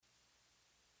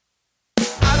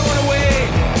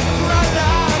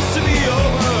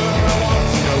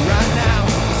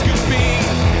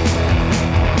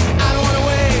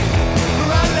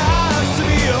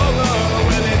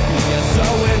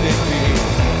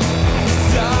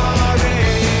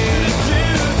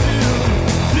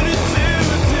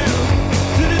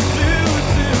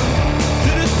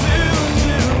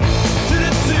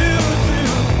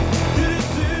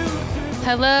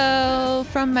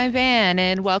my van,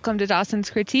 and welcome to Dawson's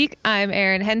Critique. I'm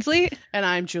Erin Hensley. And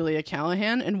I'm Julia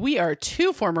Callahan, and we are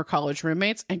two former college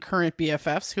roommates and current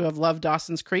BFFs who have loved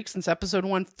Dawson's Creek since episode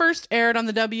 1 first aired on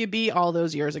the WB all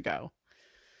those years ago.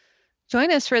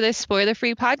 Join us for this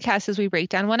spoiler-free podcast as we break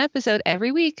down one episode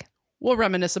every week. We'll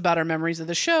reminisce about our memories of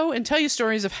the show and tell you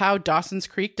stories of how Dawson's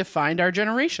Creek defined our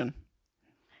generation.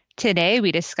 Today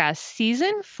we discuss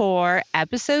Season 4,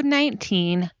 Episode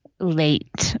 19,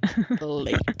 Late.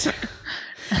 Late.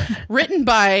 Written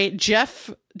by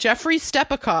Jeffrey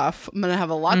Stepikoff. I'm going to have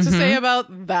a lot to say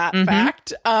about that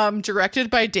fact. Directed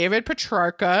by David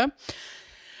Petrarca.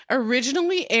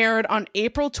 Originally aired on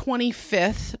April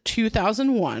 25th,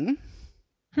 2001.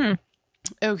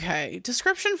 Okay.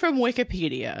 Description from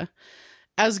Wikipedia.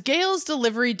 As Gail's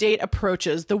delivery date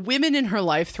approaches, the women in her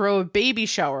life throw a baby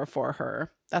shower for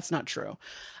her. That's not true.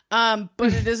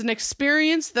 But it is an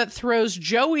experience that throws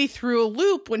Joey through a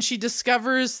loop when she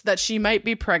discovers that she might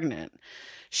be pregnant.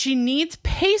 She needs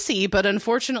Pacey, but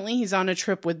unfortunately he's on a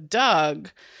trip with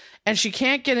Doug, and she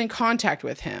can't get in contact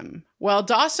with him. While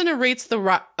Dawson awaits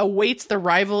the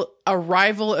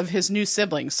arrival of his new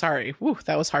siblings. Sorry, whew,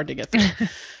 that was hard to get through.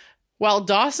 While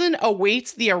Dawson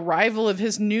awaits the arrival of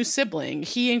his new sibling,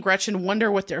 he and Gretchen wonder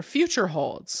what their future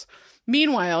holds.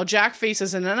 Meanwhile, Jack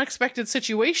faces an unexpected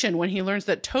situation when he learns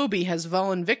that Toby has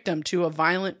fallen victim to a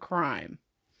violent crime.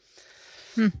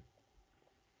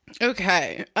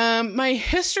 Okay. My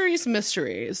history's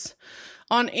mysteries.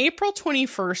 On April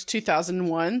 21st,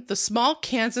 2001, the small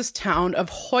Kansas town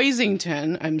of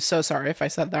Hoisington, I'm so sorry if I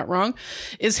said that wrong,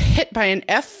 is hit by an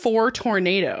F4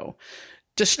 tornado,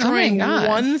 destroying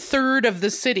 1/3 of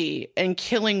the city and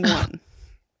killing one.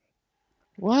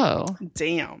 Whoa.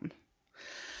 Damn.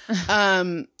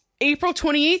 April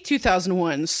 28th,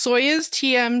 2001, Soyuz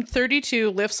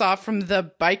TM-32 lifts off from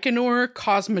the Baikonur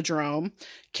Cosmodrome,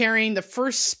 carrying the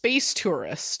first space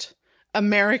tourist,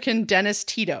 American Dennis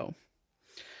Tito.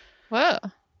 Whoa.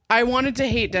 I wanted to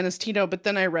hate Dennis Tito, but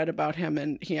then I read about him,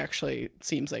 and he actually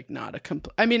seems like not a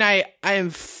I mean, I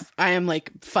am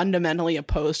like fundamentally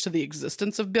opposed to the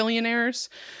existence of billionaires.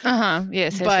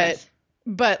 Yes.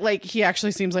 But like he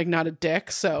actually seems like not a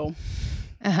dick. So.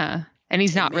 And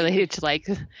he's not related to like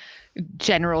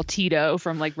General Tito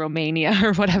from like Romania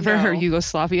or whatever, or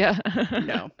Yugoslavia.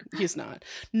 No, he's not.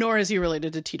 Nor is he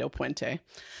related to Tito Puente.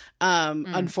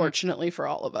 Unfortunately for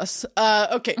all of us.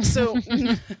 Okay, so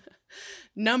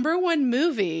number one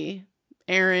movie,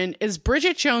 Erin, is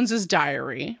Bridget Jones's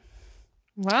Diary.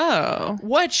 Whoa.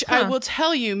 Which I will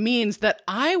tell you means that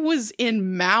I was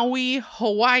in Maui,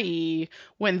 Hawaii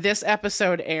when this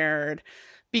episode aired.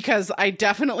 Because I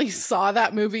definitely saw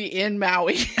that movie in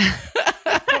Maui.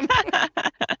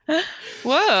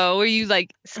 Whoa, were you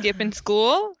like skipping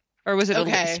school, or was it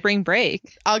a spring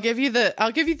break? I'll give you the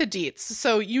deets.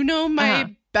 So you know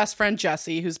my best friend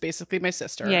Jessie, who's basically my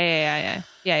sister. Yeah.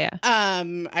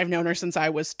 I've known her since I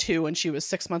was 2 and she was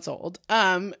 6 months old.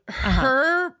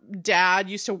 Her dad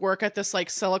used to work at this like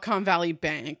Silicon Valley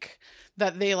bank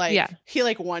that they like he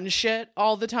like won shit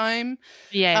all the time.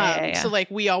 So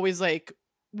like we always like.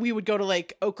 We would go to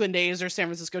like Oakland A's or San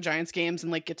Francisco Giants games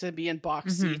and like get to be in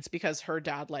box seats because her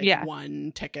dad like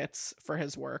won tickets for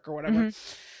his work or whatever.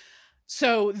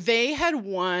 So they had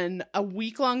won a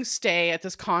week-long stay at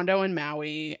this condo in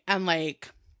Maui, and like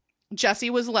Jessie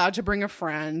was allowed to bring a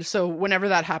friend. So whenever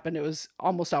that happened, it was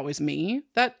almost always me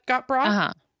that got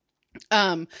brought.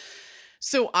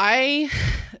 So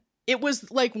it was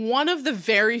like one of the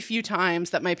very few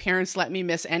times that my parents let me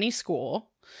miss any school.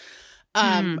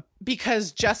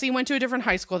 Because Jessie went to a different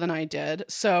high school than I did.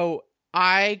 So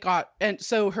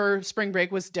so her spring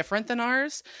break was different than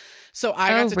ours. So I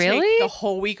got to take the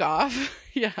whole week off.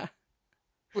 Yeah.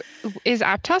 Is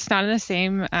Aptos not in the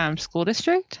same school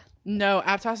district? No,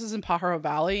 Aptos is in Pajaro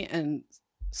Valley and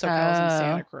SoCal is in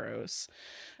Santa Cruz.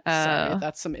 Sorry,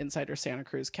 that's some insider Santa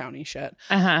Cruz County shit.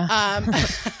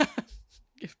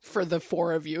 For the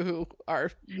 4 of you who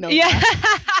are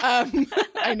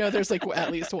I know there's like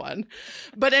at least one,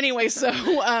 but anyway,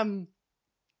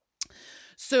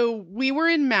 so we were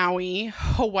in Maui,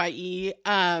 Hawaii,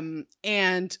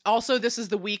 and also this is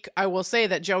the week I will say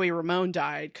that Joey Ramone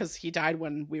died because he died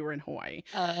when we were in Hawaii.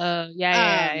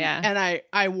 Yeah. And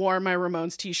I wore my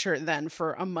Ramones t-shirt then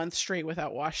for a month straight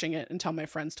without washing it until my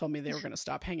friends told me they were going to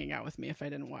stop hanging out with me if I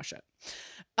didn't wash it.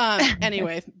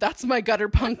 Anyway, that's my gutter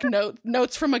punk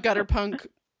notes from a gutter punk.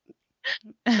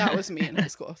 That was me in high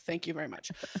school. Thank you very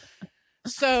much.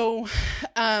 So,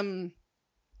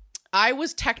 I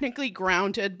was technically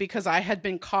grounded because I had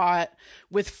been caught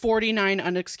with 49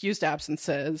 unexcused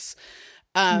absences.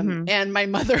 And my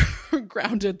mother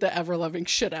grounded the ever-loving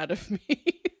shit out of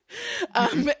me.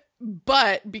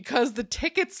 But because the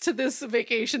tickets to this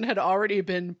vacation had already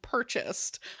been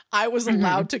purchased, I was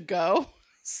allowed to go.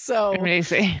 So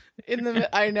amazing.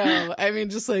 I know. I mean,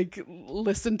 just like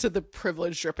listen to the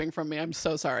privilege dripping from me. I'm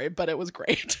so sorry, but it was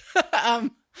great.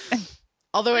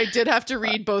 Although I did have to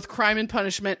read both Crime and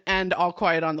Punishment and All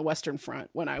Quiet on the Western Front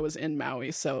when I was in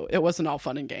Maui, so it wasn't all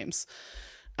fun and games.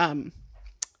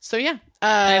 So yeah.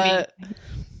 I mean,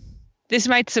 this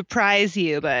might surprise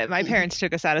you, but my parents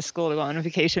took us out of school to go on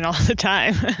vacation all the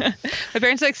time. My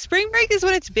parents were like, spring break is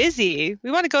when it's busy.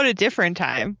 We want to go to a different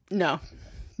time. No.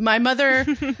 My mother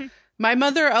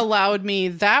allowed me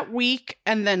that week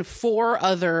and then 4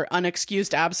 other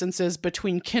unexcused absences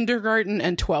between kindergarten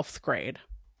and 12th grade.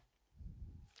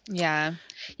 Yeah.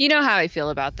 You know how I feel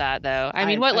about that, though. I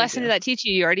mean, what lesson did that teach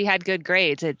you? You already had good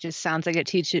grades. It just sounds like it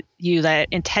teaches you that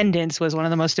attendance was one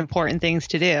of the most important things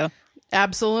to do.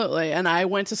 Absolutely. And I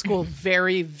went to school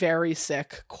very, very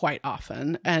sick quite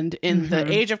often. And in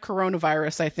the age of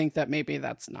coronavirus, I think that maybe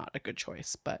that's not a good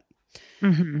choice, but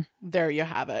there you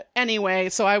have it. Anyway,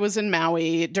 so I was in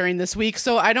Maui during this week.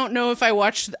 So I don't know if I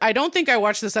don't think I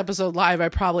watched this episode live. I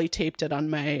probably taped it on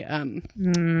my,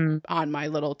 on my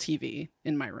little TV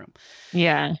in my room.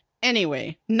 Yeah.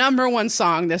 Anyway, number 1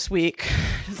 song this week,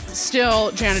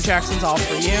 still Janet Jackson's All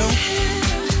For You.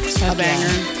 A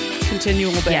banger.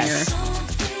 Continual banger.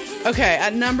 Yes. Okay,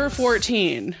 at number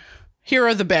 14, here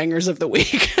are the bangers of the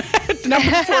week.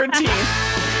 Number 14,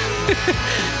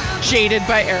 Jaded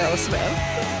by Aerosmith.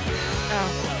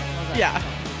 Oh, yeah.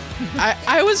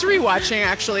 I was rewatching,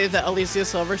 actually, the Alicia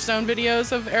Silverstone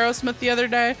videos of Aerosmith the other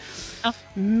day. Oh.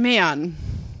 Man,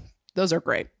 those are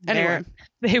great. Anyway.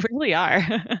 They really are.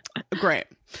 Great.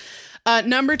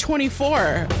 Number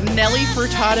 24, Nelly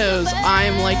Furtado's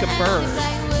I'm Like a Bird.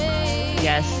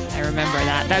 Yes, I remember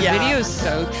that. That video is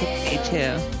so trippy,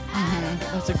 too.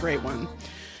 That's a great one.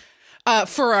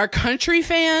 For our country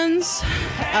fans,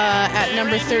 at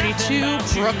number 32,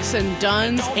 Brooks and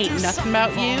Dunn's Ain't Nothing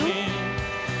About You.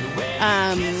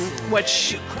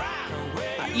 Which,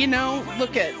 you know,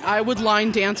 I would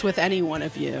line dance with any one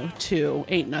of you to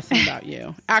Ain't Nothing About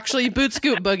You. Actually, Boot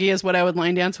Scoot Boogie is what I would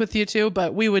line dance with you to,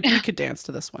 but we could dance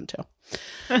to this one too.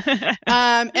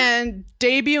 And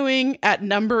debuting at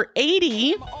number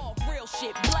 80,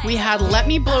 we had Let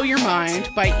Me Blow Your Mind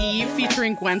by Eve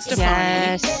featuring Gwen Stefani.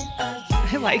 Yes.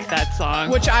 I like that song.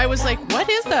 Which I was like, what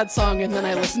is that song? And then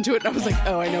I listened to it and I was like,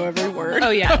 oh, I know every word. Oh,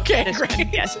 yeah. Okay,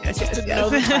 great. Yes. Didn't know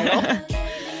the title.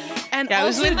 And yeah, it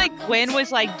was when like Gwen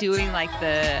was like doing like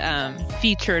the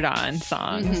featured on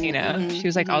songs, you know. She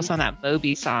was like also on that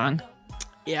Moby song.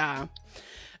 Yeah.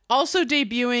 Also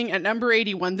debuting at number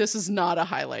 81, this is not a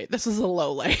highlight. This is a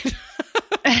low light.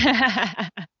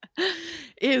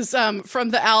 Is from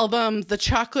the album The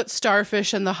Chocolate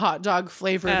Starfish and the Hot Dog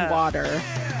Flavored Water,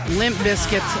 Limp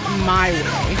Bizkit's My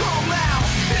Way,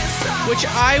 which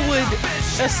I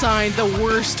would assign the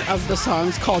worst of the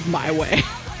songs called My Way.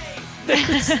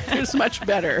 There's much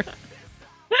better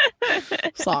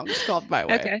songs called My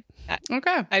Way.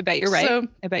 Okay. I bet you're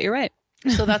right.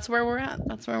 So that's where we're at.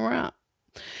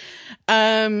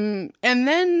 And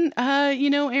then, you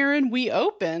know, Aaron, we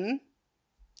open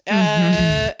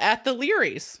at the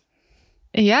Learys.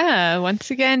 Yeah.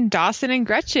 Once again, Dawson and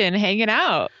Gretchen hanging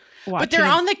out. But they're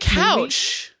on the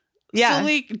couch. Yeah. So,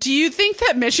 like, do you think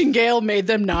that Mitch and Gail made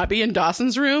them not be in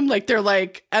Dawson's room? Like, they're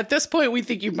like, at this point, we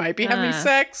think you might be having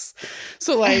sex.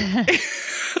 So, like,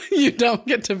 you don't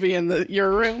get to be in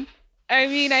your room. I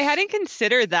mean, I hadn't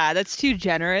considered that. That's too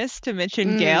generous to Mitch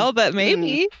and Gail, but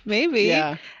maybe.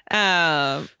 Yeah.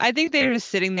 I think they're just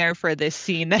sitting there for this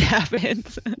scene that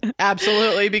happens.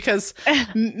 Absolutely, because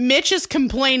Mitch is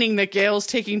complaining that Gail's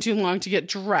taking too long to get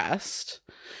dressed.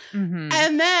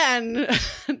 And then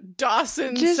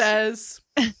Dawson says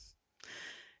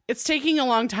it's taking a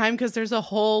long time because there's a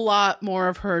whole lot more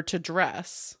of her to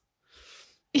dress.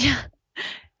 Yeah.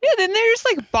 Yeah, then they're just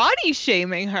like body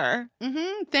shaming her.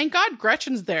 Thank God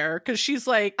Gretchen's there because she's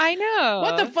like, I know.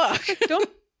 What the fuck? Don't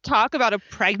talk about a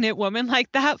pregnant woman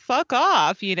like that. Fuck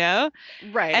off, you know?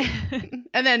 Right.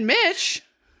 And then Mitch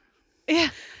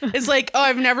is like, oh,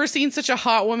 I've never seen such a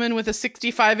hot woman with a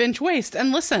 65-inch waist.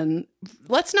 And listen,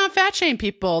 let's not fat shame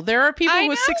people. There are people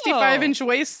with 65-inch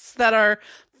waists that are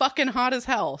fucking hot as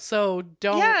hell. So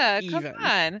don't even. Come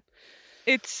on.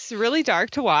 It's really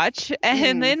dark to watch.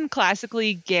 And then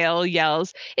classically Gail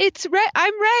yells, I'm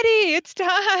ready. It's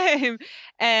time.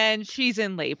 And she's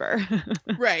in labor.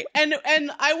 Right. And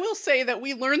I will say that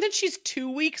we learned that she's 2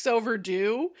 weeks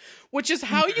overdue, which is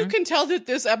how you can tell that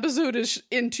this episode is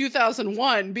in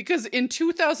 2001, because in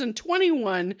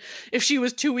 2021, if she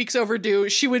was 2 weeks overdue,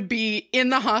 she would be in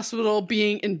the hospital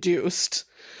being induced.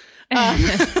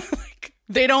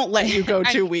 They don't let you go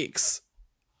 2 weeks.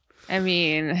 I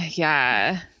mean,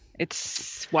 yeah,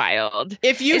 it's wild.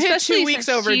 If you hit 2 weeks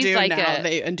overdue now,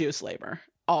 they induce labor.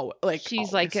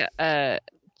 She's like a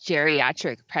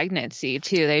geriatric pregnancy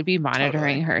too. They'd be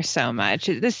monitoring her so much.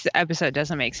 This episode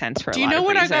doesn't make sense for a lot of reasons. Do you know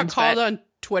what I got called on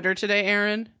Twitter today,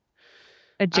 Aaron?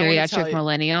 A geriatric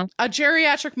millennial? A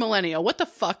geriatric millennial. What the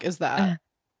fuck is that?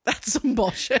 That's some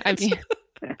bullshit. I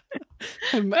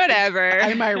mean, whatever.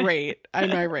 I'm irate.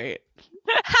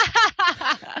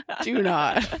 Do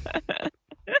not.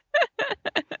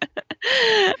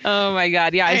 Oh my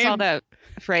God. Yeah, I saw that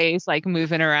phrase like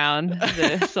moving around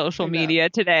the social media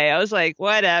today. I was like,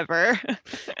 whatever.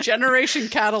 Generation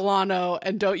Catalano,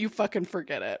 and don't you fucking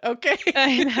forget it. Okay.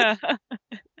 I know.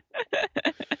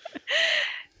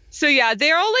 So yeah,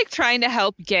 they're all like trying to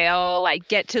help Gail like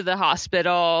get to the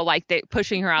hospital, like they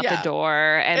pushing her out the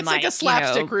door, and it's like a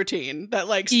slapstick routine that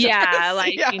like starts.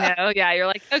 You're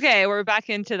like, okay, we're back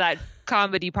into that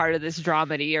comedy part of this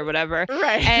dramedy or whatever,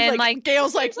 right? And like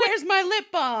Gail's like, where's my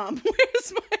lip balm?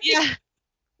 Where's my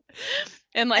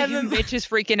and then Mitch is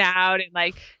freaking out, and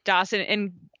like Dawson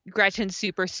and Gretchen's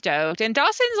super stoked, and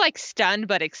Dawson's like stunned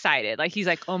but excited, like he's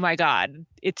like, oh my God,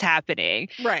 it's happening,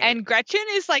 right? And Gretchen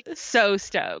is like so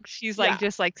stoked. She's like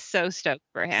just like so stoked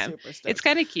for him. It's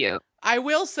kind of cute. I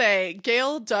will say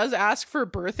Gail does ask for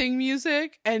birthing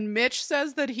music, and Mitch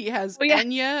says that he has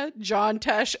Enya, John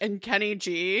Tesh, and Kenny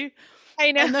G.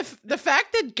 I know. And the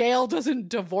fact that Gail doesn't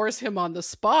divorce him on the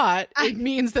spot, it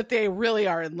means that they really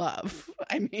are in love.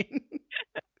 I mean,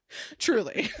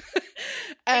 truly.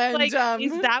 And like,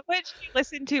 is that what she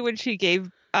listened to when she gave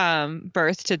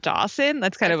birth to Dawson?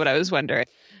 That's kind of what I was wondering.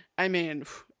 I mean,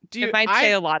 it might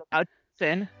say a lot about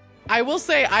Dawson. I will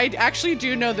say I actually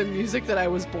do know the music that I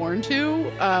was born to,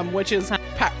 which is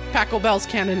Pachelbel's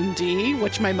Canon in D,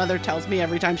 which my mother tells me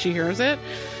every time she hears it.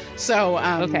 So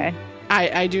okay.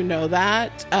 I do know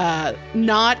that.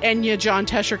 Not Enya, John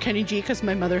Tesh, or Kenny G, because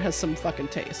my mother has some fucking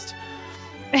taste.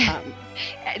 I'm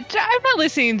not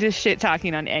listening to shit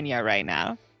talking on Enya right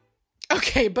now.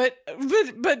 Okay, but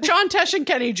John Tesh and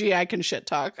Kenny G, I can shit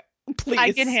talk. Please.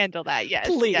 I can handle that. Yes.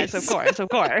 Please. Yes, of course.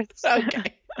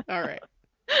 Okay. All right.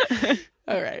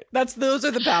 All right. Those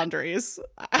are the boundaries.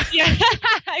 Yeah,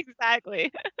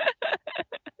 exactly.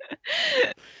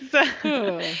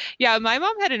 So, yeah, my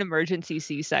mom had an emergency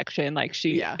C-section. Like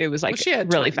it was like she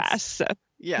had really twins. fast. So.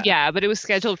 Yeah, but it was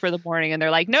scheduled for the morning, and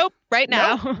they're like, nope, right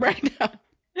now.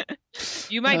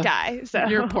 You might die. So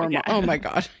your poor mom. Oh my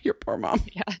God, your poor mom.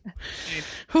 Yeah.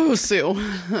 Oh, Sue,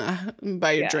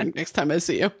 buy you a drink next time I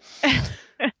see you.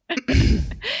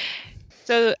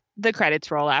 So the credits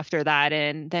roll after that,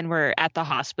 and then we're at the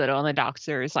hospital, and the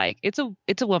doctor is like, it's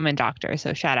a woman doctor,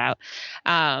 so shout out.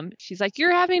 She's like,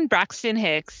 you're having Braxton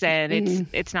Hicks, and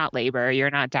it's not labor, you're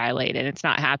not dilated, it's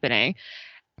not happening.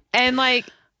 And like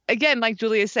again, like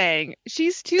Julia's saying,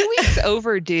 she's 2 weeks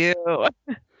overdue.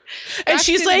 And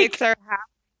she's like, Hicks are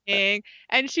happening,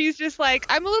 and she's just like,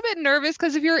 I'm a little bit nervous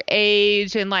because of your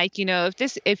age, and like, you know,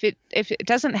 if it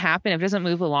doesn't happen, if it doesn't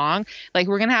move along, like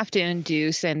we're gonna have to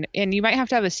induce, and you might have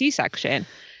to have a C-section.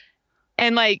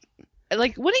 And like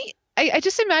what do you, I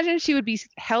just imagine she would be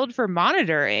held for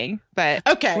monitoring, but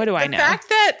okay, what do I know?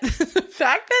 The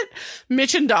fact that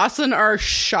Mitch and Dawson are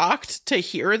shocked to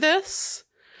hear this,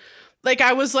 like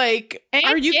I was like, and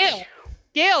are you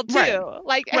Gail too? Right.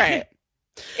 Like, right.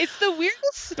 It's the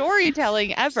weirdest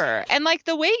storytelling ever. And like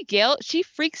the way Gail, she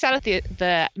freaks out at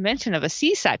the mention of a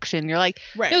C-section. You're like,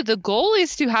 no, the goal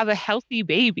is to have a healthy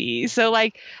baby. So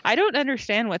like, I don't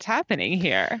understand what's happening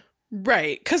here.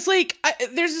 Right. Because like,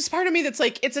 there's this part of me that's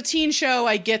like, it's a teen show.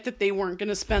 I get that they weren't going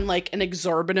to spend like an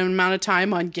exorbitant amount of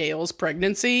time on Gail's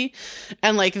pregnancy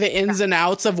and like the ins and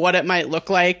outs of what it might look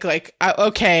like. Like,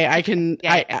 okay, I can,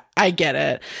 I get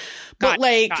it. But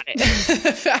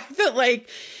the fact that like,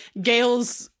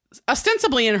 Gail's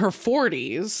ostensibly in her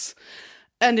 40s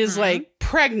and is like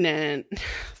pregnant,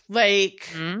 like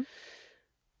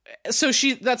so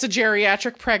that's a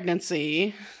geriatric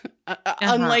pregnancy.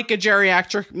 Unlike a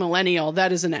geriatric millennial,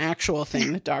 that is an actual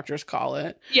thing that doctors call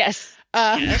it. Yes.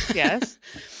 Yes.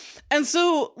 And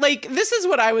so like this is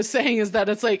what I was saying, is that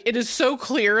it's like it is so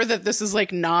clear that this is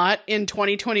like not in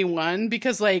 2021,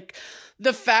 because like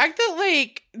the fact that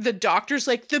like the doctor's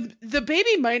like the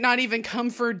baby might not even come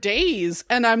for days,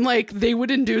 and I'm like, they would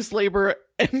induce labor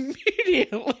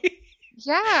immediately.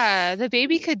 Yeah, the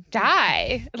baby could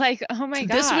die. Like, oh my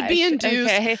god, this would be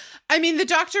induced. Okay. I mean, the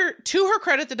doctor, to her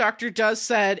credit, the doctor does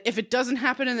said if it doesn't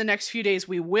happen in the next few days,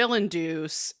 we will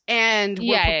induce, and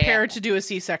we're prepared to do a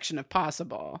C-section if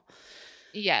possible.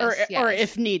 Yes, or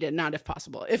if needed, not if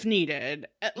possible, if needed.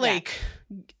 Like,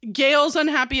 Gail's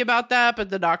unhappy about that, but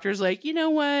the doctor's like, you know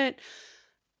what?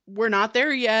 We're not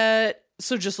there yet.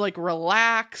 So just like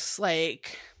relax,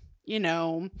 like, you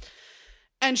know.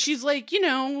 And she's like, you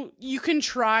know, you can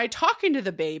try talking to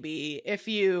the baby if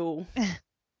you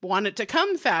want it to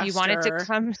come faster. You want it to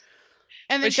come.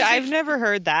 And then which I've never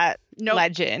heard that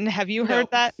legend. Have you heard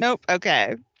that? Nope.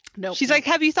 Okay. Nope. She's like,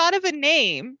 have you thought of a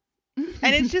name?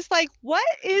 And it's just like, what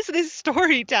is this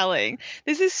storytelling?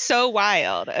 This is so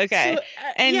wild. Okay. So,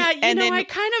 and then I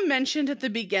kind of mentioned at the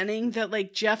beginning that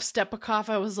like Jeff Stepikoff,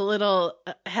 I was a little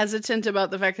hesitant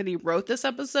about the fact that he wrote this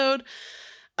episode.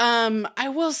 I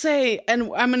will say,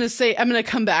 and I'm going to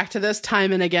come back to this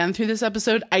time and again through this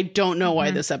episode. I don't know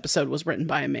why this episode was written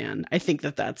by a man. I think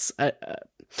that's I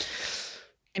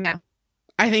know.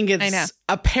 I think it's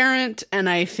apparent, and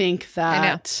I think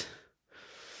that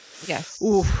yes,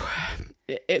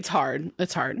 it's hard.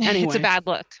 It's hard. Anyway, it's a bad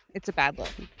look.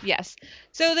 Yes.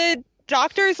 So the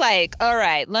doctor's like, all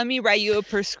right, let me write you a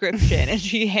prescription, and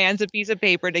she hands a piece of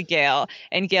paper to Gail,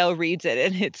 and Gail reads it,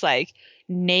 and it's like,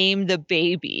 name the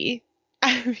baby.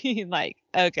 I mean, like,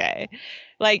 okay,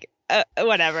 like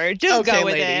whatever, just go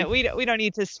with it. We don't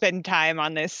need to spend time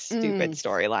on this stupid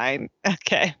storyline.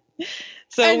 Okay.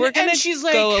 So we're gonna she's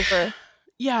like, go over.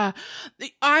 Yeah,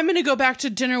 I'm gonna go back to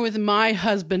dinner with my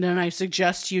husband, and I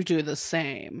suggest you do the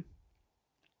same.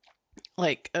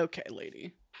 Like, okay,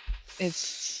 lady. It's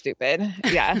stupid.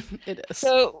 Yeah, it is.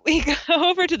 So we go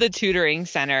over to the tutoring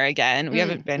center again. We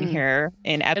haven't been here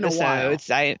in episodes.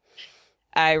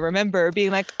 I remember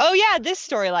being like, oh yeah, this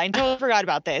storyline. Totally forgot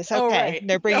about this. Okay,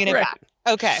 they're bringing it back.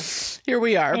 Okay, here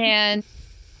we are. And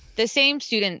the same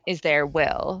student is there,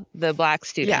 Will, the black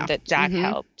student that Jack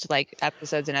helped like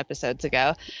episodes and episodes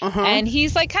ago. And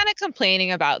he's like kind of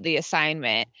complaining about the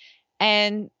assignment.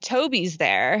 And Toby's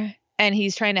there and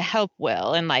he's trying to help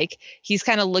Will. And like he's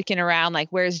kind of looking around like,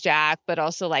 where's Jack? But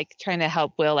also like trying to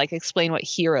help Will like explain what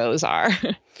heroes are.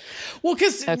 Well,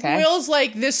 because Will's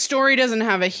like, this story doesn't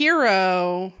have a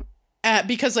hero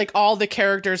because like all the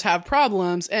characters have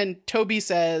problems. And Toby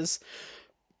says,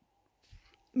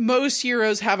 most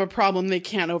heroes have a problem they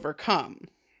can't overcome.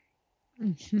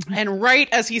 And right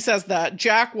as he says that,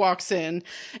 Jack walks in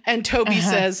and Toby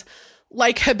says,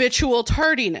 like habitual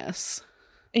tardiness.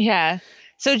 Yeah.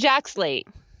 So Jack's late.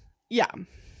 Yeah.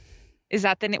 Is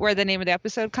that where the name of the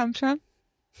episode comes from?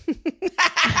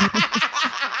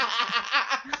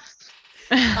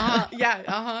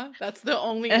 That's the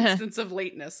only instance of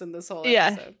lateness in this whole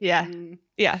episode.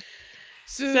 Yeah.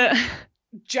 So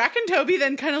Jack and Toby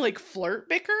then kind of like flirt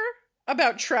bicker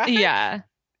about traffic. Yeah.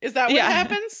 Is that what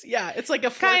happens? Yeah. It's like a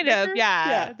flirt kind bicker? of.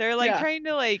 Yeah. They're like trying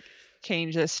to like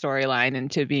change the storyline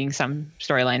into being some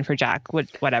storyline for Jack.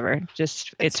 Whatever.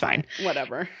 Just it's fine.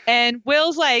 Whatever. And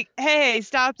Will's like, hey,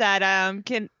 stop that.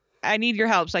 I need your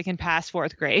help so I can pass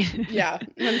fourth grade. Yeah.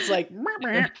 And it's like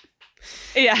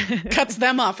yeah. Cuts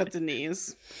them off at the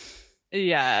knees.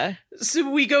 Yeah.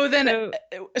 So we go then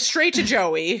straight to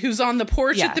Joey, who's on the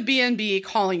porch at the B&B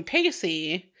calling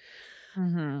Pacey.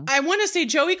 I want to say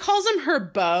Joey calls him her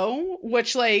beau,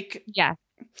 which like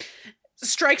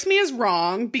strikes me as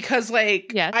wrong because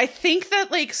like I think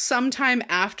that like sometime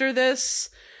after this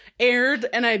aired,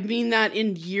 and I mean that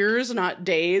in years, not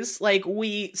days, like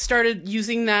we started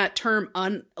using that term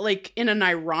like in an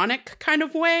ironic kind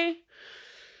of way.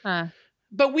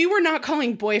 But we were not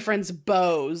calling boyfriends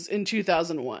beaux in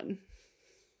 2001.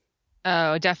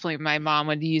 Oh, definitely. My mom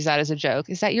would use that as a joke.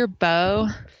 Is that your beau?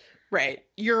 Right.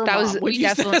 Your mom would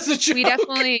use that as a joke. We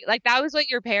definitely, like, that was what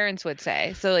your parents would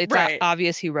say. So it's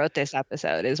obvious who wrote this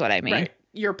episode is what I mean. Right.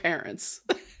 Your parents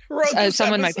wrote this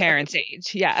someone episode. My parents'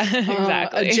 age. Yeah,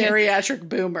 exactly. A geriatric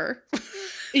boomer.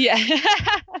 Yeah.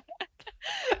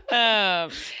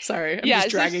 Sorry, I'm just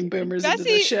dragging boomers into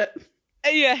this shit.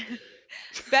 Yeah.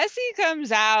 Bessie comes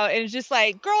out and is just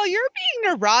like, girl, you're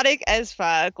being neurotic as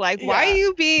fuck. Like, why are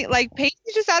you being like,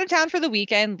 Pacey's just out of town for the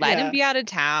weekend. Let him be out of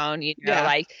town. You know,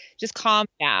 like, just calm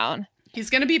down. He's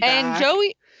going to be back. And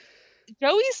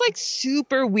Joey's like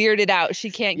super weirded out.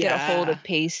 She can't get a hold of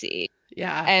Pacey.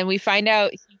 Yeah. And we find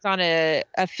out he's on a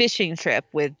fishing trip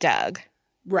with Doug.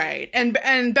 Right.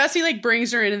 And Bessie like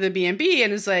brings her into the B&B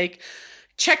and is like,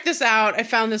 check this out. I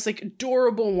found this like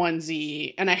adorable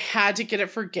onesie and I had to get it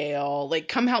for Gail. Like,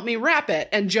 come help me wrap it.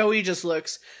 And Joey just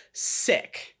looks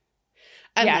sick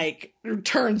and like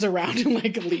turns around and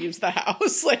like leaves the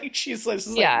house. Like she's like,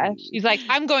 she's like,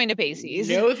 I'm going to Pacey's.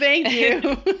 No, thank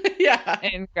you.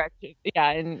 And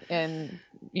Gretchen, and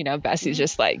you know, Bessie's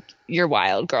just like, you're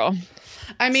wild, girl.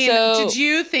 I mean, did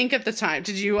you think at the time,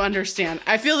 did you understand?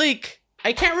 I feel like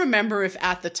I can't remember if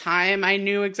at the time I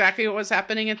knew exactly what was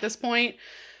happening at this point,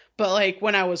 but like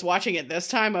when I was watching it this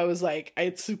time, I was like,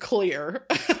 it's clear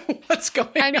what's going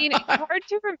on. I mean, it's hard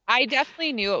to I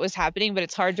definitely knew what was happening, but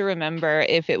it's hard to remember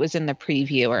if it was in the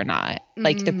preview or not.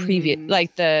 Like the preview,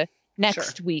 like the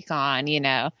next week on, you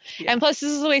know. Yeah. And plus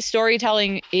this is the way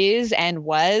storytelling is and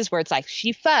was, where it's like,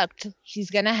 she fucked,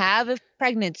 she's gonna have a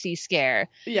pregnancy scare.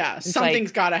 Yeah, it's something's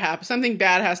like, gotta happen. Something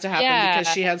bad has to happen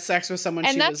because she had sex with someone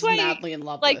and she was madly in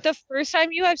love with. Like the first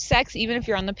time you have sex, even if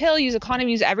you're on the pill, use a condom,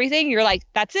 use everything, you're like,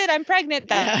 that's it, I'm pregnant.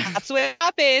 That's what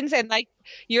happens. And like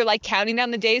you're like counting down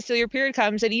the days till your period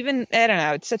comes. And even, I don't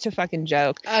know, it's such a fucking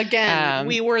joke. Again,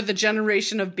 we were the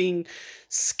generation of being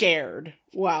scared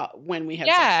when we had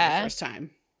sex for the first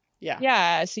time.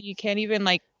 Yeah, so you can't even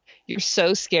like, you're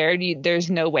so scared,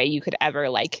 there's no way you could ever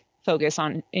like focus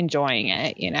on enjoying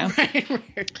it, you know.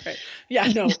 Right. Yeah,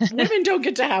 no, women don't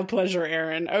get to have pleasure,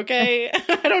 Erin, okay?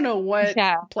 I don't know what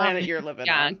planet you're living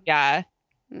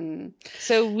on.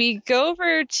 So we go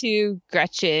over to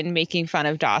Gretchen making fun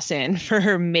of Dawson for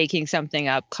her making something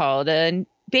up called a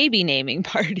baby naming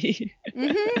party.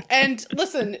 And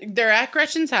listen, they're at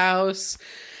Gretchen's house.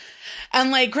 And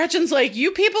like Gretchen's like,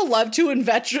 you people love to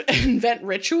invent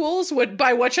rituals,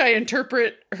 by which I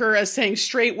interpret her as saying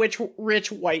straight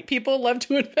rich white people love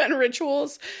to invent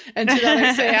rituals. And to that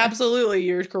I say, absolutely,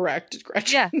 you're correct,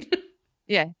 Gretchen.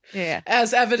 Yeah.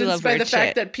 As evidenced by the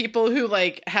fact that people who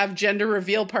like have gender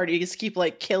reveal parties keep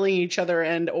like killing each other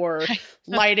and or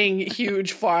lighting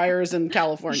huge fires in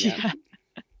California. Yeah.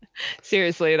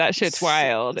 Seriously, that shit's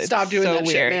wild. Stop doing that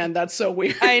shit, man. That's so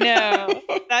weird. I know.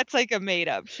 That's like a made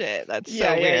up shit. That's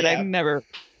so weird. I never.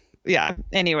 Yeah.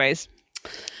 Anyways.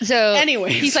 So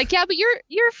he's like, yeah, but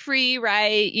you're free,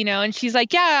 right? You know, and she's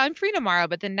like, yeah, I'm free tomorrow,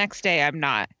 but the next day I'm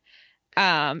not.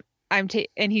 And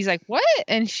he's like, what?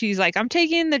 And she's like, I'm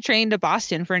taking the train to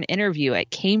Boston for an interview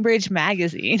at Cambridge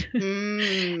Magazine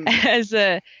as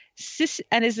an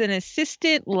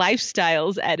assistant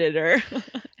lifestyles editor.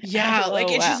 Yeah,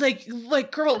 and she's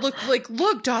like, girl,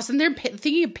 look, Dawson, they're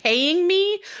thinking of paying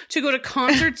me to go to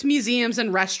concerts, museums,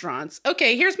 and restaurants.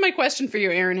 Okay, here's my question for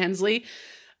you, Erin Hensley.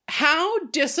 How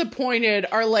disappointed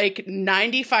are like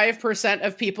 95%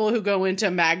 of people who go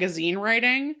into magazine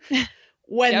writing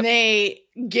when they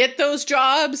get those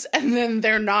jobs and then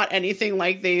they're not anything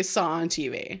like they saw on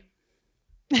TV?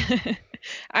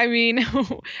 I mean,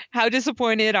 how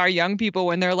disappointed are young people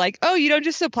when they're like, oh, you don't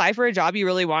just apply for a job you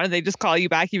really want and they just call you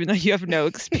back even though you have no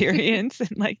experience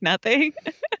and like nothing.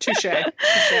 Touche.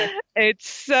 It's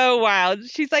so wild.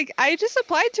 She's like, I just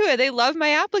applied to it. They love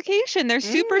my application. They're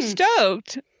super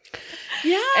stoked.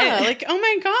 Yeah, like, oh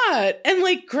my God. And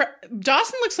like,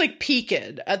 Dawson looks like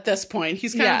peaked at this point.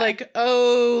 He's kind of like,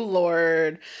 oh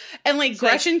Lord. And like,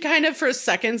 Gretchen kind of for a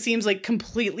second seems like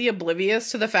completely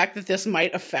oblivious to the fact that this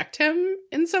might affect him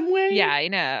in some way. Yeah, I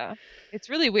know. It's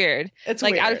really weird. It's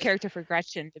like weird. Out of character for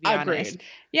Gretchen, to be honest.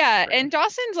 Yeah, and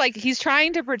Dawson's like, he's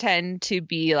trying to pretend to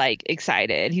be like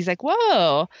excited. He's like,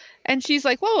 whoa. And she's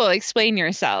like, whoa, explain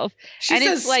yourself. She and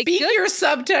says, it's like, speak your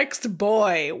subtext,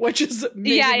 boy, which is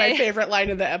maybe my favorite line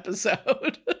of the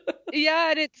episode. Yeah,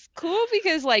 and it's cool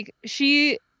because like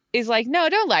she is like, no,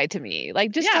 don't lie to me.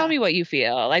 Like, just tell me what you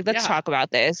feel. Like, let's talk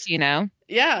about this, you know?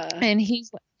 Yeah. And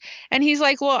he's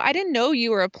like, well, I didn't know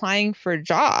you were applying for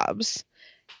jobs.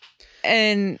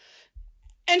 And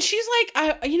she's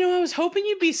like, I was hoping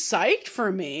you'd be psyched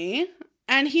for me.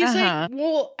 And he's like,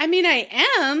 well, I mean, I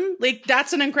am. Like,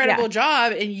 that's an incredible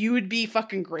job, and you would be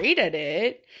fucking great at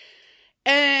it.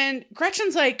 And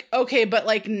Gretchen's like, okay, but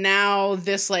like now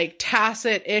this like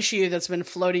tacit issue that's been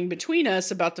floating between us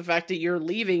about the fact that you're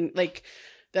leaving, like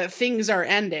that things are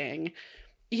ending,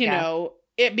 you know,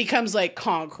 it becomes like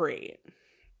concrete.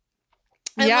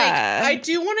 And like, I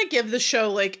do want to give the show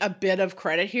like a bit of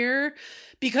credit here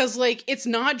because like it's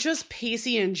not just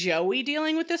Pacey and Joey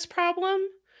dealing with this problem.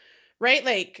 Right?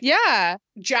 Like, Jack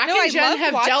and Jen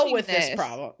have dealt with this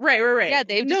problem. Right. Yeah,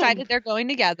 they've decided they're going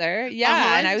together.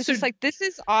 Yeah. And I was just like, this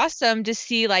is awesome to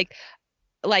see like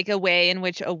a way in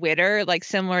which a witter, like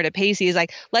similar to Pacey, is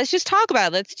like, let's just talk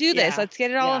about it. Let's do this. Let's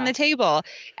get it all on the table.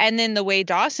 And then the way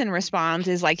Dawson responds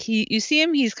is like, you see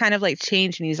him, he's kind of like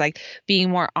changed and he's like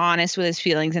being more honest with his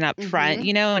feelings and upfront,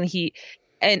 you know,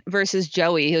 and versus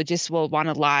Joey, who just will want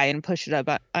to lie and push it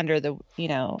up under the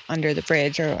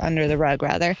bridge or under the rug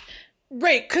rather.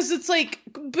 Right, because it's like,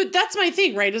 but that's my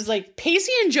thing, right? Is like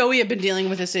Pacey and Joey have been dealing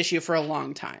with this issue for a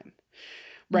long time,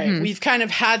 right? We've kind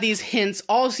of had these hints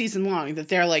all season long that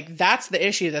they're like, that's the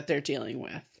issue that they're dealing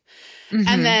with. Mm-hmm.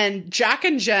 And then Jack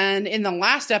and Jen in the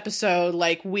last episode,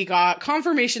 like we got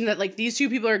confirmation that like these two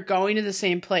people are going to the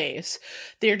same place.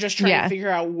 They're just trying to figure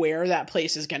out where that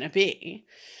place is going to be.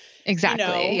 Exactly. You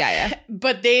know? Yeah.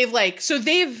 But they've like, so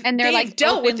they've like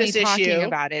dealt with this issue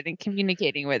about it and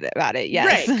communicating about it. Yes.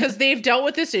 Right. Because they've dealt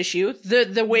with this issue.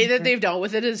 The way that they've dealt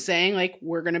with it is saying like,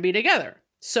 we're going to be together.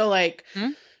 So like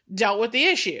dealt with the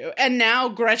issue. And now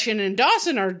Gretchen and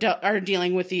Dawson are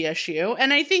dealing with the issue.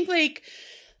 And I think like,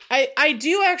 I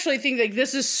do actually think like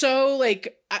this is so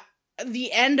like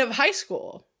the end of high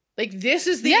school. Like this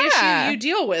is the issue you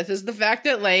deal with, is the fact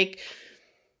that like,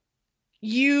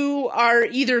 you are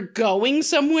either going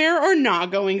somewhere or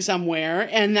not going somewhere.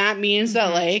 And that means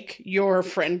that like your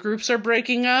friend groups are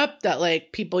breaking up, that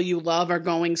like people you love are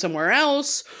going somewhere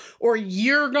else, or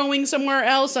you're going somewhere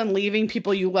else and leaving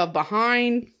people you love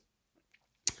behind.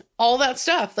 All that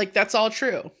stuff. Like that's all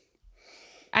true.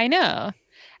 I know.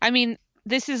 I mean,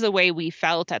 this is the way we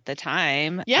felt at the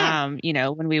time. Yeah. You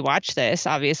know, when we watched this,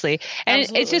 obviously. And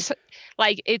it's just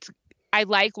like, I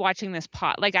like watching this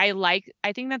like I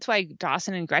think that's why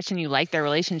Dawson and Gretchen, you like their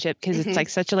relationship, because it's like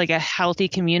such a healthy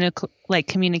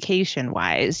communication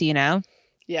wise, you know?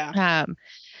 Yeah.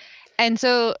 And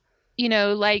so, you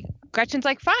know, like Gretchen's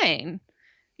like, fine,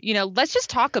 you know, let's just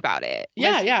talk about it.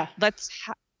 Yeah.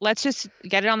 Let's just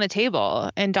get it on the table.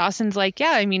 And Dawson's like,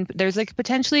 yeah, I mean, there's like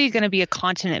potentially going to be a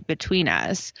continent between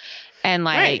us. And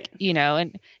like, you know,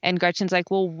 and Gretchen's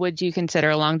like, well, would you consider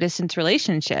a long distance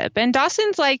relationship? And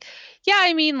Dawson's like, yeah,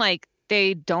 I mean, like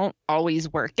they don't always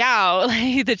work out,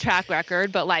 like the track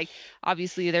record, but like,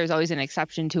 obviously there's always an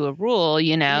exception to a rule,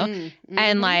 you know?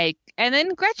 And like, and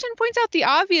then Gretchen points out the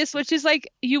obvious, which is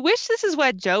like, you wish this is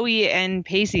what Joey and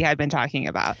Pacey had been talking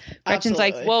about. Gretchen's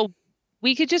like, well,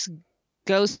 we could just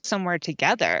go somewhere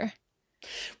together.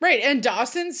 Right. And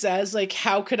Dawson says like,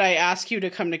 how could I ask you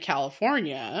to come to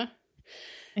California?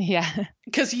 Yeah.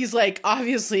 Because he's like,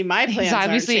 obviously my plans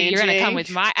aren't changing. You're going to come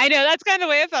with my... I know, that's kind of the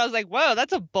way I felt. I was like, whoa,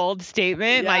 that's a bold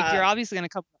statement. Yeah. Like, you're obviously going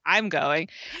to come... I'm going.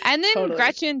 And then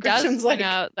Gretchen's does, like, you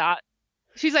know, that...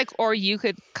 She's like, or you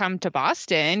could come to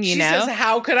Boston, you know? She says,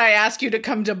 how could I ask you to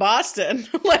come to Boston?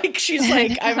 Like, she's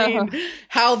like, I mean,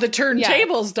 how the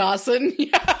turntables, Dawson.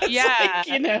 Yeah. Like,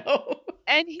 you know.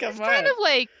 And he's kind of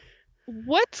like,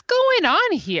 what's going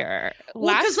on here?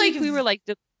 Well, Last week we were like...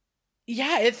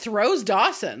 Yeah, it throws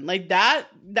Dawson. Like that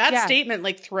statement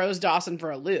like throws Dawson for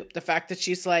a loop. The fact that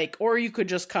she's like, or you could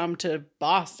just come to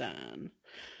Boston.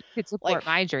 Could support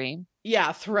my dream.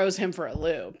 Yeah, throws him for a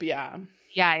loop. Yeah.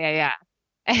 Yeah.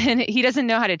 And he doesn't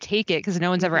know how to take it because no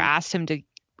one's ever asked him to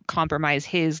compromise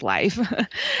his life.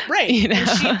 Right. You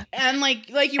know? And like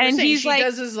you were saying, she like,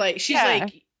 does is like, she's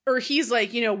like, or he's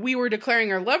like, you know, we were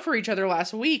declaring our love for each other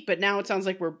last week, but now it sounds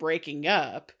like we're breaking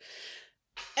up.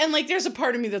 And like, there's a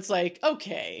part of me that's like,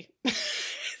 okay,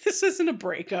 this isn't a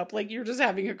breakup. Like, you're just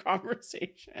having a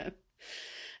conversation.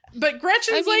 But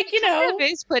Gretchen's like, you know,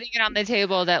 is putting it on the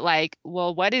table that like,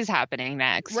 well, what is happening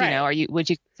next? Right. You know, would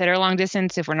you consider long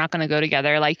distance if we're not going to go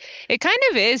together? Like, it kind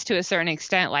of is to a certain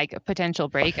extent, like a potential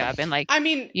breakup. And like, I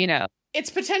mean, you know, it's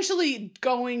potentially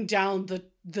going down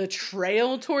the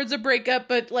trail towards a breakup,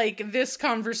 but like this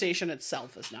conversation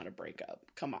itself is not a breakup.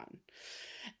 Come on.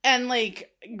 And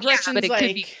like Gretchen's but it like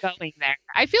could be going there.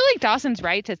 I feel like Dawson's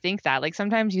right to think that. Like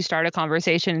sometimes you start a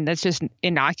conversation that's just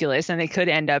innocuous and it could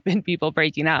end up in people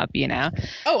breaking up, you know?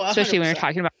 Oh, 100%. Especially when you're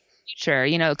talking about the future,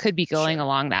 you know, it could be going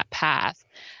along that path.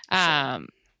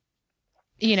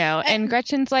 You know, and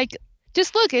Gretchen's like,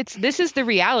 just look, this is the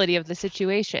reality of the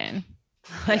situation.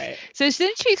 Like, so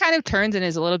then she kind of turns and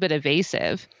is a little bit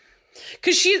evasive.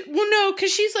 Cause she's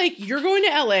like, you're going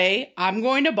to LA, I'm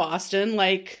going to Boston,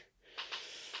 like,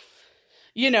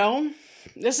 you know,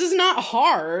 this is not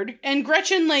hard. And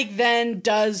Gretchen, like, then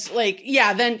does, like,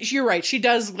 then you're right. She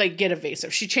does, like, get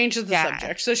evasive. She changes the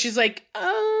subject. So she's like,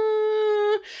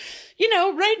 you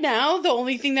know, right now, the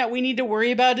only thing that we need to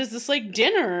worry about is this, like,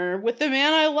 dinner with the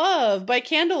man I love by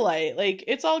candlelight. Like,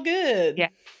 it's all good. Yeah.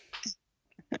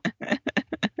 I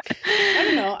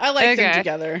don't know. I like them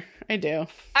together. I do.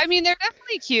 I mean, they're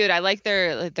definitely cute. I like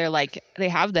they're like they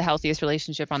have the healthiest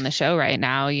relationship on the show right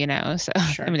now, you know. So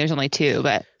I mean, there's only two,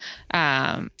 but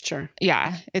sure.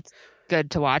 Yeah, it's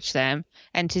good to watch them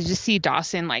and to just see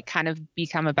Dawson like kind of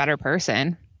become a better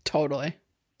person. Totally.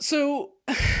 So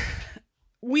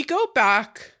we go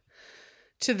back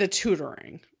to the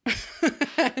tutoring.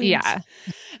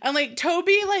 And like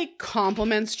Toby like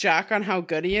compliments Jack on how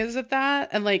good he is at that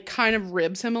and like kind of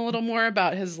ribs him a little more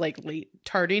about his like late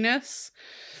tardiness.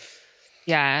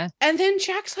 Yeah. And then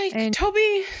Jack's like,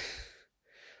 Toby,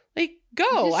 like,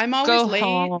 go. I'm always late.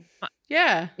 Home.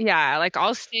 Yeah. Yeah, like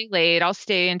I'll stay late. I'll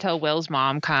stay until Will's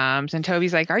mom comes. And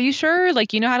Toby's like, "Are you sure?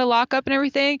 Like, you know how to lock up and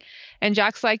everything?" And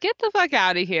Jack's like, "Get the fuck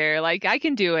out of here. Like, I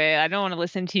can do it. I don't want to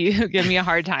listen to you give me a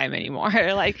hard time anymore.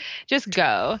 Like, just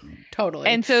go." Totally.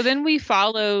 And so then we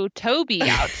follow Toby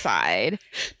outside.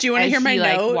 Do you want to hear my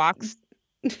note? Like, walks.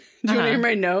 Do you want to hear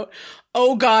my note?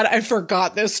 Oh God, I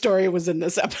forgot this story was in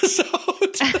this episode.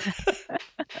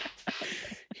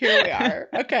 Here we are.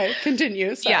 Okay,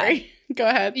 continue. Sorry. Yeah. Go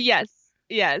ahead. Yes.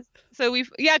 So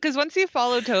because once you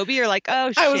follow Toby, you're like,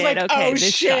 oh shit. I was like, okay, oh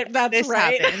shit, that's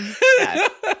right. Yeah.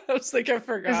 I was like, I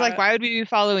forgot. It's like, why would we be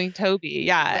following Toby?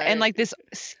 Yeah. Right. And like this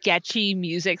sketchy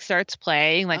music starts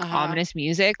playing, like ominous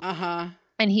music.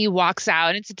 And he walks out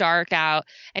and it's dark out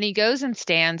and he goes and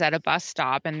stands at a bus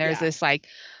stop and there's this like,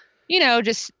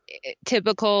 just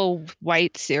typical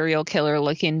white serial killer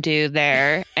looking dude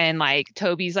there. And like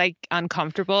Toby's like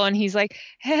uncomfortable and he's like,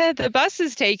 hey, the bus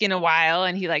is taking a while.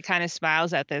 And he like kind of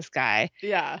smiles at this guy.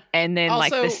 Yeah. And then also,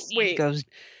 like the scene goes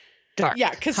dark. Yeah,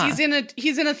 because he's in a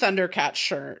Thundercat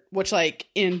shirt, which like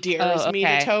endears me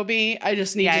to Toby. I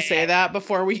just need to say that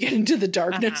before we get into the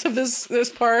darkness of this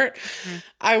part.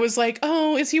 I was like,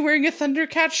 oh, is he wearing a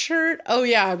Thundercat shirt? Oh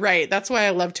yeah, right. That's why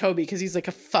I love Toby, because he's like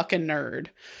a fucking nerd.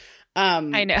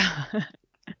 I know.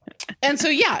 And so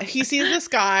he sees this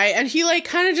guy and he like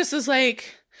kind of just is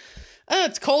like, oh,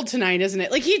 it's cold tonight, isn't it?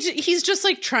 Like he's just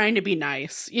like trying to be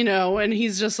nice, and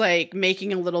he's just like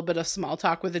making a little bit of small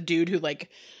talk with a dude who like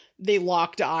they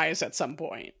locked eyes at some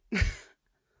point.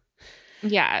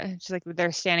 Yeah, it's like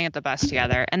they're standing at the bus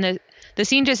together and the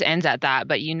scene just ends at that,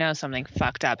 but something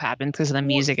fucked up happened because of the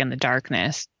music and the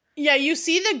darkness. Yeah, you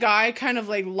see the guy kind of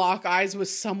like lock eyes with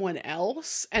someone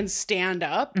else and stand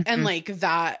up and like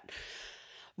that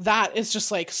is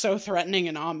just like so threatening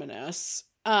and ominous.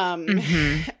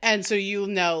 And so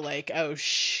like, oh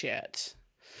shit.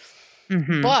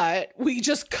 But we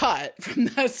just cut from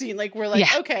that scene. Like we're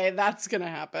like, okay, that's gonna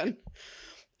happen.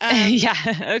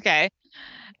 Okay.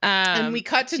 And we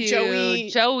cut to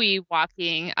Joey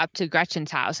walking up to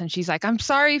Gretchen's house and she's like, "I'm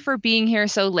sorry for being here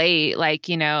so late." Like,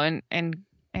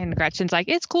 and Gretchen's like,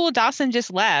 "It's cool. Dawson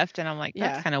just left." And I'm like,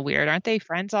 that's kind of weird. Aren't they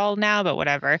friends all now? But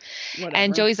whatever.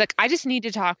 And Joey's like, "I just need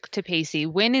to talk to Pacey.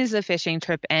 When is the fishing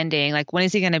trip ending? Like, when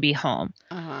is he going to be home?"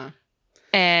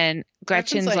 And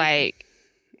Gretchen's like,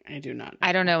 I do not know.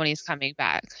 I don't know when he's coming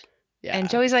back. Yeah. And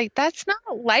Joey's like, "That's not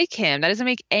like him. That doesn't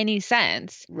make any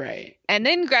sense." Right. And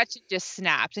then Gretchen just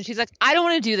snaps and she's like, "I don't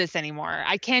want to do this anymore.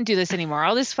 I can't do this anymore.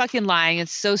 All this fucking lying.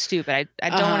 It's so stupid. I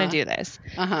don't want to do this."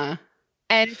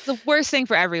 And it's the worst thing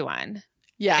for everyone.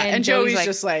 Yeah. And Joey's like,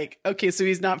 just like, okay, so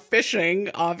he's not fishing,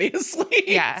 obviously.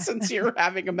 Yeah. Since you're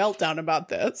having a meltdown about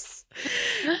this.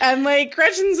 And like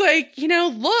Gretchen's like,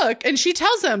 look. And she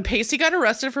tells him Pacey got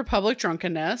arrested for public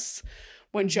drunkenness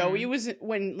when Joey was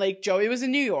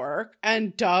in New York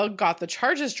and Doug got the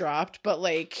charges dropped, but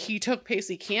like he took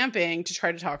Pacey camping to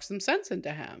try to talk some sense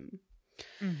into him.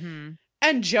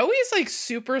 And Joey's like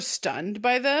super stunned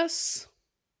by this.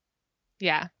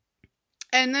 Yeah.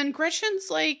 And then Gretchen's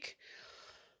like,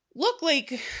 look,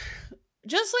 like,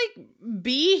 just like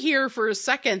be here for a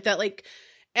second, that like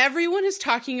everyone is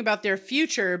talking about their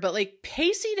future, but like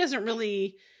Pacey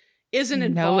isn't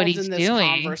involved in this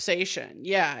conversation.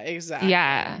 Yeah, exactly.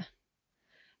 Yeah.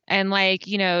 And like,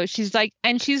 she's like,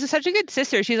 and she's such a good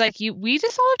sister. She's like, we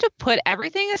just all have to put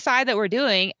everything aside that we're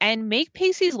doing and make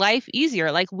Pacey's life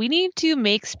easier. Like, we need to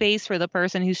make space for the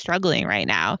person who's struggling right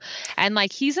now. And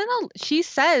like, she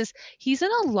says he's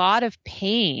in a lot of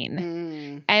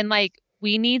pain and like,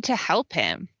 we need to help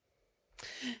him.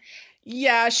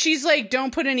 Yeah. She's like,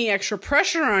 don't put any extra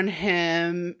pressure on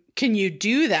him. Can you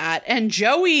do that? And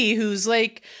Joey, who's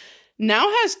like, now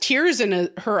has tears in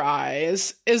her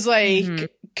eyes, is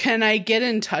like, can I get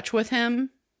in touch with him?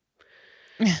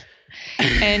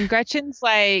 And Gretchen's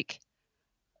like,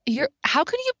 how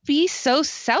could you be so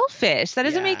selfish? That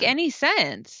doesn't make any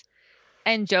sense.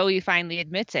 And Joey finally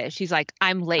admits it. She's like,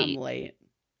 I'm late.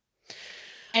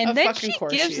 And then she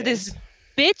gives this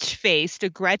bitch face to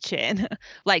Gretchen.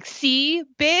 Like, see,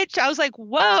 bitch? I was like,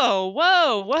 whoa.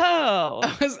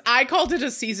 I called it a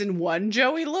season 1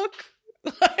 Joey look.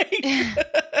 Like,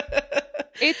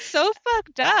 it's so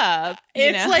fucked up.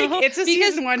 It's a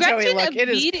season 1 Joey look. It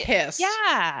is pissed.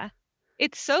 Yeah.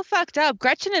 It's so fucked up.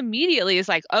 Gretchen immediately is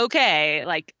like, okay,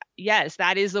 like, yes,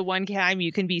 that is the one time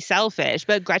you can be selfish.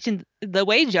 But Gretchen, the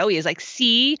way Joey is like,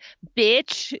 see,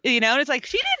 bitch, and it's like,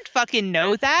 she didn't fucking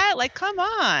know that. Like, come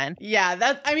on.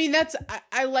 Yeah,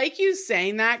 I like you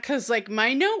saying that, because like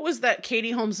my note was that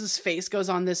Katie Holmes's face goes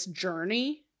on this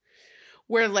journey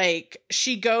where like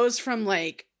she goes from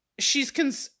like,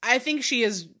 I think she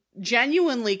is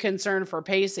genuinely concerned for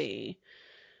Pacey,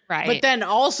 Right. But then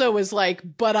also is like,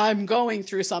 but I'm going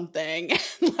through something.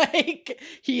 Like,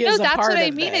 he is a part of this. That's what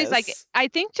I mean is, like, I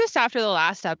think just after the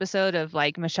last episode of,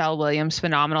 like, Michelle Williams'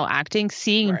 phenomenal acting,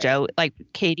 seeing Joe, like,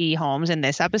 Katie Holmes in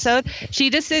this episode, she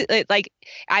just, like,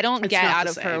 I don't get out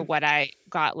of her what I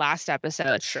got last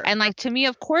episode. Sure. And, like, to me,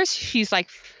 of course, she's, like,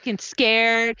 fucking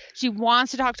scared. She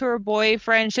wants to talk to her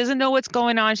boyfriend. She doesn't know what's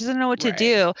going on. She doesn't know what to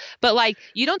do. But, like,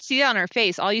 you don't see it on her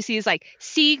face. All you see is, like,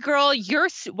 see, girl,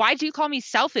 why'd you call me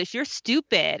selfish? You're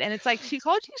stupid. And it's like, she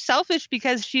called you selfish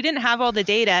because she didn't have all the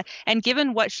data. And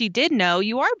given what she did know,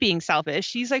 you are being selfish.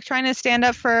 She's, like, trying to stand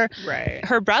up for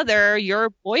her brother,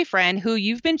 your boyfriend, who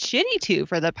you've been shitty to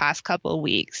for the past couple of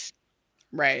weeks.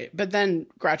 Right. But then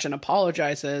Gretchen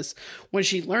apologizes when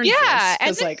she learns this. Yeah,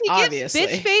 and then, like, obviously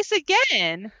gives bitch face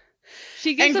again.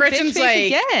 She gives Gretchen's bitch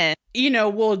face again. You know,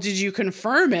 well, did you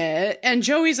confirm it? And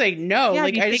Joey's like, no,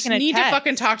 like, I just need to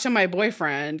fucking talk to my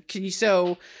boyfriend. Can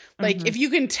you, like, if you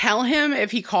can tell him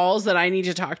if he calls that I need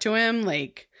to talk to him,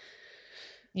 like,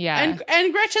 yeah.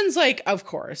 And Gretchen's like, of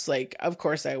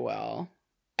course I will.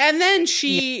 And then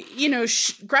she, you know,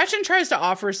 Gretchen tries to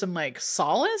offer some, like,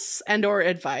 solace and or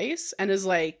advice and is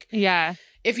like, yeah,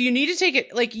 if you need to take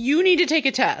it, like, you need to take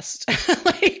a test.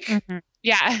 Like,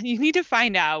 yeah, you need to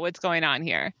find out what's going on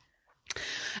here.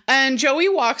 And Joey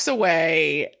walks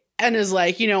away and is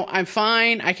like, you know, I'm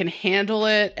fine. I can handle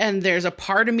it. And there's a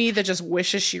part of me that just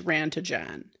wishes she ran to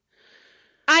Jen.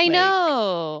 I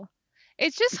know.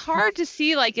 It's just hard to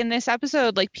see, like, in this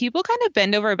episode, like, people kind of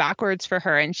bend over backwards for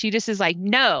her and she just is like,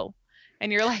 no.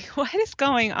 And you're like, what is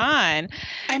going on?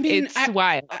 I mean, it's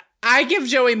wild. I give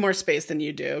Joey more space than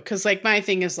you do. Cause, like, my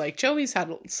thing is, like, Joey's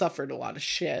suffered a lot of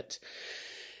shit.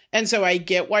 And so I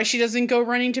get why she doesn't go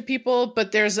running to people, but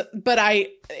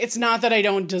it's not that I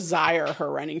don't desire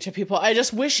her running to people. I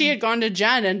just wish she had gone to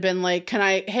Jen and been like,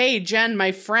 hey, Jen,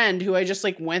 my friend who I just,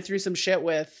 like, went through some shit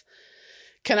with.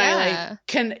 I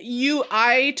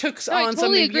took on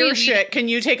some of your shit. Can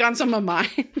you take on some of mine?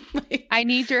 Like, I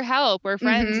need your help. We're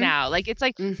friends now. Like, it's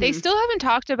like, they still haven't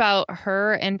talked about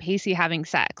her and Pacey having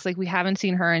sex. Like, we haven't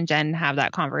seen her and Jen have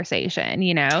that conversation,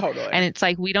 you know? Totally. And it's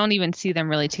like, we don't even see them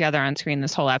really together on screen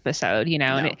this whole episode, you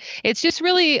know? No. And it's just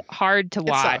really hard to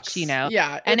watch, you know?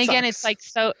 Yeah. And again, it's like,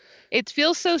 so it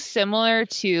feels so similar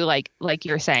to, like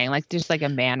you're saying, like, just like a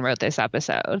man wrote this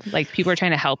episode. Like, people are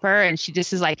trying to help her and she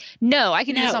just is like, no, I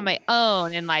can do this on my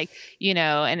own. And, like, you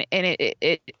know, and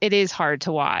it is hard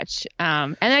to watch.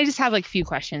 And I just have, like, few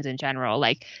questions in general.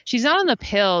 Like, she's not on the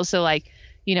pill, so, like,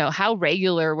 you know, how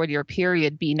regular would your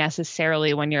period be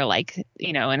necessarily when you're, like,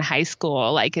 you know, in high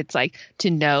school? Like, it's like to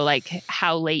know, like,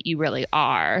 how late you really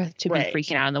are to be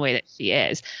freaking out in the way that she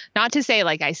is. Not to say,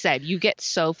 like I said, you get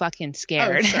so fucking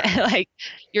scared. Oh, sure. Like,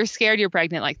 you're scared you're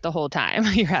pregnant, like, the whole time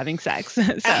you're having sex.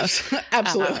 So,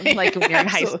 absolutely. Like, when you're in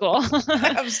high school.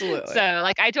 Absolutely. So,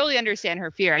 like, I totally understand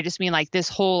her fear. I just mean, like, this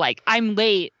whole, like, I'm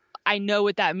late. I know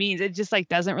what that means. It just, like,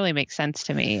 doesn't really make sense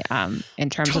to me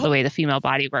in terms of the way the female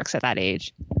body works at that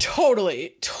age.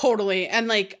 Totally. And,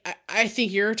 like, I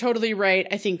think you're totally right.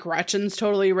 I think Gretchen's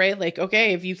totally right. Like,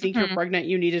 okay, if you think you're pregnant,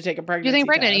 you need to take a pregnancy test. You think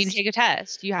pregnant, you need to take a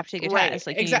test. You have to take a test.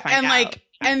 Like, exactly. And, like,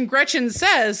 and Gretchen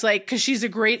says, like, because she's a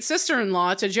great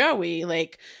sister-in-law to Joey,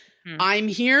 like, I'm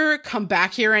here. Come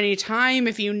back here anytime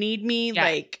if you need me. Yeah.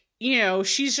 Like, you know,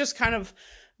 she's just kind of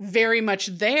very much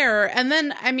there. And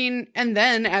then, I mean,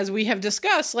 as we have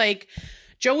discussed, like,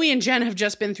 Joey and Jen have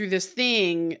just been through this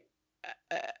thing.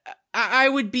 I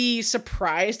would be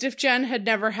surprised if Jen had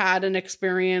never had an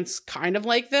experience kind of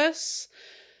like this,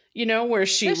 you know, where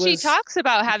she talks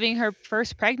about having her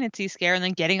first pregnancy scare and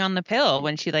then getting on the pill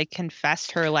when she, like,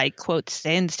 confessed her, like, quote,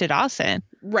 sins to Dawson.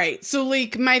 Right. So,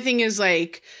 like, my thing is,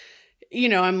 like, you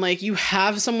know, I'm like, you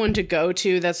have someone to go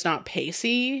to that's not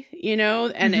Pacey, you know,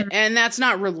 and and that's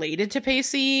not related to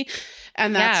Pacey,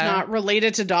 and that's not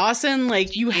related to Dawson.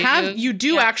 Like, you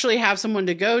do actually have someone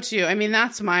to go to. I mean,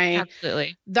 that's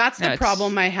the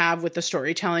problem I have with the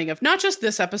storytelling of not just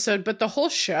this episode, but the whole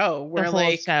show, where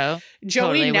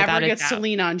Joey never gets to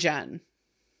lean on Jen.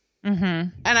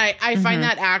 And I find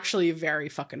that actually very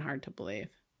fucking hard to believe.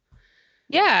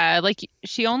 Yeah, like,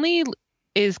 she only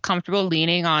is comfortable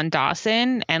leaning on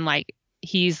Dawson, and, like,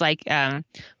 he's, like,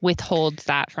 withholds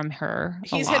that from her.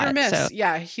 He's hit or miss. So.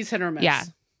 Yeah, he's hit or miss. Yeah.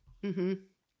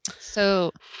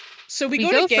 So we go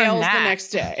to Gail's the next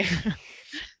day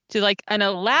to, like, an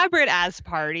elaborate ass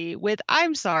party with,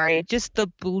 I'm sorry, just the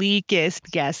bleakest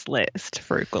guest list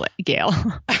for Gail.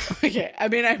 Okay, I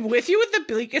mean, I'm with you with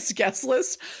the bleakest guest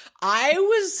list.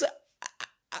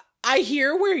 I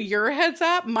hear where your head's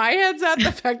at. My head's at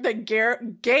the fact that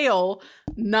Gail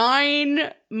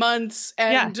 9 months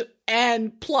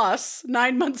and plus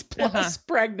 9 months plus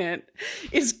pregnant,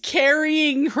 is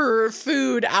carrying her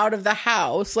food out of the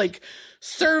house, like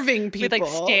serving people with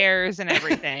like stairs and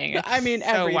everything. I mean, so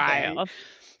everything. Wild.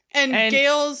 And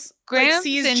Gail's Grams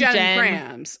sees and Jen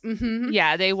Grams.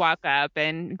 Yeah, they walk up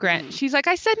and she's like,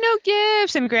 I said no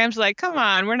gifts. And Grams like, come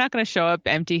on, we're not going to show up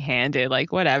empty-handed,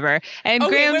 like whatever. And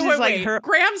Grams is like her.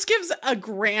 Grams gives a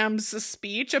Grams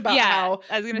speech about how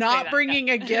not bringing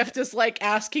a gift is like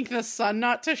asking the sun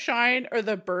not to shine or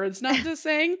the birds not to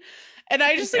sing. And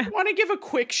I just want to give a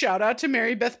quick shout out to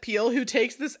Mary Beth Peil, who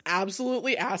takes this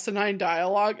absolutely asinine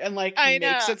dialogue and like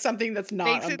makes it something that's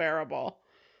not unbearable.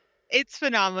 It's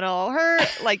phenomenal. Her,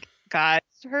 like, God,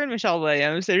 her and Michelle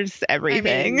Williams, they're just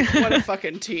everything. I mean, what a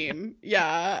fucking team.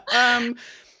 Yeah. And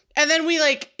then we,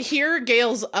 like, hear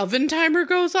Gail's oven timer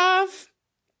goes off.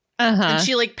 And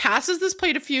she, like, passes this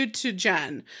plate of food to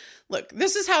Jen. Look,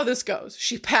 this is how this goes.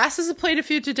 She passes a plate of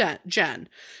food to Jen.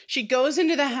 She goes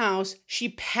into the house. She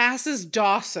passes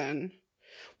Dawson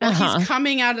while he's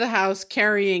coming out of the house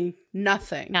carrying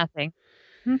nothing.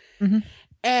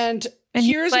 And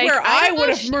here's like, where I would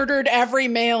have murdered every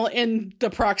male in the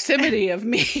proximity of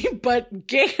me, but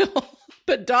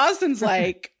Dawson's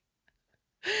like,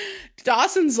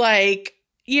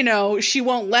 you know, she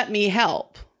won't let me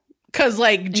help. Cause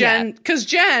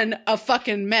Jen, a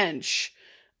fucking mensch,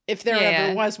 if there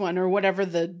ever was one, or whatever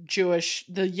the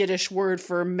Yiddish word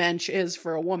for mensch is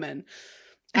for a woman,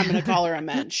 I'm going to call her a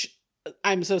mensch.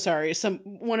 I'm so sorry.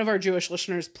 One of our Jewish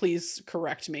listeners, please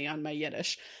correct me on my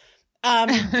Yiddish.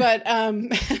 But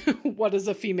what is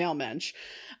a female mensch?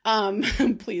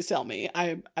 Please tell me.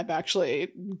 I'm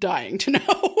actually dying to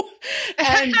know.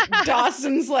 And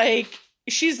Dawson's like,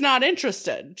 she's not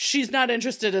interested. She's not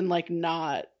interested in like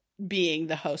not being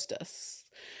the hostess.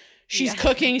 She's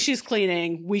cooking, she's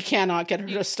cleaning. We cannot get her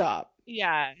to stop.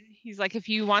 Yeah. He's like, if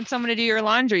you want someone to do your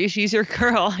laundry, she's your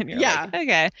girl. And you're like,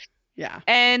 okay. Yeah.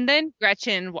 And then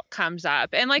Gretchen comes up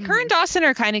and like her and Dawson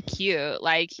are kind of cute.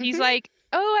 Like he's like,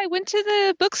 oh, I went to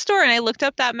the bookstore and I looked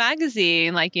up that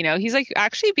magazine. Like, you know, he's like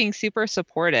actually being super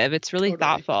supportive. It's really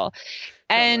thoughtful.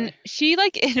 And she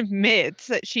like admits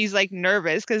that she's like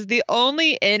nervous because the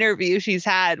only interview she's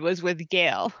had was with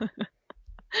Gail. And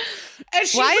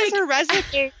she's why is her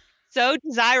resume so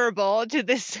desirable to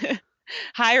this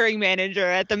hiring manager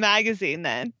at the magazine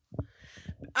then?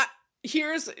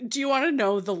 Do you want to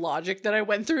know the logic that I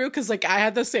went through? Because like I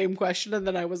had the same question and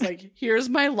then I was like, here's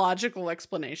my logical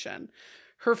explanation.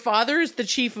 Her father is the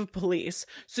chief of police.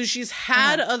 So she's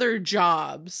had other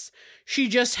jobs. She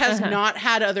just has not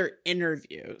had other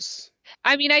interviews.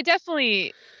 I mean, I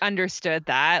definitely understood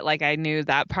that. Like, I knew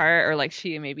that part, or like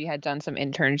she maybe had done some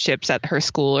internships at her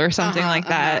school or something like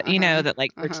that, you know, that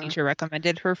like her teacher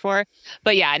recommended her for.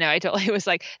 But yeah, no, I totally was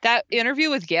like, that interview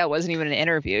with Gail wasn't even an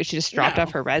interview. She just dropped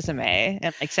off her resume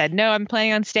and like said, no, I'm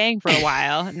planning on staying for a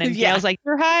while. And then Gail's like,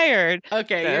 you're hired.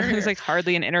 Okay. So it was like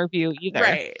hardly an interview either.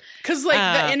 Right. Because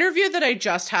like the interview that I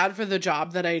just had for the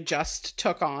job that I just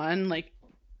took on, like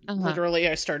literally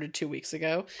I started 2 weeks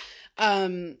ago.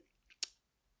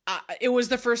 It was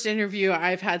the first interview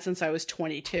I've had since I was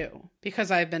 22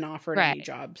 because I've been offered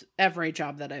every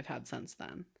job that I've had since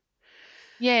then.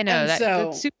 Yeah, no,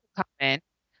 that's super common.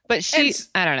 But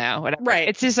I don't know, whatever. Right.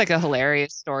 It's just like a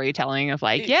hilarious storytelling of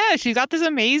like, yeah, she got this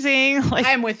amazing like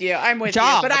I'm with you.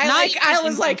 Job, but I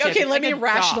was like, okay, let me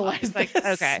rationalize this. Like,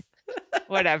 okay.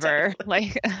 Whatever.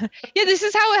 Like, yeah, this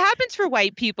is how it happens for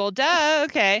white people. Duh.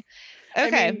 Okay.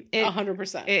 Okay. I mean,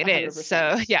 100%. It is.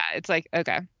 So yeah, it's like,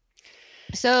 okay.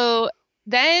 So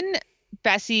then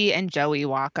Bessie and Joey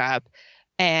walk up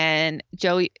and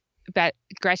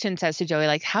Gretchen says to Joey,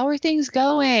 like, how are things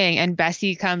going? And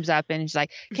Bessie comes up and she's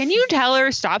like, can you tell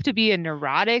her stop to be a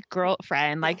neurotic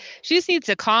girlfriend? Like, she just needs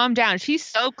to calm down. She's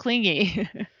so clingy.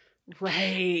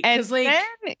 Right. And then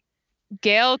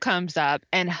Gail comes up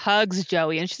and hugs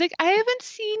Joey and she's like, I haven't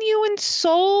seen you in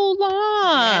so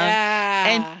long.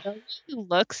 Yeah. And she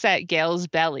looks at Gail's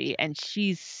belly and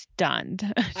she's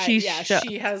stunned. She's shook.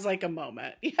 She has like a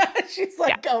moment. Yeah, she's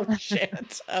like, oh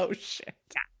shit. Oh shit.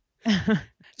 Yeah.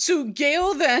 So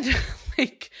Gail then,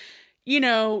 like, you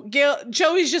know,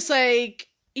 Joey's just like,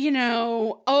 you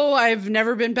know, oh, I've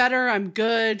never been better. I'm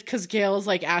good. Because Gail's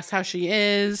like asked how she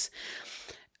is.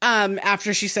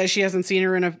 After she says she hasn't seen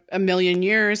her in a million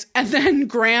years. And then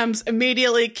Grams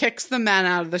immediately kicks the man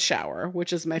out of the shower,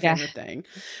 which is my favorite thing.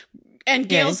 And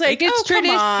Gail's like, it's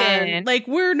tradition. Come on. Like,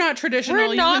 we're not traditional.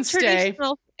 We're not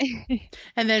traditional.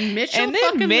 And then Mitchell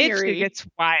fucking Leary gets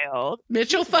wild.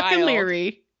 Mitchell fucking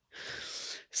Leary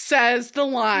says the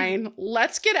line,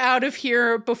 let's get out of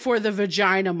here before the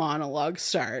vagina monologues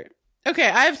start. Okay,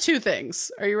 I have two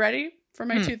things. Are you ready for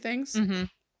my two things? Mm-hmm.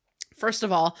 First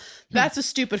of all, that's a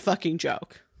stupid fucking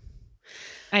joke.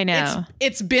 I know.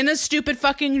 It's been a stupid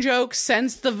fucking joke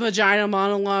since the vagina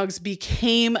monologues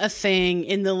became a thing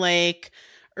in the like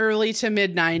early to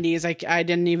mid 90s. I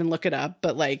didn't even look it up,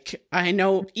 but like I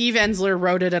know Eve Ensler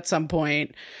wrote it at some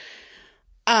point.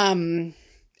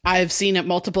 I've seen it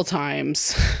multiple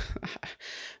times.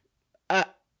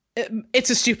 It's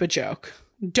a stupid joke.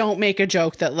 Don't make a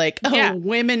joke that like,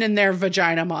 women and their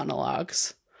vagina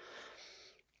monologues.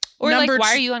 Or like,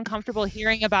 why are you uncomfortable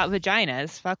hearing about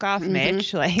vaginas? Fuck off,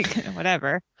 Mitch. Like,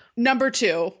 whatever. Number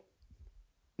 2,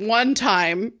 one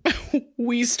time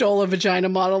we stole a vagina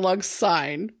monologue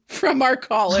sign from our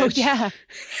college at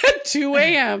 2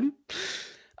 a.m.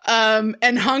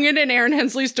 And hung it in Erin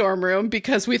Hensley's dorm room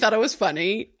because we thought it was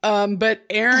funny. But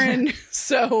Erin,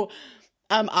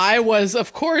 I was,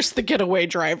 of course, the getaway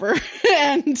driver,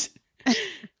 and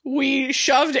we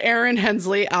shoved Erin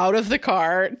Hensley out of the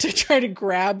car to try to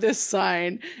grab this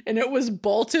sign, and it was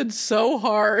bolted so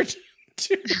hard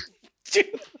to the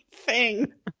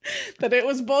thing that it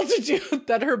was bolted to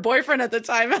that her boyfriend at the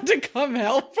time had to come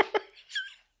help her.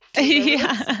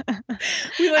 Yeah,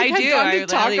 we had gone to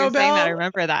Taco Bell. I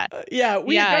remember that. We had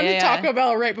gone to Taco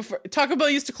Bell right before. Taco Bell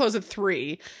used to close at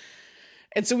 3,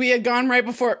 and so we had gone right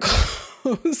before it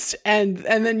closed. And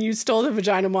then you stole the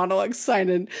vagina monologue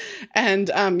sign,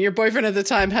 and your boyfriend at the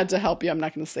time had to help you. I'm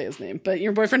not going to say his name, but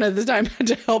your boyfriend at the time had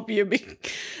to help you.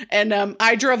 And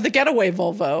I drove the getaway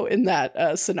Volvo in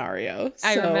that scenario. So.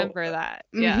 I remember that.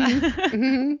 Yeah,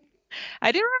 I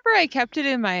do remember I kept it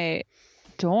in my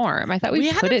dorm. I thought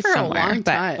we put it for somewhere, a long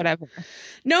time. But whatever.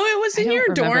 No, it was in your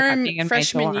dorm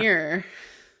freshman year.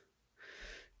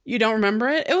 You don't remember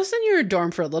it? It was in your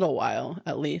dorm for a little while,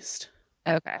 at least.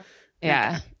 Okay.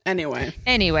 Yeah. Okay.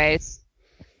 Anyways,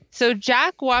 so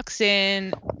Jack walks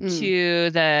in to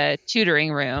the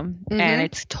tutoring room, and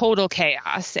it's total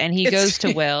chaos. And he goes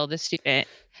to Will, the student,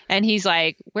 and he's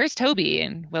like, "Where's Toby?"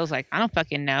 And Will's like, "I don't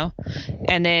fucking know."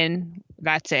 And then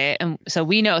that's it. And so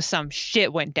we know some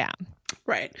shit went down.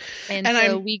 Right. And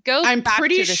so we go back to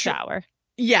the shower.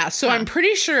 Yeah, so I'm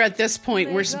pretty sure at this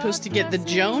point we're supposed to get the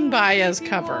Joan Baez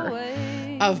cover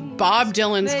of Bob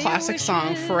Dylan's classic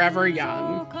song "Forever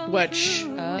Young," which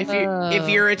if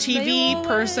you're a TV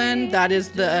person, that is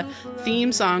the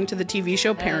theme song to the TV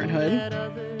show Parenthood.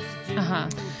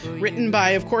 Written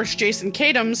by, of course, Jason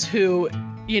Katims, who,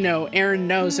 you know, Erin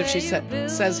knows if she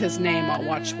says his name, I'll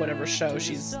watch whatever show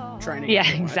she's trying to get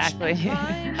to watch. Exactly.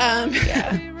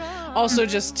 Also,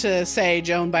 just to say,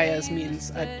 Joan Baez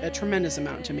means a tremendous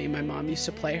amount to me. My mom used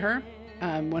to play her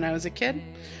when I was a kid.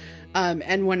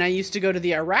 And when I used to go to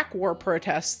the Iraq War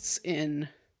protests in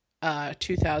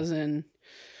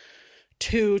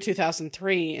 2002,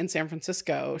 2003 in San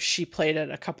Francisco, she played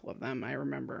at a couple of them, I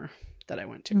remember, that I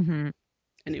went to.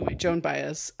 Anyway, Joan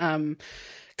Baez.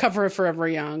 Cover of Forever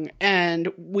Young,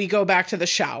 and we go back to the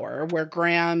shower where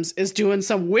Grams is doing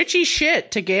some witchy shit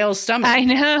to Gail's stomach. I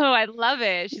know, I love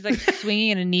it. She's like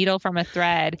swinging a needle from a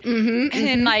thread,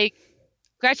 and like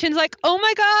Gretchen's like, "Oh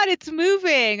my god, it's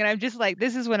moving!" And I'm just like,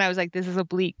 this is when I was like, this is a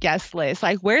bleak guest list.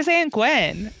 Like, where's Aunt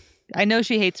Gwen? I know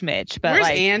she hates Mitch, but where's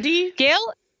like Andy? Gail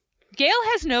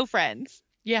has no friends.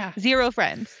 Yeah, 0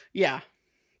 friends. Yeah,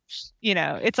 you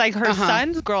know, it's like her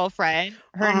son's girlfriend,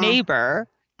 her neighbor.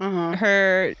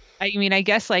 Her, I mean, I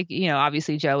guess like, you know,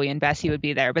 obviously Joey and Bessie would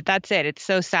be there, but that's it. It's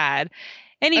so sad.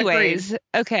 Anyways,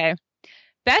 okay.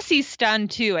 Bessie's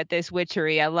stunned too at this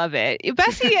witchery. I love it.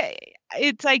 Bessie,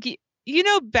 it's like, you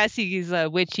know, Bessie's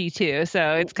witchy too.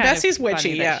 So it's kind Bessie's of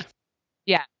witchy. Yeah.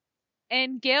 Yeah.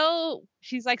 And Gail,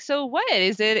 she's like, "So what?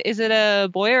 Is it a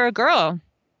boy or a girl?"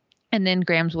 And then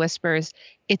Grams whispers,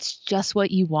 "It's just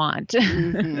what you want."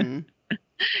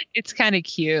 It's kind of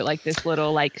cute, like this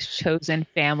little like chosen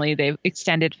family, they've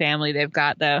extended family they've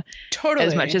got, though. Totally.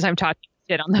 As much as I'm talking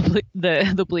shit on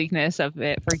the bleakness of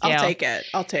it for Gail.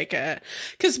 I'll take it.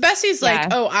 Because Bessie's like,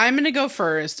 "Oh, I'm gonna go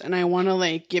first, and I want to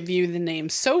like give you the name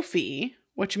Sophie,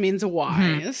 which means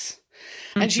wise."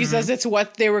 And she says it's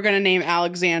what they were gonna name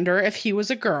Alexander if he was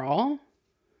a girl.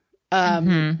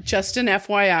 Just an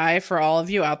FYI for all of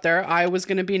you out there, I was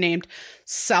going to be named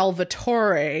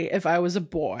Salvatore if I was a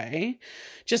boy,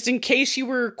 just in case you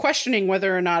were questioning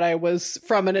whether or not I was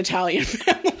from an Italian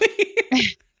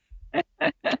family.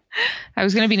 I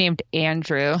was going to be named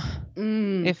Andrew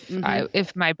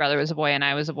if my brother was a boy and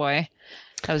I was a boy.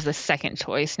 That was the second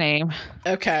choice name.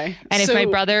 Okay. And if my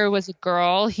brother was a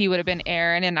girl, he would have been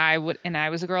Aaron, and I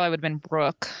was a girl, I would have been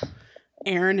Brooke.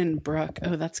 Aaron and Brooke.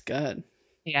 Oh, that's good.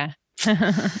 Yeah.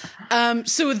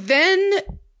 So then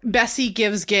Bessie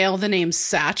gives Gale the name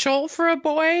Satchel for a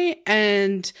boy,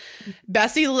 and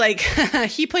Bessie, like,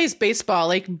 he plays baseball.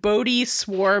 Like, Bodhi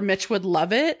swore Mitch would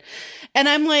love it. And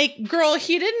I'm like, girl,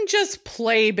 he didn't just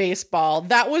play baseball.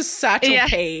 That was Satchel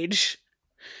Paige.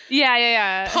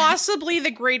 Yeah. Possibly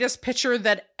the greatest pitcher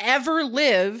that ever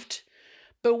lived,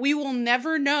 but we will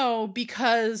never know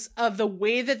because of the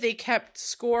way that they kept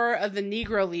score of the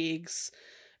Negro Leagues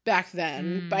back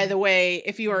then. By the way,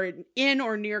 if you are in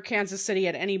or near Kansas City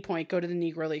at any point, go to the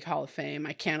Negro League Hall of Fame.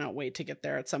 I cannot wait to get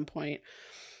there at some point.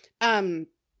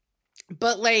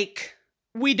 But like,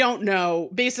 we don't know.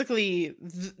 Basically,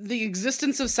 the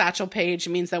existence of Satchel Paige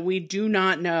means that we do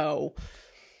not know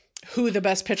who the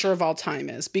best pitcher of all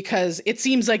time is, because it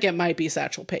seems like it might be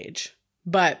Satchel Paige,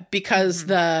 but because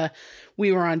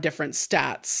we were on different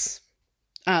stats.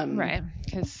 Right.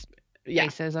 Because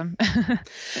racism.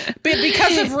 But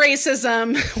because of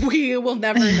racism, we will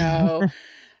never know.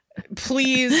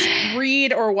 Please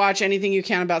read or watch anything you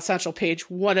can about Satchel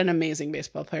Paige. What an amazing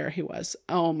baseball player he was.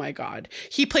 Oh my God.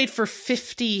 He played for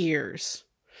 50 years.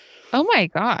 Oh my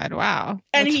God. Wow.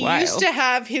 And he used to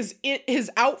have his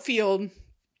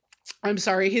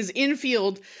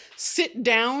infield sit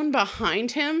down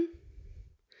behind him.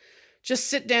 Just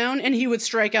sit down, and he would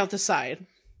strike out the side.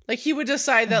 Like, he would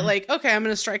decide that, like, okay, I'm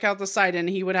going to strike out the side, and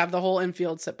he would have the whole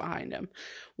infield sit behind him.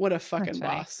 What a fucking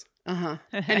boss.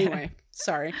 Anyway,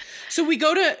 sorry. So we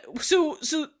go to, so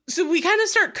we kind of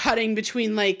start cutting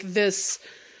between, like,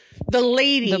 the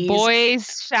ladies. The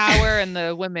boys' shower and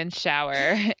the women's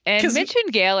shower. And Mitch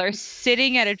and Gale are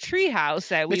sitting at a treehouse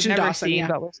that we've never seen,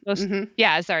 but we're supposed to.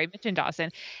 Mitch and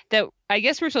Dawson. That I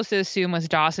guess we're supposed to assume was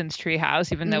Dawson's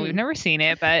treehouse, even though we've never seen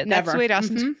it, but that's the way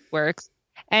Dawson works.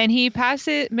 And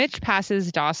Mitch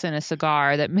passes Dawson a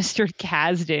cigar that Mr.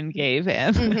 Kasdan gave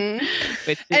him,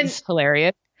 which is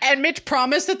hilarious. And Mitch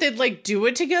promised that they'd, like, do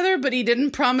it together, but he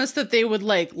didn't promise that they would,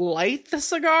 like, light the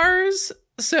cigars.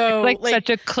 So it's like such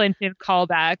a Clinton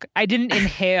callback. I didn't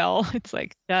inhale. It's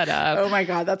like, shut up. Oh my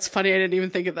God, that's funny. I didn't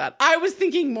even think of that. I was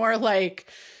thinking more like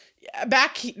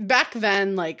back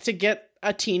then, like, to get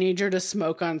a teenager to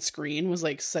smoke on screen was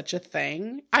like such a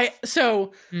thing. I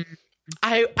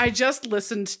just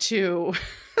listened to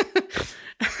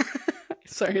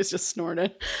sorry, it's just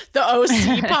snorted. The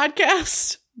OC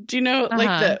podcast. Do you know,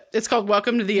 like, it's called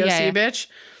Welcome to the OC, bitch.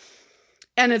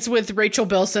 And it's with Rachel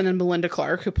Bilson and Melinda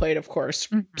Clark, who played, of course,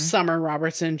 Summer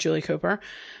Robertson, Julie Cooper.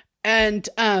 And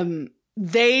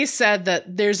they said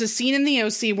that there's a scene in the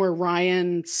OC where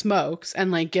Ryan smokes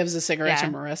and, like, gives a cigarette to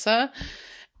Marissa.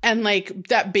 And, like,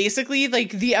 that basically,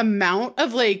 like, the amount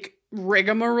of, like,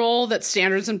 rigmarole that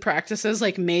standards and practices,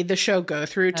 like, made the show go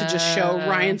through to just show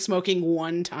Ryan smoking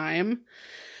one time.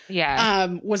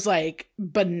 Was, like,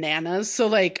 bananas. So,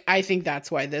 like, I think that's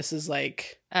why this is,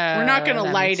 like, we're not gonna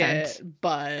light it,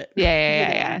 but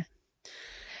yeah.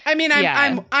 I mean,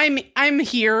 I'm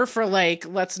here for, like,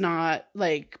 let's not,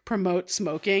 like, promote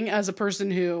smoking as a person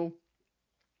who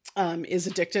is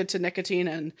addicted to nicotine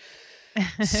and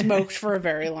smoked for a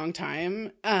very long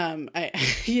time. I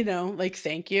like,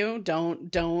 thank you.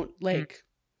 Don't like,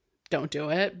 don't do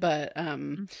it. But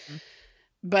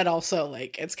but also,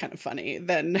 like, it's kind of funny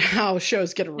then how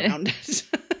shows get around it.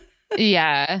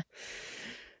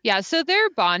 Yeah, so they're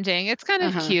bonding. It's kind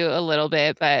of cute a little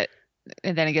bit, but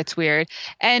and then it gets weird.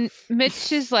 And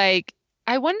Mitch is like,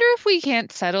 I wonder if we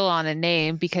can't settle on a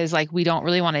name because, like, we don't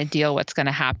really want to deal what's going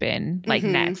to happen, like,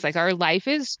 next. Like, our life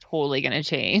is totally going to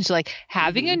change. Like,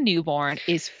 having a newborn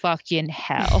is fucking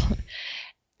hell.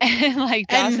 And, like,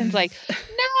 Dawson's like,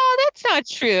 no, that's not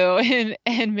true.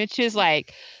 And Mitch is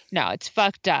like, no, it's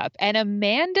fucked up. And a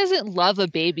man doesn't love a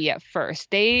baby at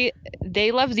first. They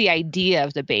love the idea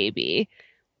of the baby.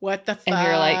 What the fuck? And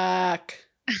you're like,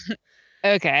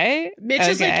 okay. Mitch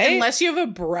is like, unless you have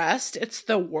a breast, it's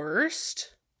the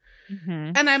worst.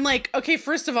 And I'm like, okay,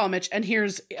 first of all, Mitch, and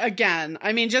here's again,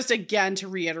 I mean, just again to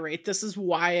reiterate, this is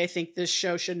why I think this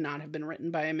show should not have been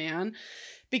written by a man.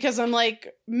 Because I'm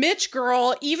like, Mitch,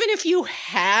 girl, even if you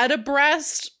had a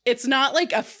breast, it's not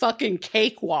like a fucking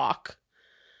cakewalk.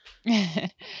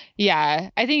 Yeah,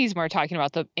 I think he's more talking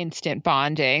about the instant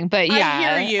bonding, but yeah.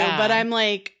 I hear you, but I'm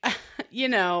like, you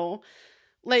know,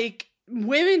 like,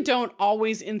 women don't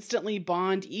always instantly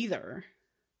bond either.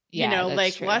 Yeah, you know,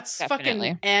 like, true. Let's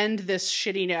fucking end this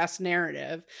shitty ass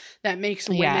narrative that makes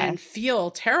women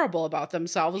feel terrible about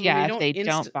themselves when they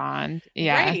don't bond.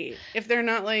 Yeah. Right. If they're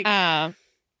not like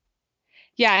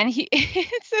Yeah, and he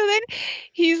so then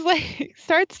he's like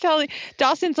starts telling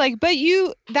Dawson's like, but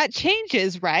that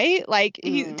changes, right? Like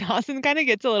Dawson kind of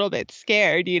gets a little bit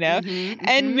scared,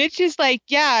 and Mitch is like,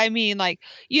 yeah, I mean, like,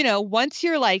 once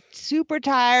you're like super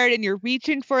tired and you're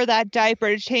reaching for that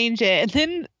diaper to change it, and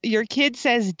then your kid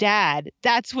says dad,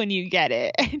 that's when you get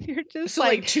it. And you're just so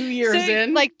like 2 years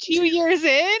in? Like 2 years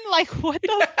in? Like what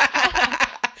the fuck?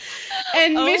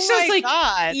 And Mitch says, like,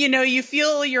 God. You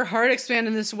feel your heart expand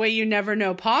in this way you never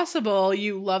know possible.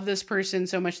 You love this person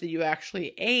so much that you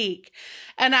actually ache.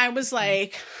 And I was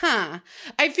like,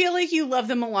 I feel like you love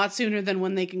them a lot sooner than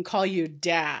when they can call you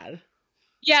dad.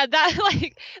 Yeah, that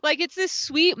like it's this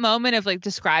sweet moment of like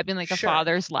describing like a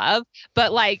father's love,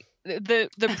 but like the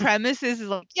premise is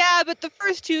like, yeah, but the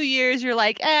first 2 years you're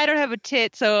like, I don't have a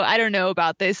tit, so I don't know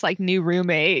about this like new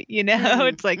roommate,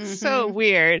 it's like so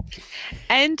weird.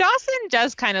 And Dawson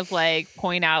does kind of like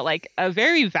point out like a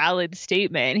very valid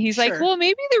statement. He's like, well,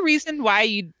 maybe the reason why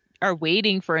you are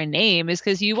waiting for a name is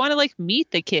because you want to like meet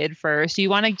the kid first.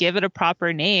 You want to give it a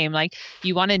proper name, like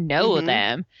you want to know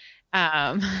them.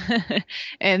 And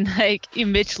like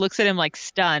Mitch looks at him like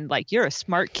stunned, like, you're a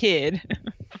smart kid.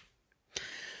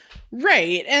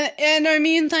 Right. And I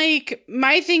mean, like,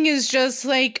 my thing is just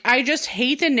like, I just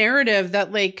hate the narrative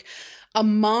that like a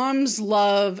mom's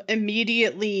love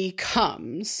immediately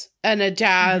comes and a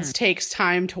dad's takes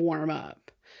time to warm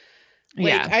up.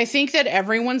 Like, I think that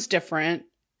everyone's different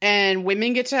and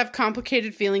women get to have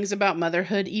complicated feelings about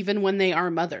motherhood even when they are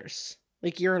mothers.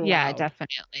 Like, you're allowed. Yeah,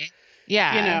 definitely.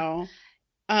 Yeah.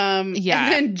 And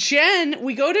then Jen,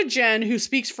 we go to Jen, who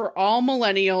speaks for all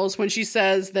millennials when she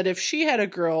says that if she had a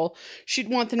girl, she'd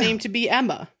want the name to be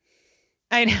Emma.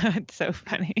 I know, it's so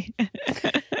funny.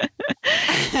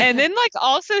 And then like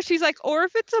also she's like, or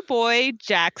if it's a boy,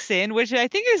 Jackson, which I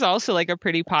think is also like a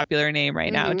pretty popular name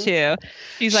right now too.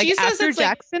 She's like, after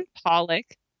Jackson Pollock,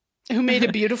 who made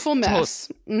a beautiful mess.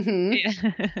 And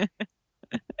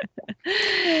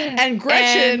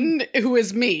Gretchen, who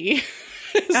is me.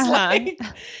 Like,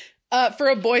 for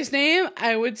a boy's name,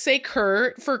 I would say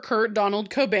Kurt, for Kurt Donald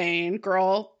Cobain.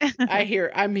 Girl,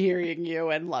 I'm hearing you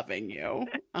and loving you.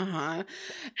 And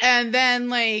then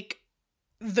like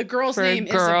the girl's name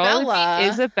Isabella.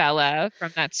 Isabella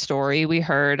from that story we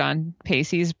heard on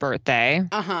Pacey's birthday.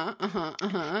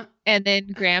 And then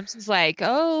Gramps is like,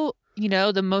 oh,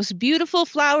 the most beautiful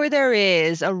flower there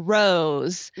is, a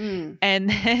rose. And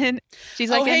then she's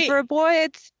like, and for a boy,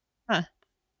 it's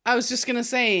I was just going to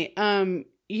say,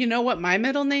 you know what my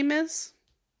middle name is?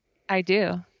 I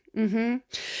do.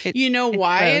 You know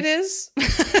why it is?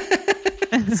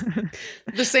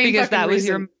 The same because that was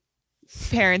reason. Your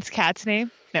parents' cat's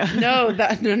name? No,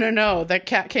 that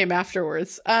cat came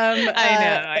afterwards.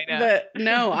 I know. But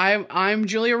no, I'm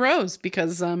Julia Rose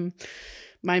because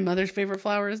my mother's favorite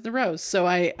flower is the rose. So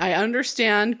I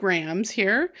understand Grams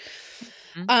here.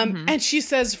 And she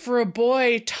says for a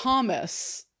boy,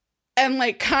 Thomas. And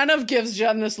like kind of gives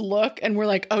Jen this look, and we're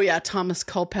like, oh yeah, Thomas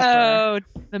Culpepper. Oh,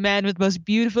 the man with most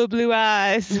beautiful blue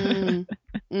eyes.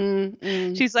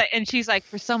 She's like,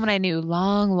 for someone I knew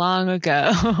long, long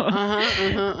ago.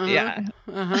 Yeah.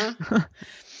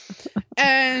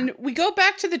 And we go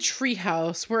back to the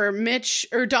treehouse where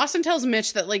Dawson tells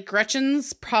Mitch that like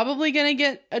Gretchen's probably gonna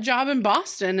get a job in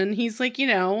Boston, and he's like,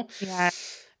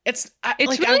 It's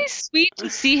like, really sweet to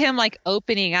see him like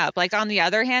opening up. Like on the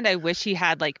other hand, I wish he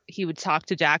would talk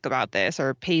to Jack about this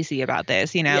or Pacey about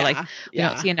this, we don't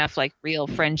see enough like real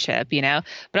friendship,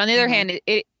 but on the other hand,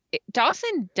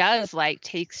 Dawson does like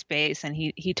take space and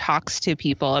he talks to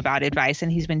people about advice,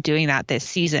 and he's been doing that this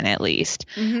season at least.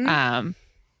 And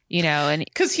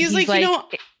because he's like,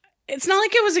 it's not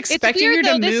like I was expecting her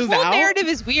to move out. This whole narrative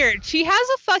is weird. She has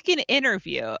a fucking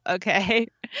interview, okay?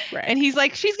 Right. And he's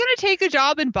like, she's going to take a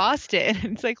job in Boston.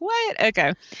 It's like, what?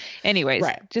 Okay. Anyways,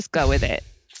 just go with it.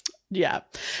 Yeah.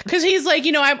 Because he's like,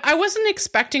 I wasn't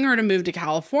expecting her to move to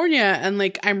California. And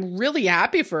like, I'm really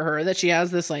happy for her that she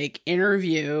has this like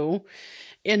interview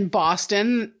in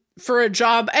Boston for a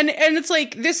job. And it's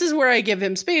like, this is where I give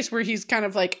him space, where he's kind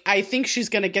of like, I think she's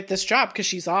going to get this job because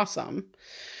she's awesome.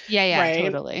 Yeah,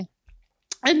 totally.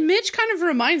 And Mitch kind of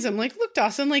reminds him, like, look,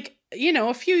 Dawson, like,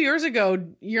 a few years ago,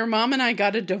 your mom and I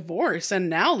got a divorce,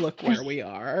 and now look where we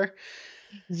are.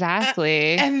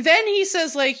 Exactly. And then he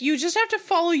says, like, you just have to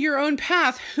follow your own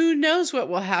path. Who knows what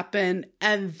will happen?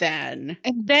 And then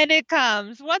it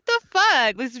comes. What the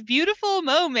fuck? This beautiful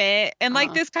moment. And,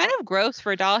 like, this kind of gross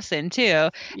for Dawson, too. Yeah.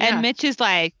 And Mitch is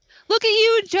like, look at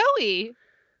you and Joey.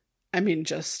 I mean,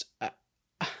 just...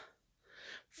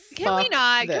 Can we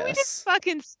not? Can we just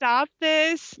fucking stop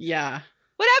this? Yeah.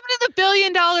 What happened to the $1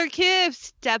 billion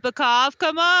gift, Stepikoff?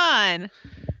 Come on.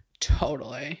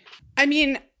 Totally. I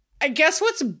mean, I guess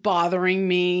what's bothering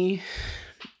me,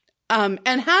 and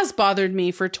has bothered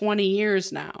me for 20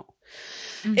 years now,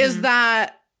 is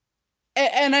that,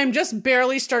 and I'm just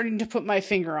barely starting to put my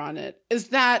finger on it, is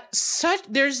that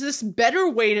there's this better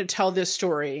way to tell this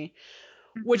story,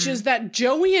 which is that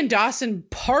Joey and Dawson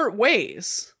part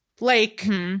ways. Like,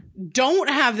 don't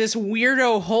have this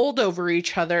weirdo hold over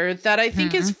each other that I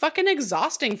think is fucking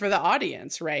exhausting for the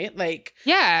audience, right? Like,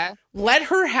 yeah. Let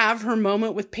her have her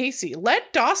moment with Pacey.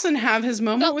 Let Dawson have his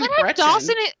moment with Gretchen.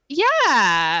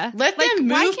 Let them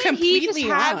move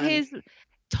completely on.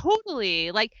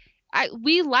 Totally. Like,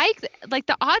 we like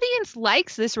the audience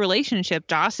likes this relationship,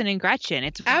 Dawson and Gretchen.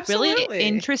 It's really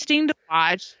interesting to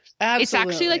watch. Absolutely. It's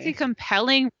actually like a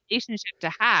compelling relationship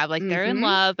to have. Like, they're in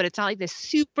love, but it's not like this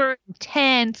super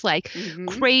intense, like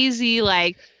crazy,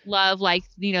 like love, like,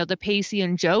 you know, the Pacey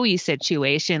and Joey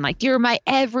situation. Like, you're my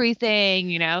everything,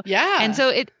 you know? Yeah. And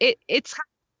so it's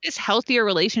this healthier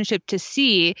relationship to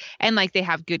see, and like they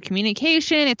have good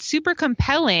communication. It's super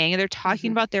compelling, and they're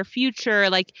talking about their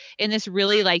future, like in this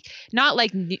really like not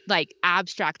like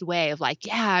abstract way of like,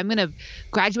 yeah, I'm gonna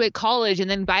graduate college and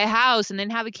then buy a house and then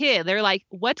have a kid. They're like,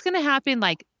 what's gonna happen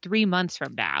like 3 months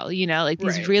from now, you know, like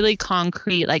these really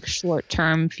concrete, like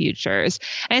short-term futures.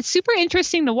 And it's super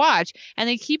interesting to watch. And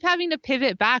they keep having to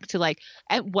pivot back to like,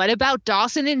 and what about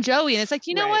Dawson and Joey? And it's like,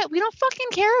 you know what? We don't fucking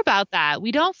care about that.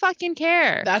 We don't fucking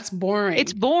care. That's boring.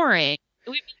 It's boring.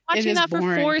 We've been watching that for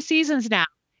 4 seasons now.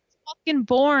 It's fucking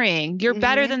boring. You're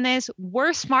better than this.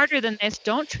 We're smarter than this.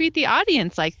 Don't treat the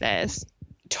audience like this.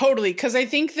 Totally, because I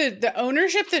think that the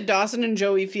ownership that Dawson and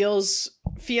Joey feel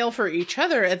for each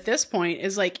other at this point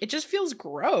is like, it just feels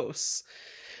gross.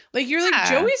 Like, you're like,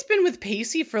 Joey's been with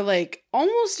Pacey for like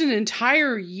almost an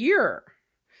entire year.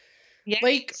 Yes.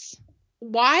 Like,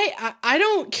 why? I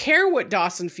don't care what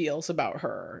Dawson feels about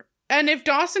her. And if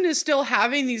Dawson is still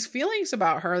having these feelings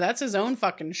about her, that's his own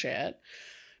fucking shit.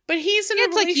 But he's in a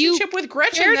relationship with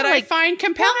Gretchen that I find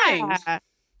compelling. Yeah.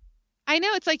 I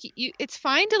know, it's like it's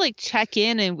fine to like check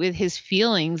in and with his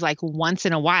feelings like once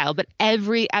in a while, but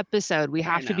every episode we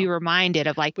have to be reminded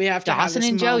of like, we have to Dawson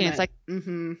and Joey. And it's like,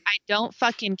 I don't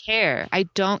fucking care. I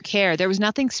don't care. There was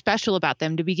nothing special about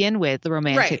them to begin with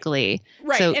romantically.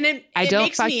 Right. So and it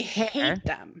makes me hate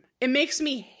them. It makes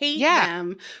me hate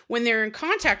them when they're in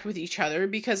contact with each other,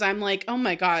 because I'm like, oh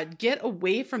my God, get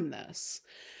away from this.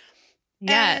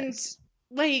 Yes.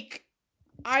 And like,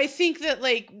 I think that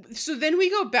like, so then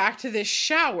we go back to this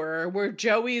shower where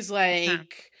Joey's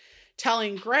like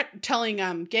telling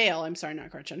Gail, I'm sorry,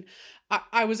 not Gretchen.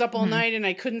 I was up all night and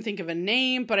I couldn't think of a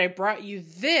name, but I brought you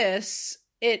this.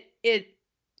 It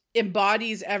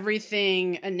embodies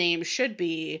everything a name should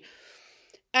be.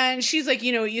 And she's like,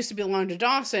 you know, it used to belong to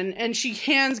Dawson. And she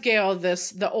hands Gail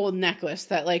the old necklace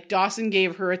that like Dawson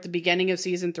gave her at the beginning of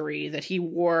season 3 that he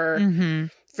wore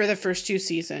for the first 2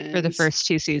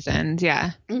 seasons.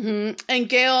 Yeah. And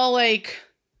Gail like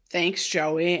thanks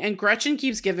Joey, and Gretchen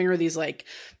keeps giving her these like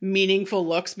meaningful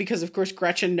looks because of course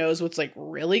Gretchen knows what's like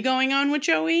really going on with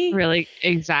Joey. Really,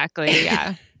 exactly,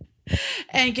 yeah.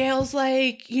 And Gail's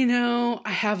like, you know,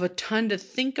 I have a ton to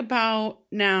think about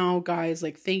now, guys.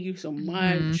 Like, thank you so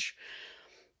much.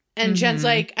 And Jen's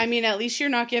like, I mean, at least you're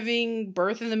not giving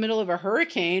birth in the middle of a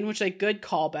hurricane, which, like, good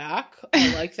callback.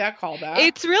 I like that callback.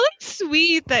 It's really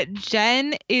sweet that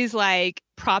Jen is, like,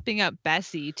 propping up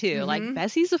Bessie, too. Like,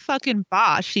 Bessie's a fucking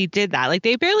boss. She did that. Like,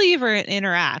 they barely even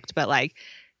interact, but, like,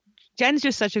 Jen's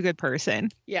just such a good person.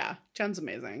 Yeah, Jen's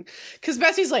amazing. Because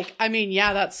Bessie's like, I mean,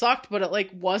 yeah, that sucked, but it,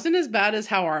 like, wasn't as bad as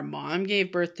how our mom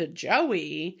gave birth to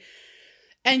Joey.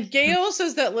 And Gail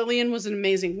says that Lillian was an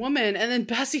amazing woman. And then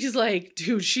Bessie's like,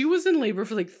 dude, she was in labor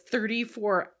for like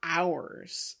 34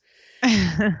 hours.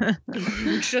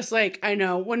 It's just like, I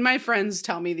know when my friends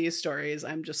tell me these stories,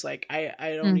 I'm just like, I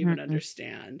don't even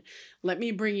understand. Let me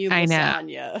bring you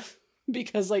lasagna.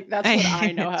 Because like, that's what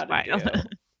I know how to do.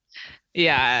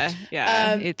 Yeah.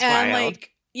 It's and wild.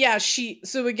 Like, yeah,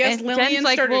 so I guess Lillian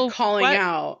started calling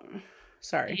out.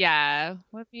 Sorry. Yeah.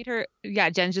 What made her? Yeah.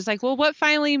 Jen's just like, well, what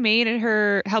finally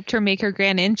helped her make her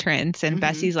grand entrance? And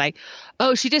Bessie's like,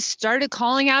 oh, she just started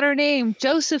calling out her name,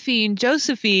 Josephine.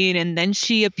 And then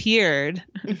she appeared.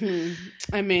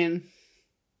 I mean,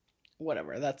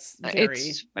 whatever. That's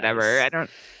very whatever. Nice. I don't.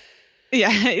 Yeah.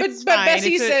 It's but fine.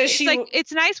 Bessie says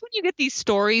it's nice when you get these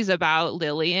stories about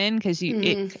Lillian because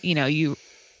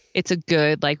it's a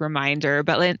good like reminder,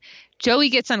 but then Joey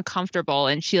gets uncomfortable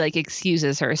and she like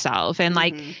excuses herself and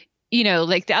like, you know,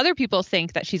 like the other people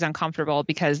think that she's uncomfortable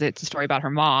because it's a story about her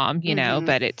mom, you know,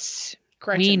 but it's,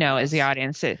 Gretchen we know as the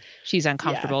audience that she's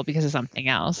uncomfortable because of something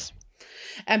else.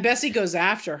 And Bessie goes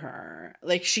after her.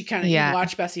 Like, she kind of, you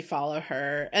watch Bessie follow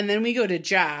her. And then we go to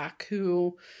Jack,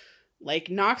 who, like,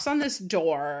 knocks on this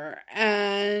door.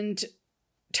 And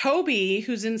Toby,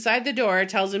 who's inside the door,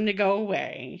 tells him to go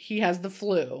away. He has the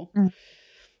flu.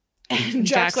 And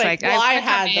Jack's like, well, I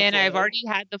had the flu. I've already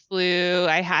had the flu.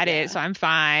 I had it, so I'm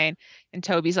fine. And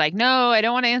Toby's like, no, I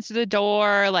don't want to answer the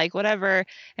door, like, whatever.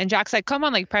 And Jack's like, come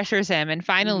on, like, pressures him. And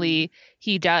finally,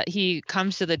 he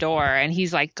comes to the door, and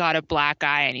he's like got a black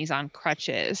eye, and he's on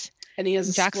crutches. And he has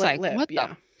a Jack's split like, lip.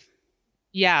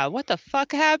 What the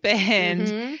fuck happened?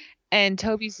 Mm-hmm. And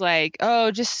Toby's like,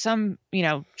 oh, just some,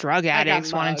 drug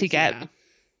addicts wanted to get,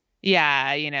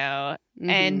 Mm-hmm.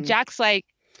 And Jack's like,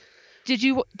 did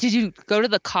you go to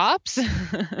the cops?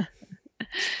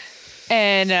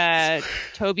 And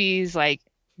Toby's like,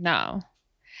 no.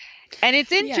 And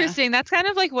it's interesting. Yeah. That's kind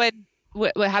of like what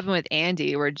happened with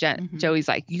Andy, where Joey's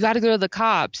like, you got to go to the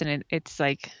cops. And it's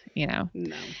like, no.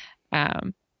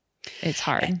 It's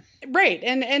hard. Right.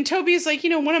 And Toby's like,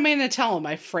 what am I going to tell them?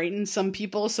 I frightened some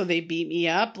people, so they beat me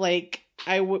up. Like,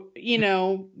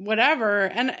 whatever.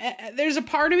 And there's a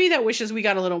part of me that wishes we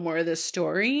got a little more of this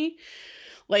story.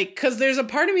 Like, because there's a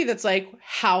part of me that's like,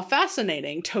 how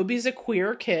fascinating. Toby's a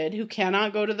queer kid who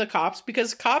cannot go to the cops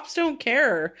because cops don't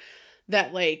care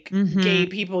that, like, gay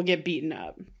people get beaten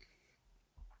up.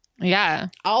 Yeah.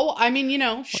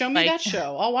 show me that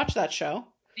show. I'll watch that show.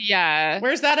 Yeah.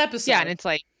 Where's that episode? Yeah, and it's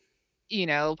like,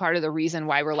 part of the reason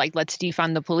why we're like, let's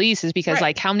defund the police is because,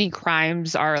 like, how many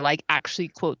crimes are, like, actually,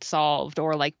 quote, solved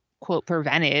or, like, quote,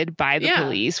 prevented by the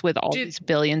police with all these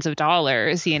billions of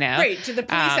dollars, Right. Do the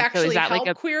police actually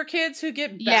help queer kids who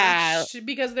get bashed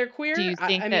because they're queer? Do you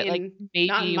think that, like,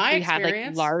 maybe if we had,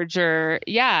 like, larger,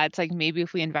 it's like maybe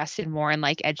if we invested more in,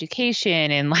 like, education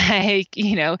and, like,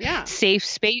 safe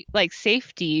space, like,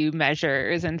 safety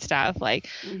measures and stuff, like,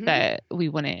 that we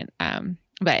wouldn't,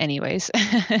 but anyways.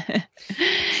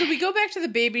 So we go back to the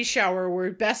baby shower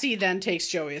where Bessie then takes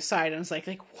Joey aside and is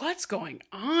like, what's going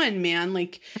on, man?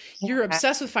 Like, you're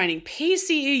obsessed with finding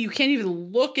Pacey. You can't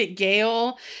even look at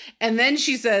Gail. And then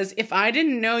she says, if I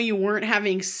didn't know you weren't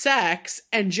having sex,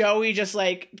 and Joey just,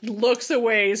 like, looks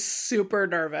away super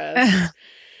nervous.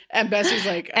 And Bessie's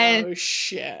like, oh,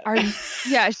 shit.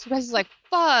 Bessie's like,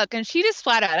 fuck. And she just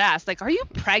flat out asked, like, are you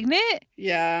pregnant?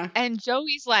 Yeah. And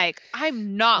Joey's like,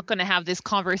 I'm not going to have this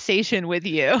conversation with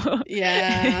you.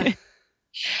 Yeah.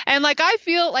 And, like, I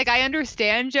feel like I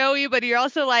understand Joey, but you're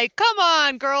also like, come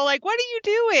on, girl. Like, what are you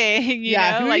doing?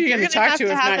 Who are you going to talk to if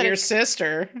not your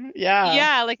sister? Yeah.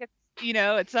 Yeah. Like,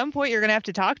 at some point you're going to have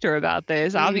to talk to her about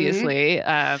this, obviously.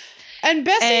 And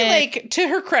Bessie, like, to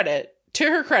her credit,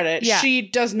 she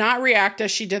does not react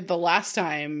as she did the last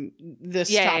time this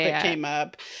topic came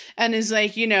up, and is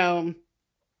like,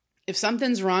 if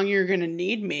something's wrong, you're going to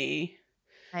need me.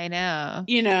 I know.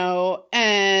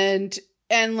 And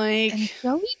like... And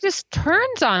Joey just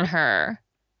turns on her.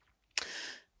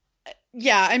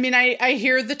 Yeah, I mean, I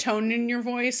hear the tone in your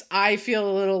voice. I feel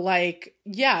a little like,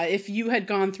 if you had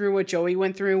gone through what Joey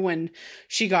went through when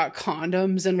she got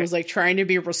condoms and was, like, trying to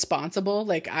be responsible,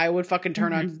 like, I would fucking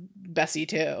turn on Bessie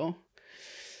too.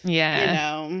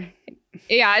 Yeah.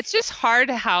 Yeah, it's just hard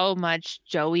how much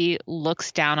Joey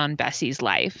looks down on Bessie's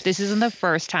life. This isn't the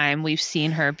first time we've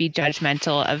seen her be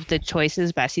judgmental of the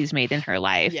choices Bessie's made in her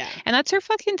life. Yeah. And that's her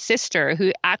fucking sister,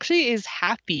 who actually is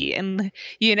happy and,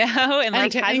 and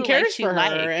like and cares for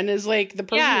her and is like the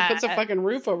person who puts a fucking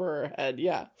roof over her head.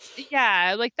 Yeah.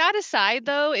 Yeah. Like, that aside,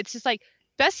 though, it's just like,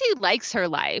 Bessie likes her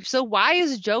life. So why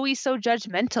is Joey so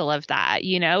judgmental of that?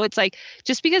 It's like,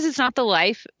 just because it's not the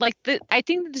life, like, I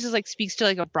think that this is, like, speaks to,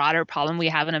 like, a broader problem we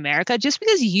have in America. Just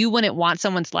because you wouldn't want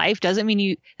someone's life doesn't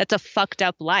mean that's a fucked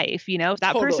up life. If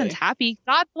that person's happy,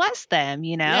 God bless them,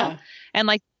 Yeah. And,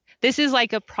 like, this is,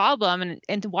 like, a problem.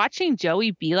 And watching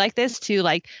Joey be like this to,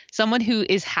 like, someone who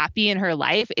is happy in her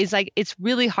life is, like, it's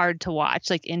really hard to watch,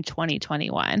 like, in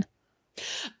 2021.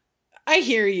 I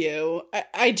hear you.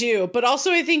 I do. But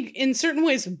also, I think in certain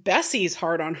ways, Bessie's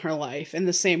hard on her life in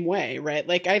the same way, right?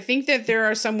 Like, I think that there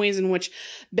are some ways in which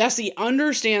Bessie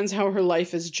understands how her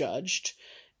life is judged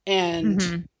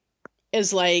and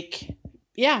is like,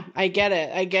 yeah, I get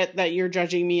it. I get that you're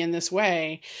judging me in this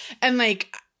way. And,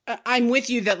 like, I'm with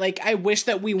you that, like, I wish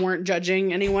that we weren't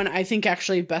judging anyone. I think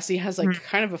actually Bessie has, like,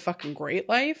 kind of a fucking great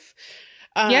life.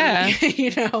 Like,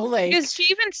 because she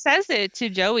even says it to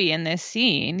Joey in this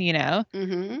scene,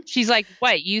 she's like,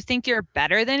 what, you think you're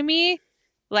better than me?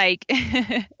 Like,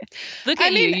 look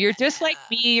at you, you're just like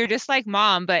me, you're just like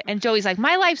mom. And Joey's like,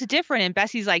 my life's different. And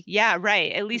Bessie's like, yeah,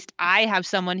 right. At least I have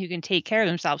someone who can take care of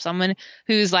themselves, someone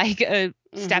who's like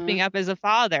stepping up as a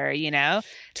father,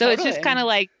 So it's just kind of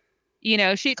like, you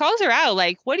know, she calls her out,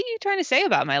 like, what are you trying to say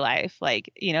about my life?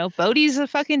 Like, you know, Bodhi's a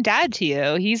fucking dad to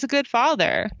you. He's a good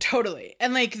father. Totally.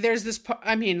 And like, there's this,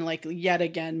 I mean, like, yet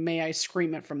again, may I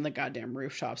scream it from the goddamn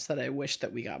rooftops that I wish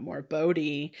that we got more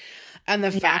Bodhi. And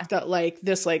the fact that like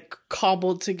this like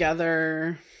cobbled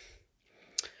together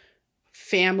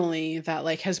family that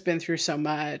like has been through so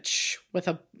much with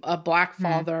a black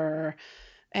father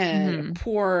and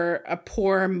a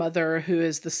poor mother who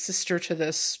is the sister to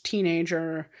this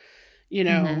teenager, you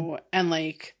know, and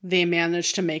like they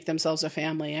managed to make themselves a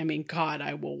family. I mean, God,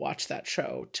 I will watch that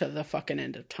show to the fucking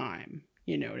end of time.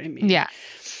 You know what I mean? Yeah.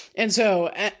 And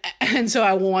so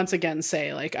I will once again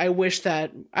say, like, I wish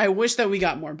that we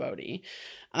got more Bodhi.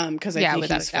 Because I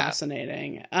think he's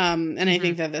fascinating. And I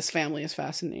think that this family is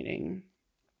fascinating.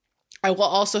 I will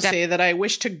also say that I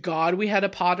wish to God we had a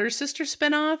Potter sister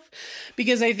spinoff,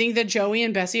 because I think that Joey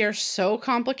and Bessie are so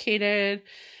complicated,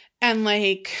 and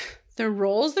like the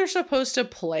roles they're supposed to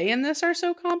play in this are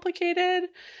so complicated.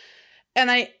 And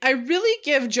I really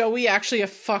give Joey actually a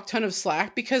fuck ton of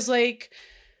slack, because like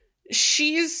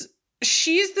she's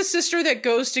the sister that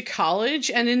goes to college,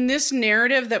 and in this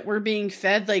narrative that we're being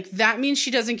fed, like that means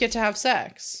she doesn't get to have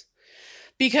sex,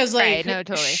 because like right, no,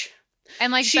 totally.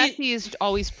 And like Bessie is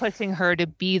always pushing her to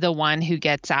be the one who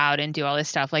gets out and do all this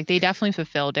stuff. Like they definitely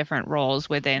fulfill different roles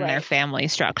within their family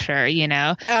structure, you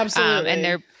know?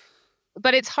 Absolutely.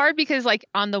 But it's hard because like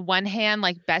on the one hand,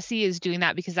 like Bessie is doing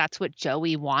that because that's what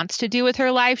Joey wants to do with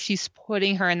her life. She's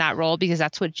putting her in that role because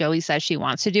that's what Joey says she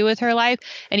wants to do with her life.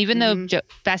 And even though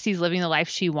Bessie's living the life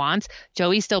she wants,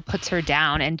 Joey still puts her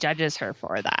down and judges her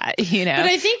for that, you know? But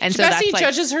I think Bessie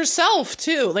judges herself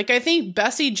too. Like I think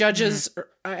Bessie judges,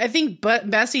 I think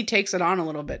Bessie takes it on a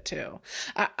little bit too.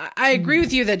 I agree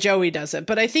with you that Joey does it,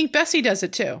 but I think Bessie does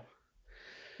it too.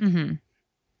 Mm-hmm.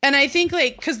 And I think,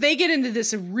 like, because they get into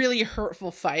this really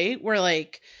hurtful fight where,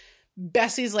 like,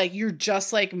 Bessie's like, you're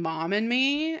just like mom and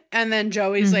me. And then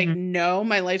Joey's like, no,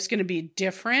 my life's going to be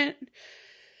different.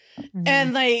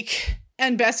 And, like,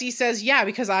 and Bessie says, yeah,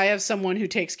 because I have someone who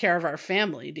takes care of our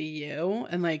family. Do you?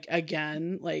 And, like,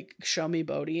 again, like, show me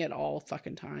Bodhi at all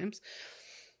fucking times.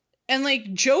 And,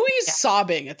 like, Joey's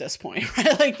sobbing at this point,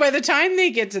 right? Like, by the time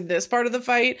they get to this part of the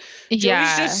fight,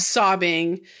 Joey's just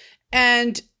sobbing.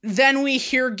 And then we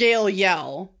hear Gail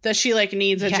yell that she like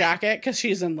needs a jacket because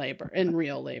she's in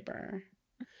real labor.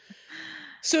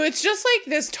 So it's just like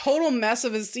this total mess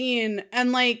of a scene.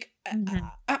 And like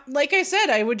I said,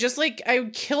 I would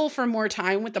kill for more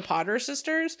time with the Potter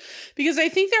sisters, because I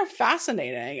think they're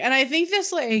fascinating. And I think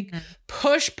this like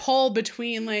push pull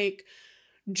between like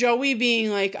Joey being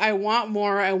like, I want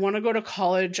more, I want to go to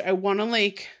college, I want to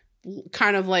like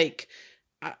kind of like,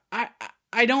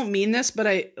 I don't mean this,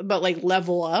 but like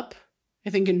level up.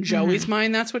 I think in Joey's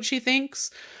mind, that's what she thinks.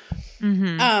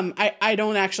 I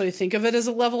don't actually think of it as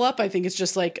a level up. I think it's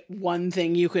just like one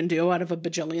thing you can do out of a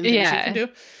bajillion things you can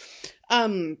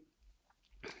do.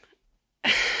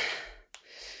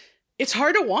 It's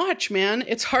hard to watch, man.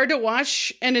 It's hard to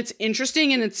watch, and it's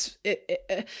interesting, and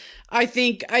I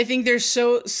think there's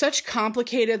such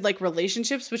complicated like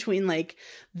relationships between like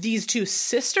these two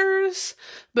sisters,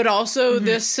 but also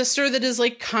this sister that is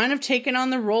like kind of taken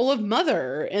on the role of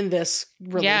mother in this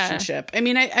relationship. I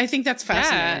mean, I think that's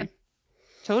fascinating.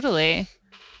 Yeah, totally.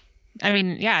 I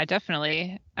mean, yeah,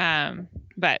 definitely.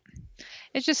 But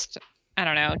it's just, I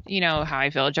don't know. You know how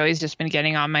I feel. Joey's just been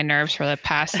getting on my nerves for the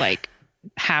past like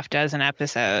half dozen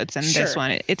episodes, and this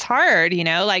one, it's hard, you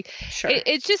know, like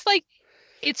it's just like,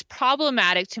 it's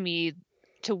problematic to me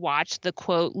to watch the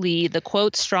quote lead, the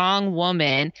quote strong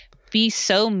woman be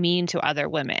so mean to other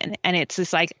women. And it's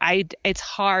just like, it's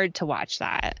hard to watch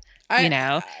that, you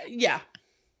know?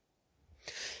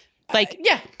 Like,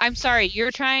 I'm sorry,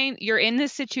 you're in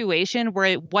this situation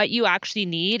where what you actually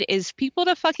need is people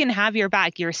to fucking have your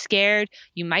back. You're scared.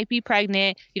 You might be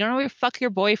pregnant. You don't know where the fuck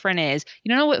your boyfriend is. You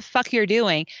don't know what fuck you're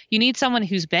doing. You need someone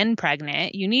who's been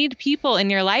pregnant. You need people in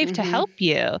your life to help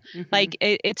you. Like,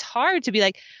 it's hard to be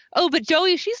like, oh, but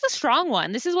Joey, she's the strong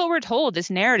one. This is what we're told, this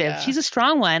narrative. She's a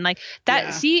strong one. Like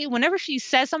that. See, whenever she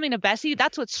says something to Bessie,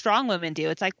 that's what strong women do.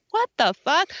 It's like, what the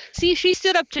fuck? See, she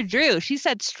stood up to Drew. She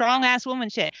said strong ass woman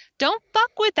shit. Don't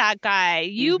fuck with that guy.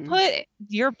 You put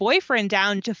your boyfriend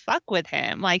down to fuck with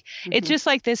him. Like, it's just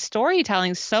like this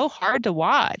storytelling so hard to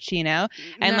watch, you know?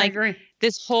 And like,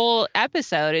 this whole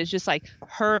episode is just like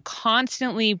her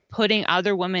constantly putting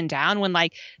other women down when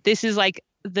like, this is like,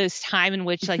 this time in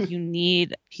which like you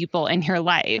need people in your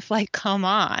life. Like, come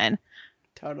on.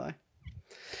 Totally.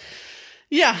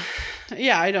 Yeah,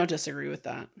 I don't disagree with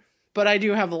that, but I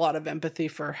do have a lot of empathy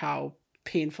for how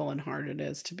painful and hard it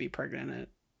is to be pregnant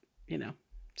at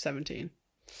 17.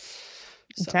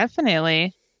 So.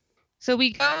 Definitely. So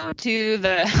we go to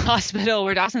the hospital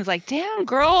where Dawson's like, damn,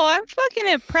 girl, I'm fucking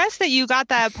impressed that you got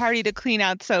that party to clean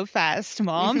out so fast,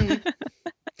 Mom.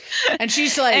 Mm-hmm. And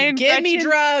she's like, give me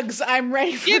drugs. I'm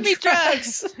ready for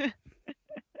drugs.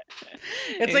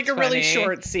 It's like a really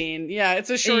short scene. Yeah,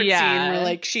 it's a short scene where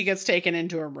like she gets taken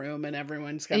into a room and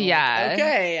everyone's kind of like,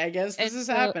 okay, I guess this is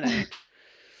happening.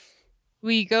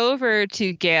 We go over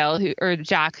to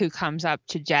Jack, who comes up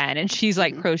to Jen, and she's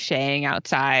like crocheting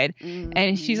outside.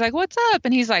 And she's like, what's up?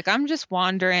 And he's like, I'm just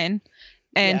wandering.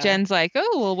 And Jen's like,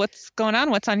 oh, well, what's going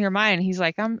on? What's on your mind? And he's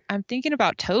like, I'm thinking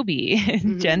about Toby.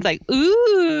 And Jen's like,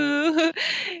 ooh,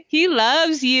 he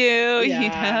loves you, you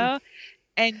know?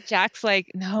 And Jack's like,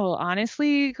 no,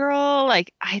 honestly, girl,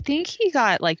 like, I think he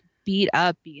got like beat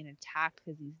up being attacked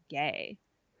because he's gay.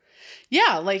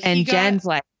 Yeah, like, and Jen's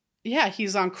like, yeah,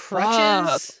 he's on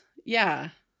crutches. Yeah.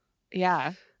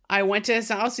 I went to his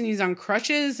house and he's on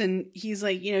crutches, and he's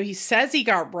like, you know, he says he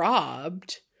got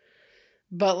robbed,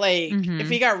 but like, if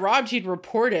he got robbed, he'd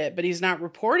report it, but he's not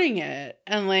reporting it.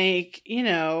 And like, you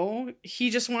know, he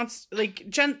just wants, like,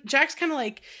 Jack's kind of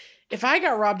like, if I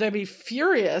got robbed, I'd be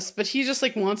furious, but he just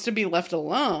like wants to be left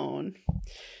alone.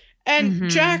 And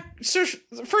Jack, so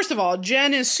first of all,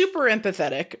 Jen is super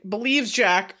empathetic, believes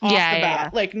Jack off the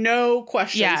bat, like no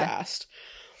questions asked.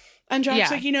 And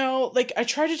Jack's like, you know, like I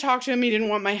tried to talk to him, he didn't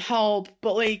want my help,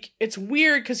 but like it's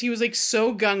weird because he was like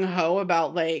so gung-ho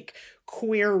about like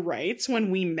queer rights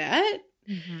when we met.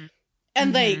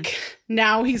 And like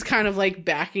now he's kind of like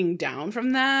backing down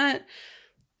from that.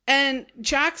 And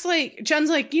Jen's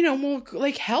like, you know, well,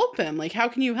 like help him. Like, how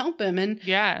can you help him? And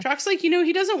Jack's like, you know,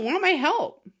 he doesn't want my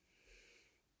help.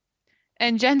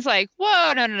 And Jen's like,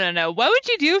 whoa, no. What would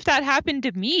you do if that happened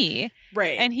to me?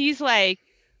 Right. And he's like,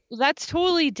 well, that's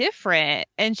totally different.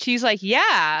 And she's like,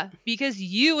 yeah, because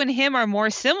you and him are more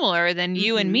similar than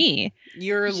you and me.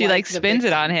 She like spins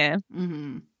it on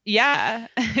him. Yeah.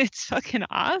 It's fucking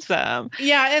awesome.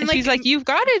 Yeah. And like, she's like, you've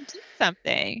got to do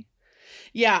something.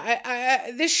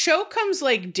 Yeah, this show comes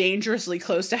like dangerously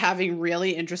close to having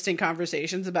really interesting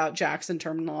conversations about Jack's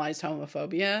internalized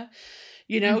homophobia,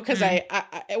 you know, because I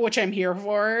which I'm here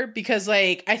for, because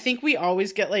like I think we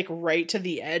always get like right to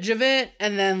the edge of it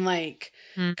and then like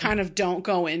kind of don't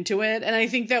go into it, and I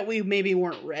think that we maybe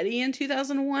weren't ready in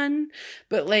 2001,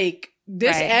 but like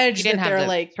this edge that they're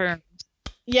like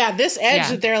this edge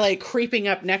that they're like creeping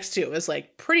up next to is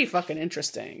like pretty fucking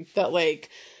interesting. That like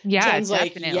Jen's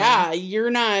definitely. Like, you're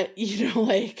not, you know,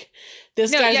 like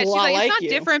this guy's a lot like you. It's not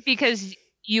different because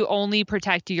you only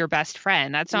protect your best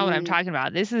friend. That's not what I'm talking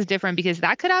about. This is different because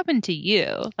that could happen to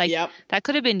you. Like that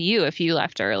could have been you if you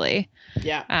left early.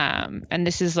 Yeah. And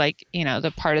this is like, you know,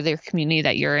 the part of the community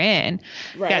that you're in.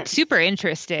 Right. Yeah, it's super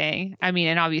interesting. I mean,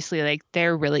 and obviously like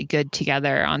they're really good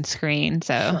together on screen.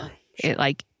 So it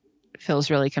like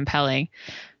feels really compelling.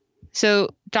 So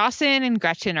Dawson and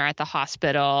Gretchen are at the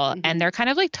hospital and they're kind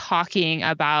of like talking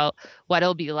about what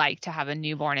it'll be like to have a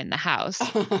newborn in the house.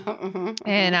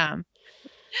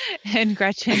 And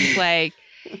Gretchen's like,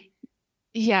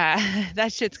 yeah,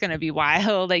 that shit's going to be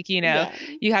wild. Like, you know,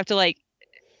 you have to like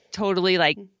totally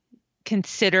like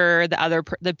consider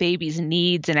the baby's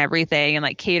needs and everything and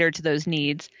like cater to those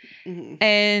needs.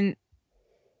 And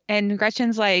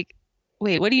Gretchen's like,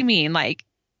 wait, what do you mean? Like,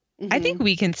 I think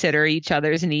we consider each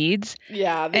other's needs.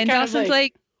 Yeah. And Dawson's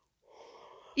like,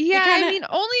 I mean,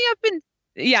 only up in,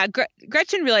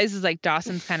 Gretchen realizes like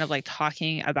Dawson's kind of like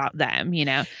talking about them, you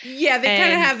know? Yeah. They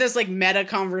kind of have this like meta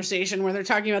conversation where they're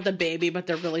talking about the baby, but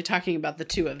they're really talking about the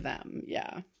two of them.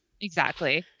 Yeah.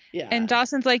 Exactly. Yeah. And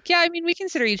Dawson's like, yeah, I mean, we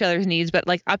consider each other's needs, but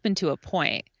like up into a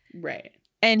point. Right.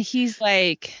 And he's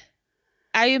like,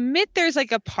 I admit there's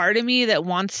like a part of me that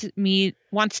wants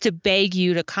to beg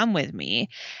you to come with me.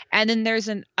 And then there's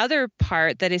an other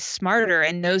part that is smarter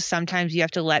and knows sometimes you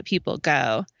have to let people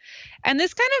go. And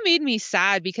this kind of made me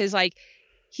sad because like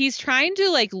he's trying to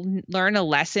like learn a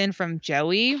lesson from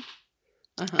Joey.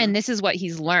 And this is what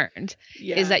he's learned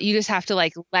is that you just have to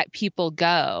like let people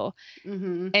go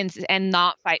and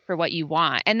not fight for what you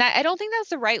want. And that I don't think that's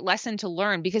the right lesson to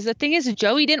learn, because the thing is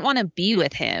Joey didn't want to be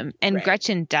with him and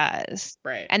Gretchen does.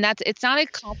 Right. And it's not a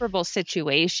comparable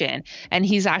situation. And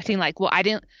he's acting like, well, I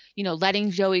didn't, you know,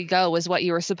 letting Joey go was what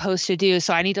you were supposed to do.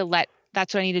 So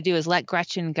that's what I need to do is let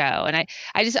Gretchen go. And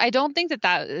I don't think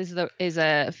that is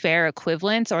a fair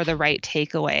equivalence or the right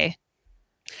takeaway.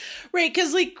 Right,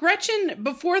 because like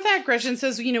Gretchen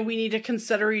says, you know, we need to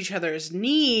consider each other's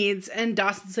needs, and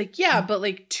Dawson's like, yeah, but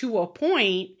like to a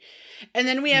point, and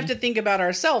then we have to think about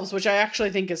ourselves, which I actually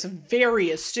think is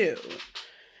very astute.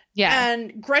 Yeah.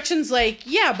 And Gretchen's like,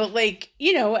 yeah, but like,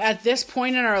 you know, at this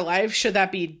point in our life, should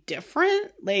that be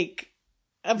different? Like,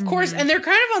 of course, and they're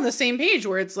kind of on the same page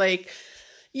where it's like,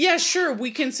 yeah, sure,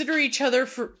 we consider each other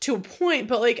to a point,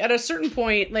 but like at a certain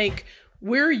point, like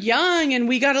we're young and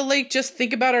we gotta like just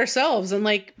think about ourselves, and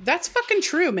like that's fucking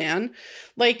true, man.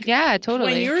 Like, yeah,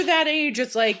 totally. When you're that age,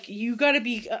 it's like you gotta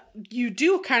be, you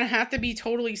do kind of have to be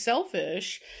totally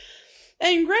selfish.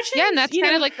 And Gretchen, yeah, and that's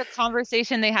kind of like the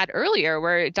conversation they had earlier,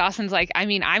 where Dawson's like, I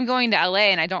mean, I'm going to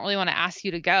LA and I don't really want to ask you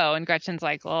to go, and Gretchen's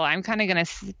like, well, I'm kind of gonna,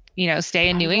 stay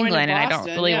in New England, and I don't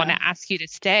really want to ask you to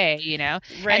stay,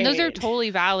 Right. And those are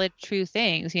totally valid, true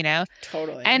things,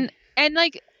 Totally. And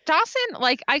like Dawson,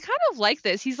 like, I kind of like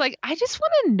this. He's like, I just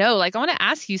want to know, like, I want to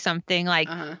ask you something, like,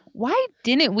 why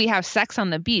didn't we have sex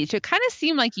on the beach? It kind of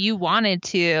seemed like you wanted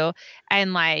to,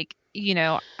 and like,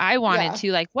 I wanted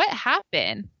to, like, what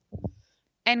happened?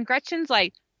 And Gretchen's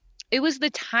like, it was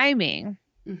the timing.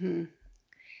 Mm-hmm.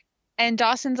 And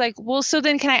Dawson's like, well, so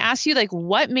then can I ask you, like,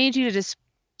 what made you to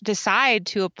decide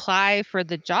to apply for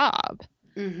the job?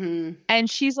 Mm-hmm. And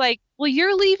she's like, well,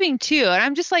 you're leaving too. And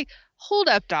I'm just like, hold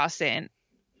up, Dawson.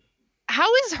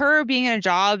 How is her being in a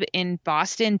job in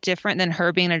Boston different than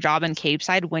her being in a job in Cape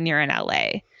Side when you're in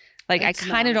LA? Like, I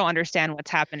kind of don't understand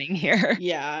what's happening here.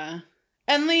 Yeah.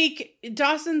 And like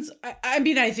Dawson's, I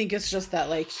mean, I think it's just that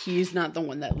like he's not the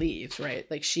one that leaves, right?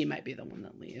 Like she might be the one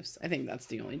that leaves. I think that's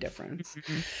the only difference.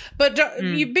 Mm-hmm.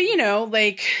 But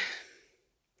like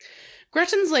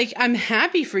Gretchen's like, I'm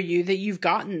happy for you that you've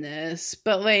gotten this,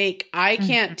 but like I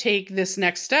can't take this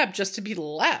next step just to be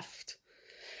left.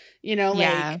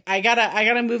 Like I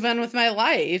gotta move on with my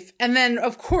life. And then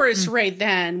of course, right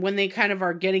then when they kind of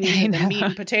are getting into the meat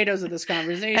and potatoes of this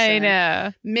conversation, I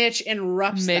know Mitch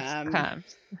interrupts them.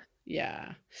 Comes.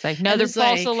 Yeah. It's like another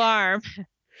false alarm.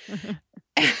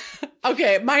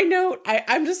 Okay, my note,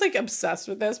 I'm just like obsessed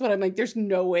with this, but I'm like, there's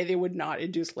no way they would not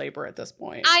induce labor at this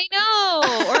point. I know.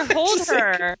 Or hold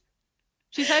her. Like,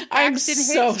 she's had Braxton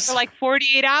Hicks for like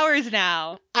 48 hours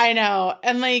now. I know.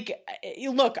 And like,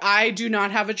 look, I do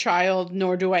not have a child,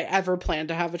 nor do I ever plan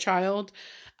to have a child.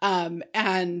 But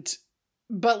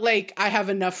like, I have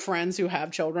enough friends who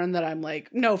have children that I'm like,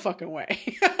 no fucking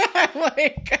way.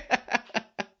 Like,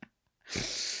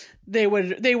 they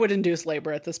would induce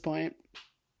labor at this point.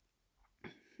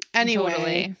 Anyway.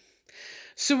 Totally.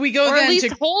 So we go then at least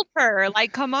hold her.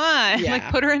 Like, come on. Like,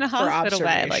 put her in a hospital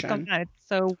bed. Like, come on. It's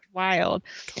so wild.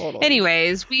 Totally.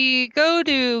 Anyways, we go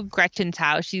to Gretchen's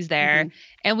house. She's there.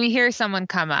 And we hear someone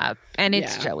come up. And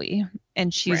it's Joey.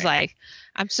 And she's like,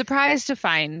 I'm surprised to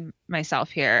find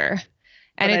myself here.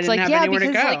 And it's like, yeah,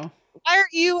 because like, why are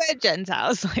you at Jen's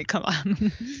house? Like, come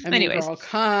on. Anyways. Girl,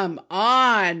 come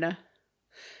on.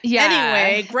 Yeah.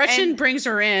 Anyway, Gretchen brings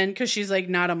her in because she's like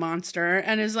not a monster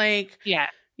and is like,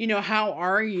 how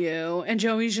are you? And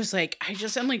Joey's just like,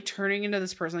 I'm like turning into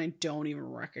this person I don't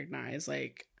even recognize.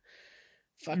 Like,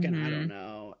 fucking, I don't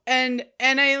know. And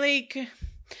I like,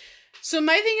 so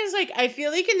my thing is like, I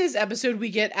feel like in this episode we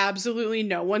get absolutely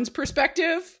no one's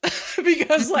perspective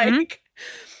because like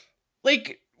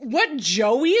what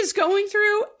Joey is going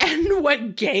through and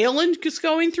what Galen is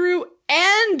going through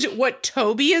and what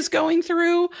Toby is going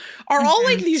through are all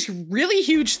like these really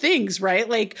huge things, right?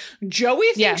 Like Joey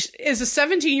is a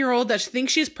 17-year-old that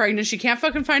thinks she's pregnant. She can't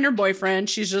fucking find her boyfriend.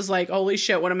 She's just like, holy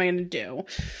shit, what am I going to do?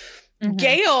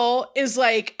 Gail is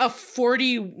like a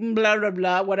 40 blah, blah,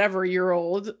 blah, whatever year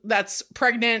old that's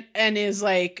pregnant and is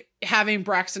like having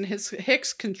Braxton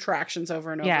Hicks contractions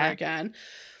over and over again.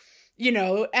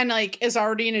 And like is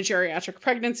already in a geriatric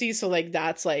pregnancy. So like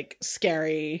that's like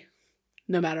scary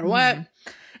no matter what.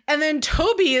 And then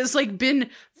Toby has like been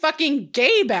fucking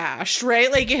gay bashed, right?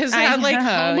 Like has had like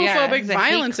homophobic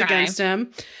violence against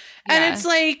him. And it's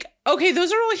like, okay,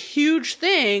 those are all huge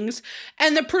things.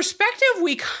 And the perspective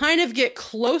we kind of get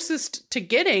closest to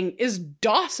getting is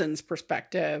Dawson's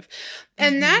perspective.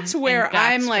 And that's where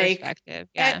I'm like,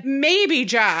 maybe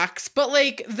Jack's, but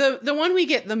like the one we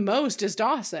get the most is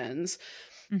Dawson's.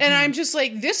 And I'm just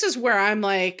like, this is where I'm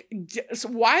like,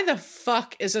 why the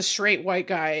fuck is a straight white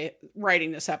guy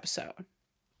writing this episode?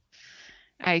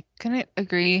 I couldn't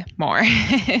agree more.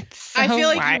 It's so I feel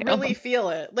like wild. You really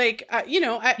feel it. Like,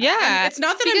 it's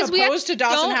not that I'm opposed to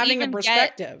Dawson having a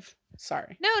perspective.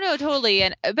 Sorry. No, totally.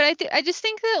 But I just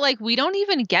think that like, we don't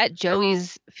even get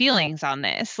Joey's feelings on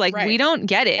this. Like we don't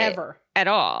get it ever at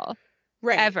all.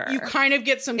 Right. Ever. You kind of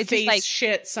get some face like,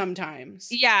 shit sometimes.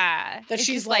 Yeah. That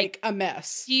she's like a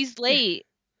mess. She's late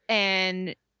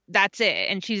and that's it.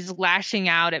 And she's lashing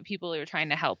out at people who are trying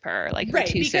to help her, like her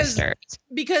two sisters.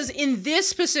 Because in this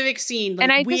specific scene, like,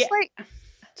 and I just like,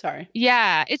 Sorry.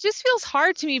 Yeah, it just feels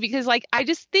hard to me because like I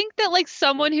just think that like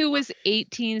someone who was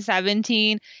 18,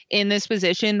 17 in this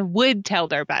position would tell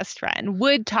their best friend,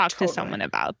 would talk to someone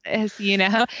about this, you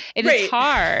know? It is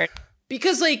hard.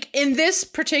 Because like in this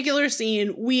particular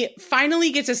scene, we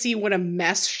finally get to see what a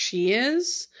mess she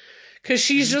is. Because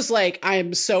she's just like,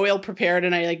 I'm so ill prepared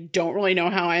and I like don't really know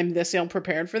how I'm this ill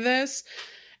prepared for this.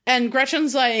 And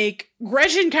Gretchen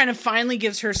kind of finally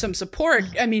gives her some support.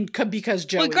 I mean, because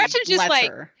Joey Gretchen's just lets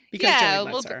her. Because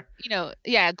Joey lets her. You know,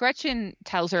 Gretchen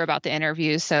tells her about the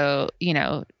interview, so, you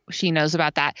know, she knows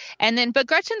about that. And then, but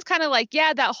Gretchen's kind of like,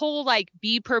 yeah, that whole like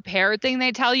be prepared thing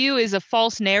they tell you is a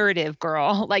false narrative,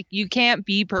 girl. Like you can't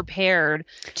be prepared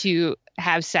to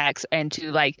have sex and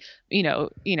to like, you know,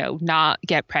 not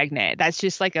get pregnant. That's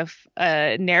just like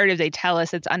a narrative they tell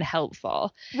us it's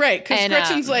unhelpful. Right. Because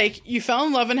Gretchen's like, you fell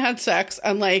in love and had sex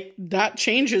and like that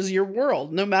changes your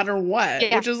world no matter what,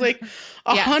 which is like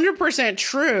 100%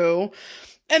 true.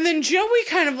 And then Joey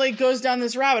kind of like goes down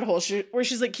this rabbit hole where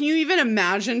she's like, can you even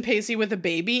imagine Pacey with a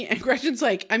baby? And Gretchen's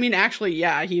like, I mean, actually,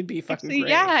 yeah, he'd be fucking great.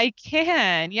 Yeah, I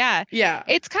can. Yeah. Yeah.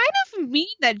 It's kind of mean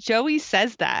that Joey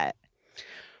says that.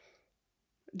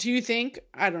 Do you think?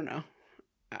 I don't know.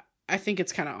 I think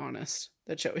it's kind of honest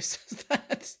that Joey says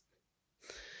that.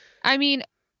 I mean,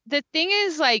 the thing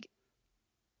is like,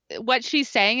 what she's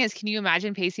saying is, can you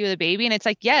imagine Pacey with a baby? And it's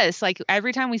like, yes, like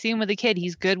every time we see him with a kid,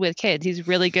 he's good with kids. He's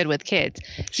really good with kids.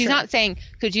 She's not saying,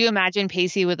 could you imagine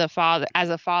Pacey with a father as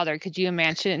a father? Could you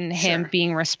imagine him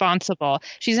being responsible?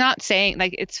 She's not saying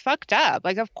like it's fucked up.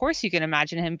 Like, of course you can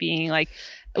imagine him being like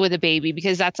with a baby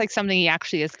because that's like something he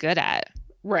actually is good at.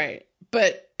 Right.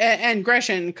 But, and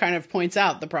Gretchen kind of points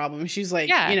out the problem. She's like,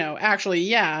 you know, actually,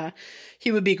 yeah,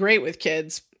 he would be great with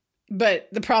kids. But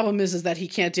the problem is that he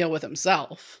can't deal with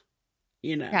himself.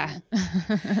 You know. Yeah.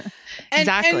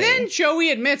 Exactly. And then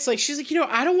Joey admits, like, she's like, you know,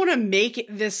 I don't want to make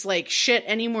this like shit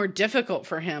any more difficult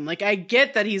for him. Like, I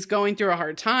get that he's going through a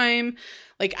hard time.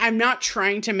 Like, I'm not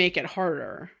trying to make it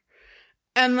harder.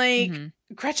 And like,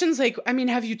 Gretchen's like, I mean,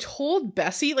 have you told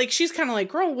Bessie? Like, she's kind of like,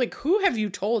 girl, like, who have you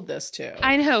told this to?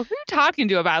 I know. Who are you talking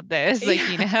to about this? Like,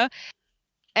 you know?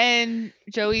 And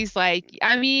Joey's like,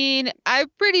 I mean, I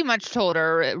pretty much told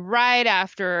her right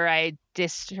after I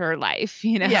dissed her life,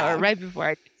 you know, or right before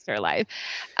I dissed her life.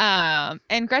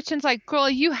 And Gretchen's like, girl,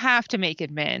 you have to make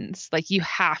amends. Like, you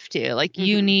have to. Like,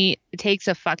 it takes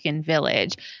a fucking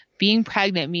village. Being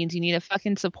pregnant means you need a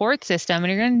fucking support system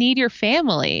and you're going to need your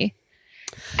family.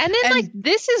 And then like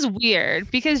this is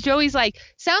weird because Joey's like,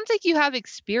 sounds like you have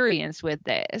experience with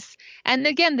this. And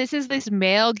again, this is this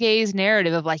male gaze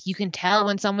narrative of like, you can tell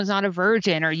when someone's not a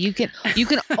virgin, or you can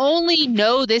only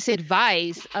know this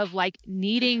advice of like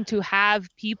needing to have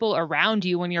people around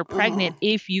you when you're pregnant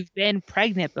if you've been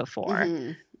pregnant before.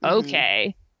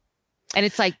 Okay. And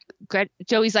it's like,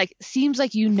 Joey's like, seems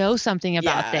like you know something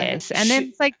about this. And then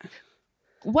it's like,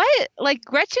 what? Like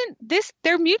Gretchen,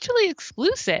 they're mutually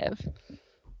exclusive.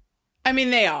 I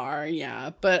mean, they are, yeah,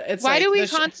 but it's why do we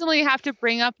constantly have to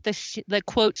bring up the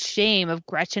quote shame of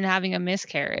Gretchen having a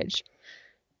miscarriage?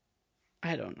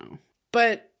 I don't know,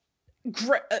 but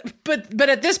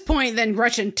at this point, then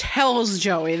Gretchen tells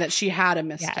Joey that she had a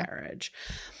miscarriage,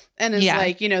 and it's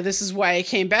like, you know, this is why I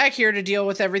came back here to deal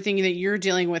with everything that you're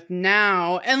dealing with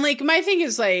now, and like my thing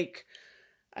is like.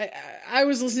 I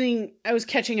was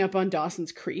catching up on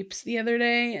Dawson's Creeps the other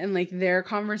day, and like their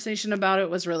conversation about it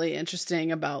was really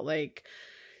interesting about like,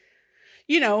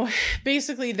 you know,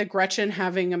 basically the Gretchen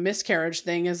having a miscarriage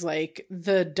thing is like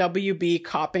the WB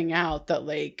copping out that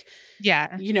like,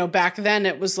 you know, back then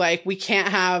it was like, we can't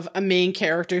have a main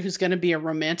character who's going to be a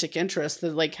romantic interest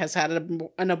that like has had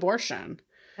an abortion.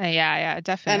 Yeah,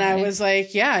 definitely. And I was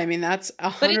like, yeah, I mean, that's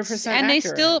 100% and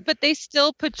accurate. they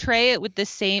still portray it with the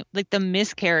same, like the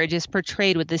miscarriage is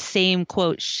portrayed with the same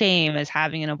quote shame as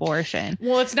having an abortion.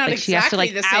 Well, it's not like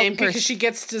exactly the same because she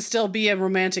gets to still be a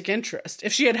romantic interest.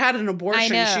 If she had an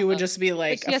abortion, she would just be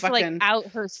like she has to like out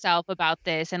herself about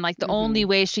this, and like the only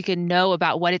way she can know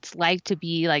about what it's like to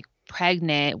be like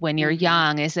pregnant when you're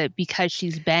young is it because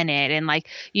she's been it, and like,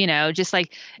 you know, just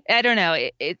like, I don't know,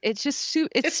 it's just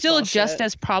it's still bullshit. Just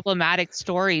as problematic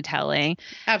storytelling.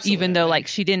 Absolutely. Even though like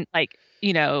she didn't like,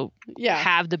 you know,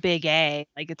 have the big A,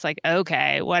 like it's like,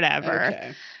 okay,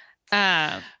 whatever.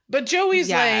 But Joey's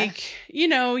like, you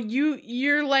know,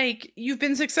 you're like, you've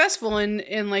been successful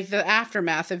in like the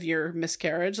aftermath of your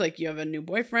miscarriage, like you have a new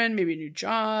boyfriend, maybe a new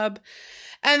job.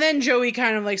 And then Joey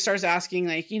kind of like starts asking,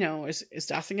 like, you know, is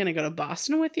Dawson going to go to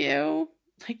Boston with you?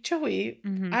 Like, Joey,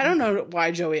 I don't know why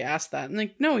Joey asked that. And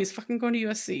like, no, he's fucking going to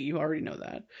USC. You already know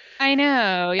that. I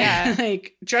know. Yeah.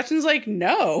 Like, Gretchen's like,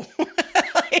 no.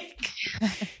 Like,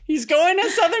 He's going to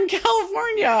Southern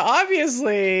California,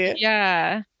 obviously.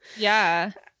 Yeah.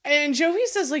 Yeah. And Joey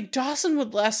says, like, Dawson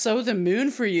would lasso the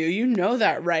moon for you. You know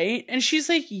that, right? And she's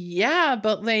like, yeah,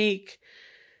 but like,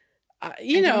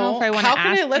 you know how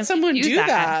can I let someone do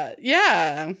that?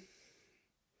 Yeah.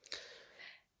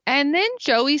 And then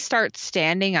Joey starts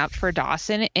standing up for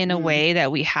Dawson in a way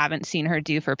that we haven't seen her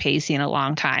do for Pacey in a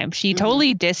long time. She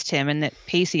totally dissed him and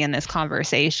Pacey in this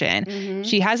conversation.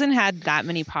 She hasn't had that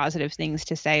many positive things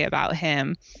to say about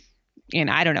him in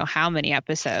I don't know how many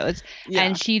episodes. Yeah.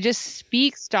 And she just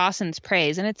speaks Dawson's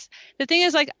praise. And it's the thing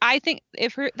is, like, I think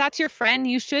if that's your friend,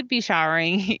 you should be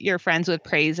showering your friends with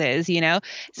praises, you know?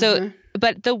 So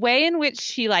but the way in which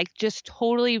she like just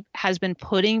totally has been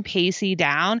putting Pacey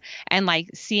down and like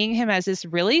seeing him as this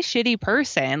really shitty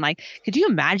person, like, could you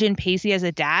imagine Pacey as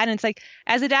a dad? And it's like,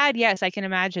 as a dad, yes, I can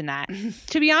imagine that.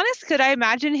 To be honest, could I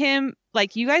imagine him,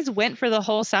 like, you guys went for the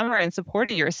whole summer and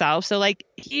supported yourself, so like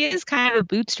he is kind of a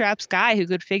bootstraps guy who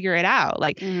could figure it out.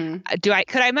 Like,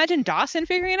 could I imagine Dawson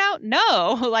figuring it out?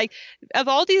 No. Like, of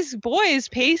all these boys,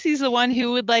 Pacey's the one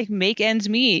who would like make ends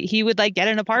meet. He would like get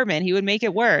an apartment. He would make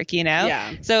it work, you know?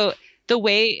 Yeah. So the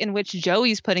way in which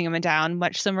Joey's putting him down,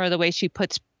 much similar to the way she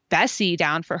puts Bessie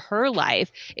down for her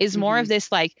life, is more of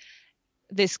this like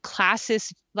this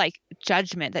classist like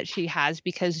judgment that she has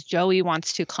because Joey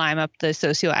wants to climb up the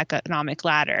socioeconomic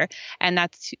ladder. And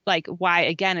that's like why,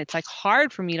 again, it's like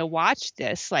hard for me to watch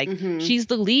this. Like, she's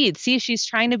the lead. See, she's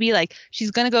trying to be like,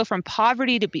 she's going to go from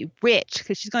poverty to be rich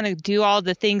because she's going to do all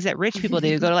the things that rich people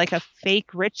do, go to like a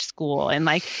fake rich school and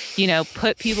like, you know,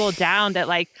 put people down that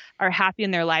like are happy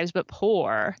in their lives but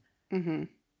poor.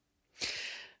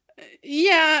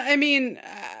 Yeah, I mean,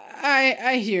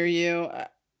 I hear you.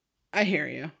 I hear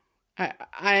you.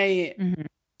 I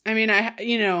mean,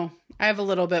 you know, I have a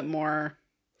little bit more,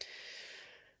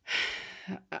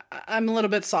 I'm a little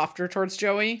bit softer towards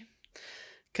Joey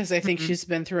because I think she's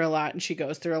been through a lot and she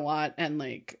goes through a lot and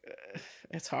like,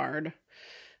 it's hard.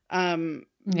 But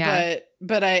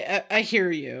I hear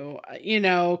you, you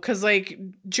know, cause like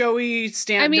Joey does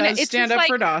stand up like,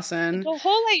 for Dawson. The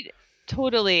whole like,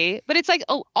 totally. But it's like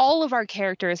all of our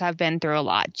characters have been through a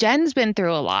lot. Jen's been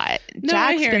through a lot.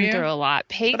 Jack's been through a lot.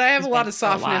 Paige, but I have a lot of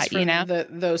softness for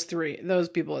those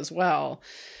people as well.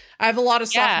 I have a lot of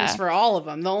softness for all of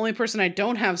them. The only person I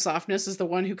don't have softness is the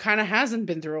one who kind of hasn't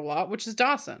been through a lot, which is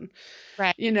Dawson.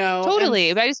 Right. You know?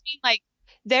 Totally. But I just mean like,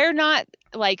 they're not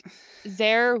like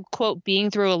their quote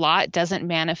being through a lot doesn't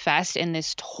manifest in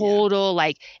this total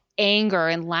like anger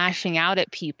and lashing out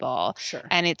at people. Sure.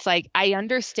 And it's like, I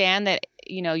understand that,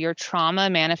 you know, your trauma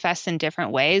manifests in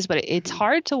different ways, but it's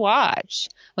hard to watch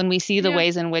when we see the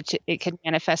ways in which it can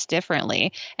manifest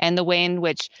differently. And the way in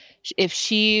which if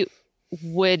she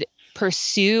would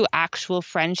pursue actual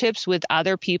friendships with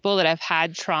other people that have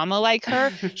had trauma like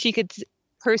her, she could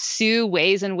pursue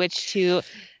ways in which to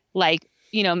like,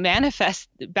 you know, manifest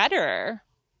better.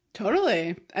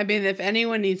 Totally. I mean, if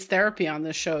anyone needs therapy on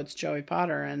this show, it's Joey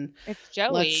Potter, and it's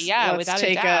Joey. Without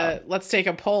a doubt. Let's take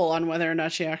a poll on whether or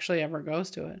not she actually ever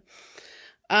goes to it.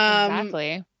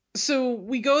 Exactly. So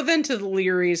we go then to the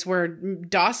Learys, where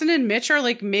Dawson and Mitch are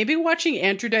like maybe watching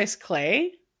Andrew Dice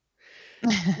Clay.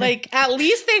 Like, at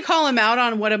least they call him out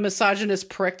on what a misogynist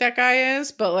prick that guy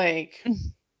is, but like,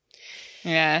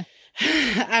 yeah,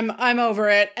 I'm over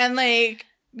it. And like,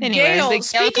 Gail,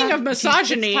 speaking of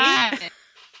misogyny.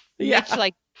 Mitch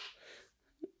like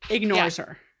ignores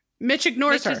her. Mitch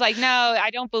ignores her. She's like, no, I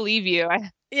don't believe you.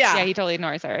 Yeah, he totally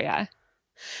ignores her. Yeah.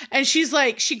 And she's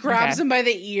like, she grabs him by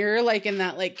the ear, like in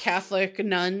that like Catholic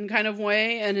nun kind of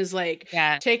way, and is like,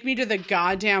 take me to the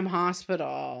goddamn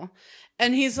hospital.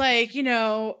 And he's like, you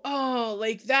know, oh,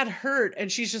 like that hurt.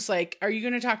 And she's just like, are you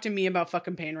going to talk to me about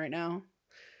fucking pain right now?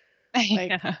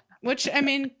 Like, which, I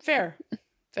mean, fair.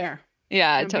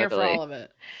 Yeah, I'm totally. here for all of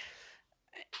it.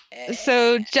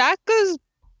 So Jack goes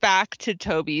back to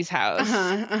Toby's house.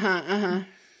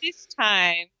 This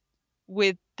time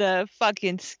with the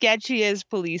fucking sketchiest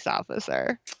police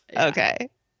officer. Yeah. Okay.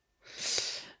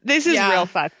 This is real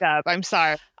fucked up. I'm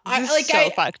sorry. This is so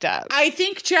fucked up. I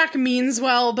think Jack means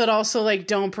well, but also like,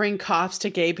 don't bring cops to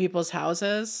gay people's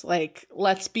houses. Like,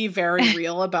 let's be very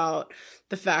real about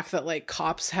the fact that like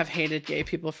cops have hated gay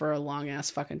people for a long ass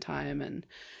fucking time. And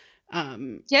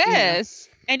yes.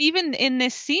 And even in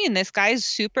this scene, this guy's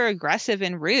super aggressive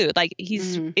and rude. Like,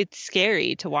 it's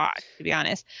scary to watch, to be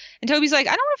honest. And Toby's like,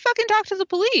 I don't want to fucking talk to the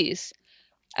police.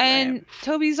 And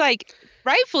Toby's like,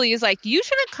 rightfully is like, you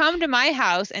shouldn't come to my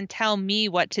house and tell me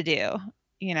what to do,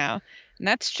 you know? And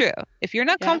that's true. If you're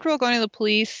not comfortable going to the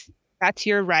police, that's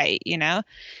your right, you know?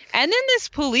 And then this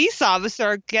police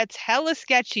officer gets hella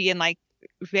sketchy and like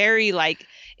very like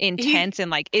intense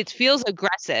and like it feels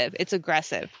aggressive. It's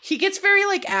aggressive. He gets very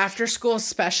like after school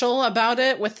special about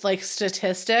it with like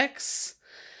statistics.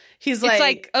 He's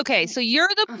like, okay, so you're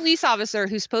the police officer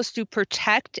who's supposed to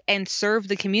protect and serve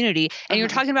the community, and you're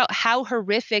talking about how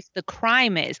horrific the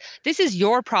crime is. This is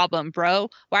your problem,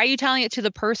 bro. Why are you telling it to the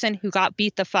person who got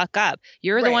beat the fuck up?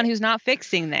 You're the one who's not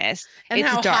fixing this. And it's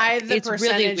how dark. high the it's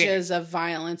percentages of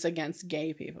violence against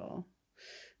gay people.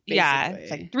 Basically. Yeah,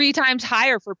 it's like 3 times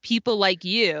higher for people like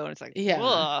you. And it's like,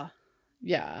 ugh.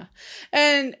 Yeah.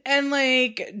 And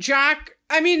like Jack,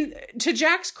 I mean, to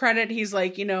Jack's credit, he's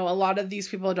like, you know, a lot of these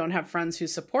people don't have friends who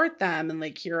support them. And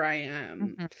like, here I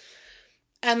am. Mm-hmm.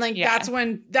 And like,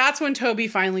 that's when Toby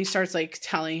finally starts like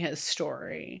telling his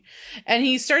story, and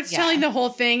he starts telling the whole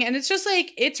thing. And it's just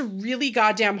like, it's really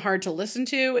goddamn hard to listen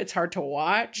to. It's hard to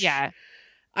watch. Yeah.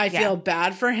 I feel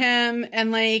bad for him.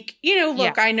 And like, you know,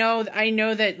 look, I know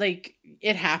that like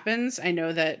it happens. I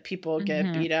know that people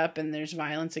get beat up and there's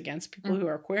violence against people who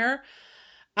are queer.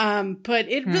 But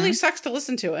it really sucks to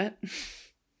listen to it.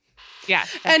 Yeah.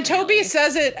 Definitely. And Toby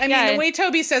says it. I mean, the way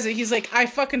Toby says it, he's like, I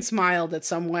fucking smiled at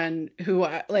someone who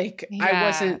like,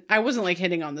 I wasn't like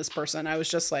hitting on this person. I was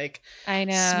just like, I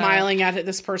know, smiling at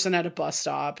this person at a bus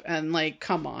stop, and like,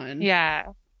 come on. Yeah.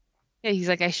 Yeah, he's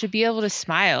like, I should be able to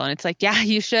smile. And it's like, yeah,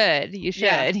 you should, you know,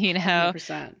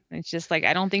 100%. It's just like,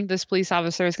 I don't think this police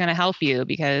officer is going to help you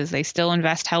because they still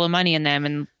invest hella money in them.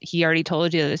 And he already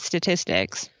told you the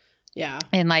statistics. Yeah.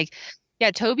 And like, yeah,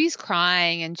 Toby's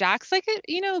crying and Jack's like,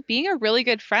 you know, being a really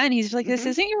good friend. He's like, this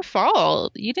isn't your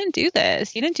fault. You didn't do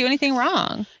this. You didn't do anything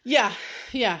wrong. Yeah.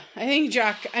 Yeah. I think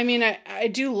Jack, I mean, I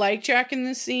do like Jack in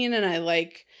this scene, and I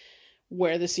like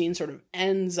where the scene sort of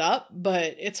ends up,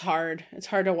 but it's hard. It's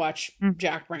hard to watch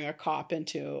Jack bring a cop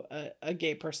into a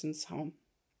gay person's home.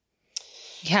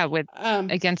 Yeah, with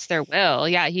against their will.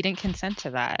 Yeah, he didn't consent to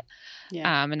that.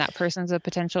 Yeah. And that person's a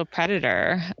potential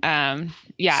predator.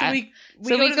 Yeah.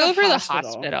 So we go over the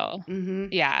hospital. Mm-hmm.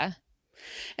 Yeah.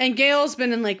 And Gail's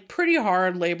been in like pretty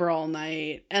hard labor all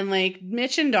night. And like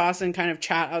Mitch and Dawson kind of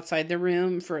chat outside the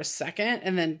room for a second.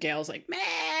 And then Gail's like,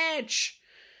 Mitch.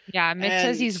 Yeah, Mitch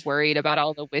says he's worried about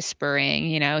all the whispering,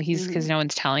 you know, he's because no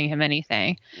one's telling him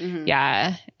anything. Mm-hmm.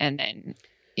 Yeah. And then,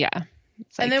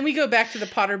 and then we go back to the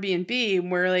Potter B&B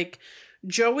where like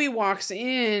Joey walks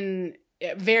in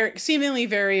seemingly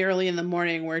very early in the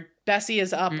morning, where Bessie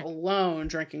is up alone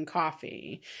drinking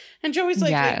coffee. And Joey's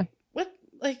like, what?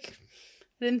 Like,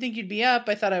 I didn't think you'd be up.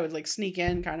 I thought I would like sneak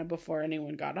in kind of before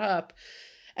anyone got up.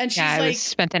 And she's like,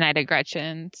 spent the night at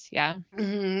Gretchen's. Yeah.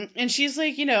 Mm-hmm. And she's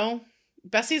like, you know,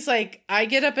 Bessie's like, I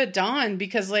get up at dawn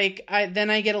because like I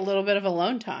get a little bit of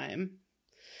alone time.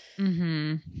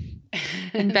 Mm-hmm.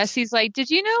 And Bessie's like, did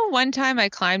you know one time I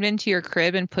climbed into your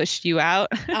crib and pushed you out?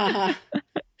 Uh-huh.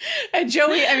 And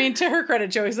Joey, I mean, to her credit,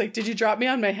 Joey's like, did you drop me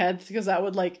on my head? Because that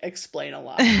would like explain a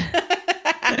lot.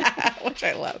 Which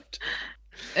I loved.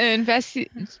 And Bessie's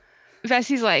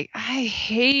like, I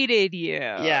hated you.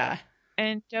 Yeah.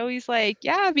 And Joey's like,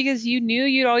 yeah, because you knew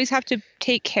you'd always have to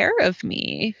take care of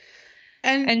me.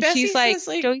 And she's like,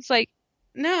 Joey's like,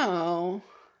 no.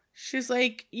 She's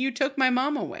like, you took my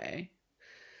mom away.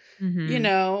 Mm-hmm. You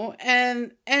know,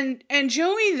 and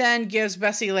Joey then gives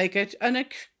Bessie like an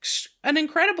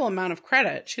incredible amount of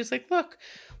credit. She's like, look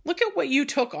at what you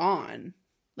took on.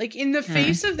 Like in the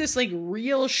face of this like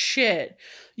real shit,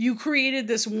 you created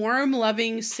this warm,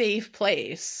 loving, safe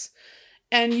place,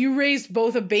 and you raised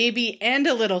both a baby and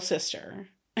a little sister.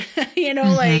 You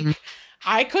know, like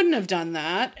I couldn't have done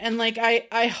that. And like,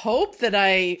 I hope that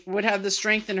I would have the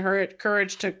strength and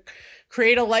courage to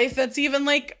create a life that's even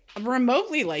like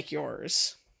remotely like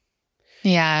yours.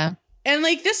 Yeah. And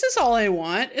like, this is all I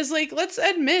want is like, let's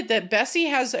admit that Bessie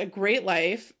has a great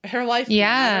life. Her life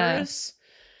matters.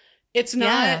 It's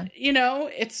not, you know,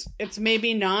 it's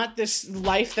maybe not this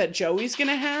life that Joey's going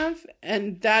to have.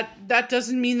 And that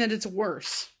doesn't mean that it's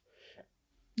worse.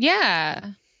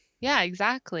 Yeah. Yeah,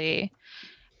 exactly.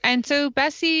 And so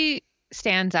Bessie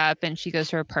stands up and she goes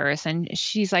to her purse and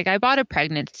she's like, I bought a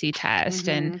pregnancy test.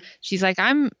 And she's like,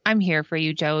 I'm here for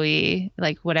you, Joey,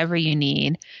 like whatever you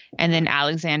need. And then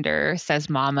Alexander says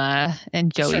mama,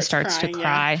 and Joey starts to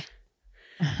cry.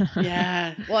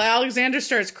 Yeah. Well, Alexander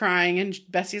starts crying and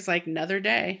Bessie's like, another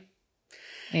day.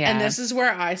 Yeah. And this is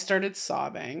where I started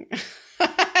sobbing.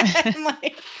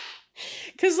 Like,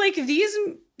 because like these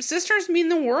sisters mean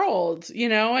the world, you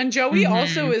know, and Joey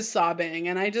also is sobbing.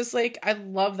 And I just like, I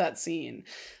love that scene.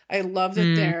 I love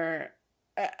that they're,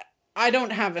 I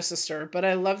don't have a sister, but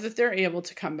I love that they're able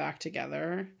to come back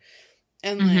together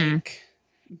and like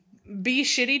be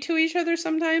shitty to each other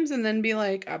sometimes and then be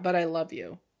like, but I love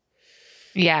you.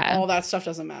 Yeah. All that stuff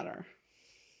doesn't matter.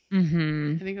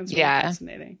 Mm-hmm. I think that's really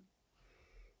fascinating.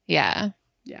 Yeah.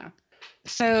 Yeah.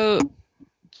 So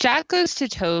Jack goes to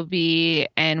Toby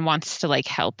and wants to like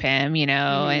help him, you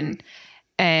know, and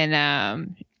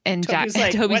Toby's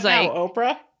like, Toby's what now,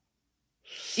 Oprah?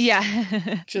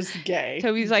 Yeah. Just gay.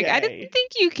 Toby's like, I didn't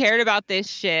think you cared about this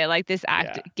shit, like this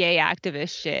gay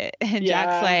activist shit. And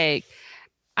Jack's like,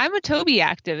 I'm a Toby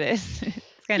activist.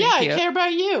 It's kind of cute. I care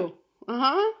about you.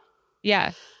 Uh-huh.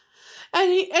 Yeah.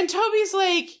 And Toby's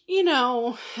like, you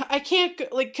know, I can't,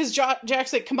 like, because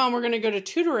Jack's like, come on, we're going to go to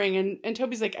tutoring. And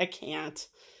Toby's like, I can't.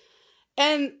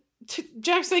 And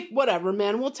Jack's like, whatever,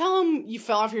 man. We'll tell him you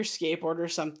fell off your skateboard or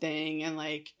something. And,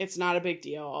 like, it's not a big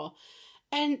deal.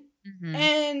 And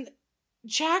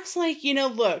Jack's like, you know,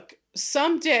 look,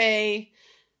 someday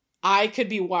I could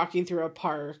be walking through a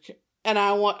park and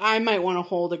I might want to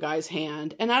hold a guy's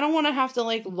hand. And I don't want to have to,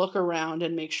 like, look around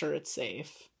and make sure it's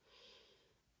safe.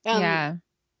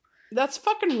 That's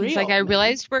fucking real. He's like, I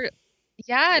realized we're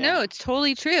no, it's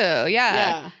totally true.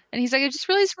 Yeah. And he's like, I just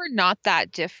realized we're not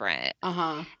that different.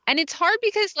 And it's hard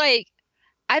because, like,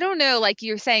 I don't know, like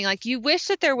you're saying, like, you wish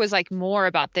that there was like more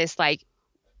about this, like,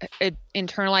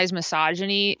 internalized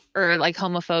misogyny or like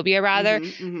homophobia rather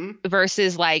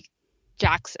versus like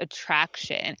Jack's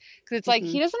attraction, because it's like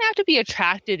he doesn't have to be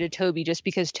attracted to Toby just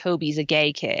because Toby's a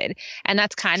gay kid, and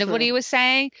that's kind of what he was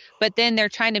saying. But then they're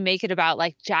trying to make it about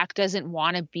like Jack doesn't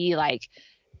want to be like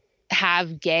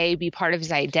have gay be part of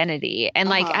his identity, and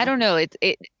like I don't know,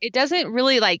 it doesn't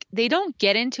really, like, they don't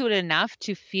get into it enough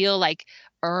to feel like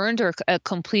earned or a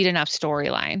complete enough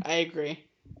storyline. I agree.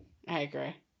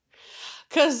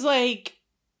 Because, like,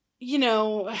 you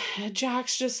know,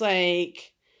 Jack's just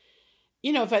like,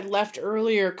 you know, if I'd left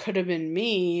earlier, it could have been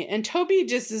me. And Toby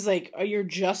just is like, oh, you're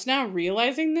just now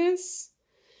realizing this?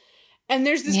 And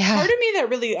there's this part of me that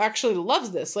really actually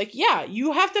loves this. Like, yeah,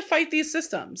 you have to fight these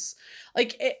systems.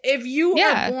 Like, if you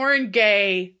are born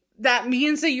gay, that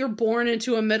means that you're born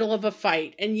into a middle of a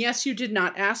fight. And yes, you did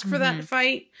not ask for that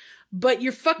fight, but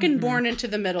you're fucking born into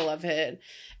the middle of it.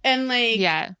 And, like...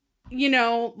 you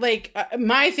know, like,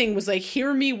 my thing was like,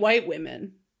 hear me, white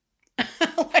women.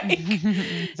 Like,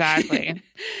 exactly.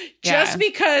 Just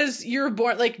because you're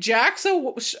born, like, Jack's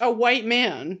a white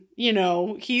man, you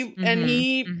know,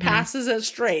 he passes as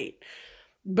straight.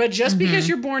 But just because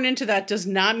you're born into that does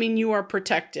not mean you are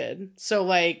protected. So,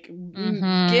 like,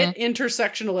 get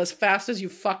intersectional as fast as you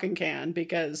fucking can,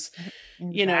 because,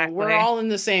 you know, we're all in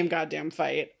the same goddamn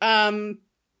fight. And,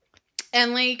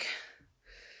 like...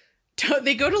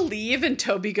 they go to leave and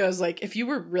Toby goes like, if you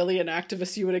were really an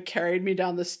activist, you would have carried me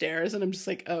down the stairs. And I'm just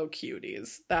like, oh,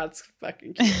 cuties. That's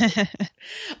fucking cute.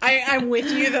 I'm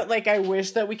with you that, like, I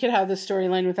wish that we could have this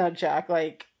storyline without Jack,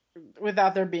 like,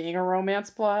 without there being a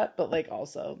romance plot. But, like,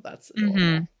 also that's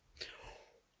adorable.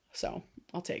 So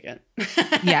I'll take it.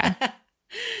 Yeah.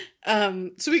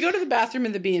 So we go to the bathroom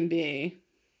in the B&B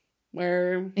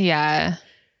where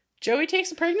Joey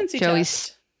takes a pregnancy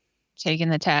test. Taking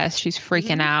the test. She's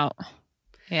freaking out.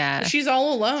 Yeah. She's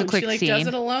all alone. She, like, does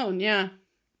it alone. Yeah.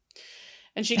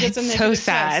 And she gets a negative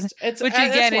sad. test. It's Which,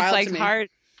 again, it's like hard.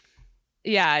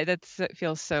 Yeah, it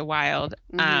feels so wild.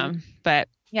 But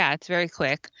yeah, it's very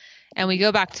quick. And we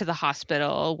go back to the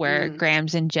hospital where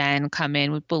Grams and Jen come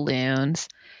in with balloons,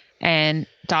 and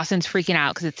Dawson's freaking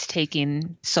out because it's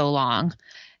taking so long.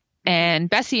 And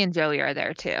Bessie and Joey are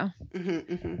there too.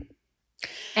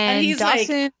 And he's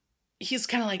Dawson, like, he's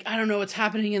kind of like, I don't know what's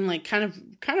happening, and like kind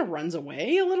of runs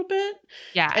away a little bit.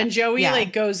 Yeah. And Joey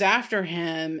like goes after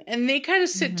him, and they kind of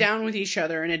sit down with each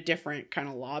other in a different kind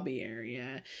of lobby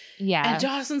area. Yeah. And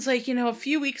Dawson's like, you know, a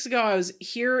few weeks ago I was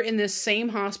here in this same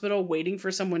hospital waiting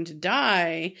for someone to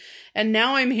die, and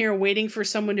now I'm here waiting for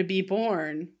someone to be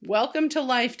born. Welcome to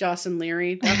life, Dawson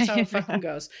Leary. That's how it fucking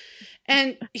goes.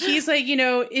 And he's like, you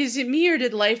know, is it me or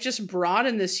did life just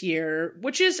broaden this year?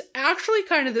 Which is actually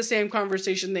kind of the same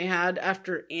conversation they had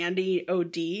after Andy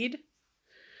OD'd.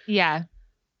 Yeah.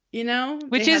 You know?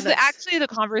 Which is actually the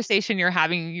conversation you're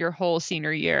having your whole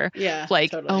senior year. Yeah.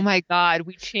 Like, totally. Oh my God,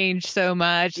 we changed so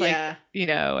much. Like, you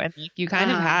know, and you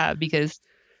kind of have, because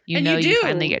you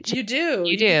finally get changed.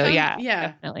 You do. Yeah.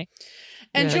 Definitely.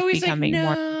 And Joey's like,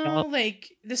 no,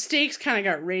 like, the stakes kind of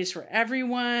got raised for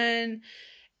everyone.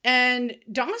 And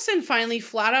Dawson finally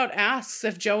flat out asks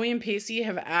if Joey and Pacey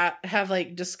have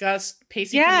like discussed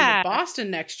Pacey coming to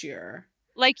Boston next year.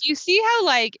 Like, you see how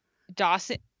like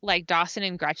Dawson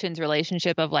and Gretchen's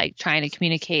relationship of like trying to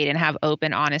communicate and have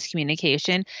open, honest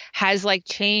communication has like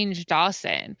changed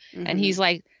Dawson. And he's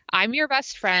like, I'm your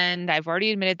best friend. I've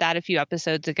already admitted that a few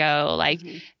episodes ago. Like,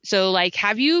 so like,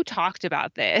 have you talked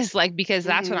about this? Like, because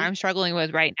that's what I'm struggling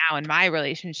with right now in my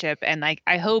relationship. And like,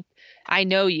 I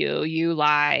know you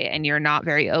lie and you're not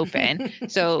very open.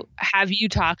 So have you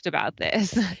talked about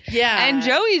this? Yeah. And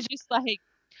Joey's just like,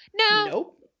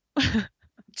 no. Nope.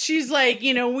 She's like,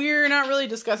 we're not really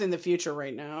discussing the future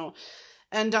right now.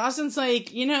 And Dawson's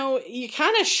like, you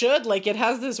kind of should. Like, it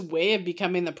has this way of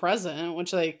becoming the present,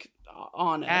 which, like,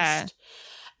 honest. Yeah.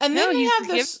 And then they have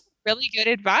this really good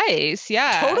advice.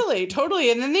 Yeah.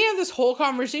 Totally. And then they have this whole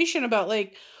conversation about,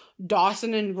 like,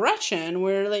 Dawson and Gretchen,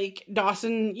 where, like,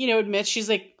 Dawson, admits she's,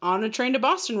 like, on a train to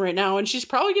Boston right now, and she's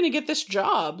probably going to get this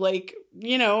job. Like,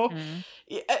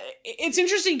 it's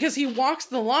interesting because he walks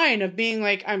the line of being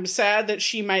like, I'm sad that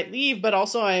she might leave, but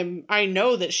also I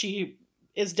know that she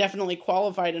is definitely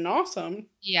qualified and awesome.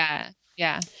 Yeah.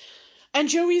 Yeah. And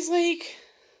Joey's like,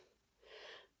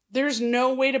 there's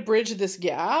no way to bridge this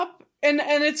gap. And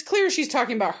it's clear she's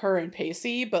talking about her and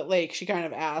Pacey, but like she kind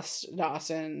of asked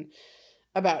Dawson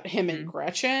about him and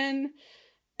Gretchen.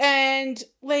 And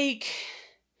like,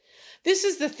 this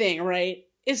is the thing, right?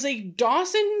 It's like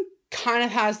Dawson kind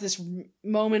of has this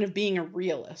moment of being a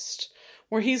realist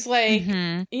where he's like,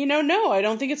 no, I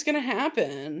don't think it's going to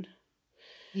happen.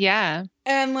 Yeah.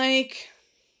 And like,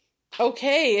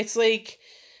 okay, it's like,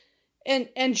 and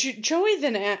Joey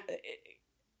then,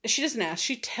 she doesn't ask,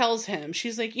 she tells him,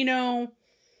 she's like,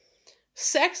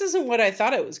 sex isn't what I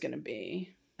thought it was going to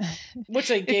be.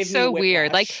 Which like gave it's so me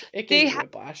weird. Like it gave me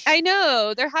whiplash. I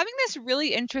know they're having this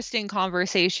really interesting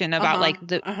conversation about like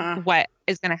what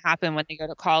is going to happen when they go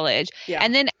to college,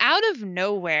 and then out of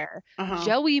nowhere,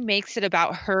 Joey makes it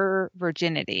about her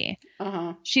virginity.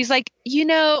 She's like,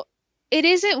 it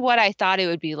isn't what I thought it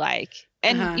would be like,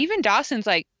 and even Dawson's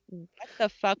like, what the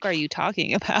fuck are you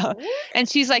talking about? And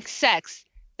she's like, sex.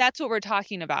 That's what we're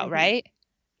talking about, right?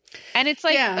 And it's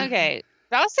like, okay.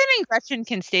 Dawson and Gretchen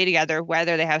can stay together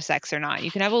whether they have sex or not. You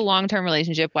can have a long-term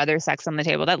relationship whether sex on the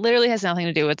table. That literally has nothing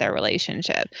to do with their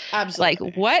relationship. Absolutely.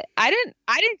 Like what? I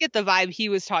didn't get the vibe he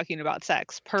was talking about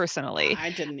sex personally. I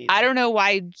didn't either. I don't know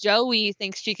why Joey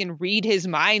thinks she can read his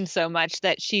mind so much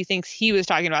that she thinks he was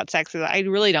talking about sex. I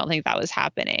really don't think that was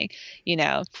happening,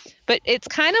 But it's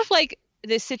kind of like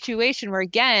this situation where,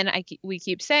 again, we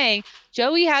keep saying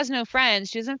Joey has no friends.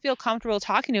 She doesn't feel comfortable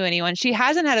talking to anyone. She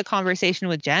hasn't had a conversation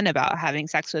with Jen about having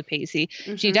sex with Pacey.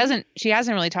 She hasn't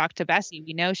really talked to Bessie.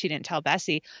 We know she didn't tell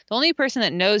Bessie. The only person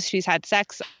that knows she's had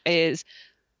sex is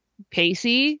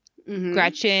Pacey,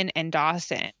 Gretchen, and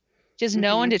Dawson. Just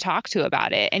no one to talk to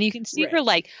about it. And you can see her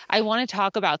like, I want to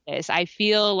talk about this. I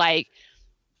feel like,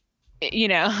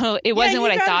 it wasn't what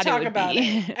I thought it would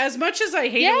be. As much as I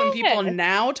hate it when people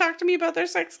now talk to me about their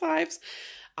sex lives,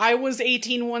 I was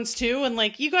 18 once too, and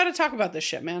like, you got to talk about this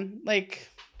shit, man. Like,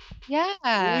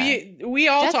 we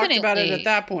all talked about it at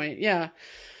that point. Yeah.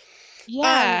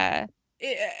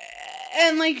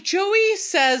 And like Joey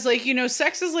says, like,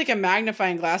 sex is like a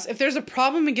magnifying glass. If there's a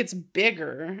problem, it gets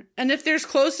bigger, and if there's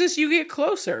closeness, you get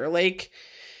closer. Like,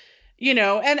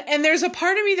 and there's a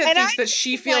part of me that thinks that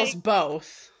she feels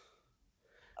both.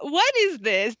 What is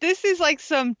this? This is like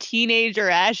some teenager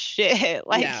ass shit.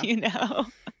 Like,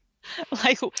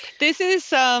 like this is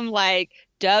some like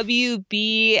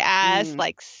WB ass,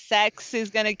 like sex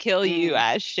is gonna kill you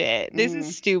ass shit. This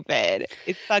is stupid.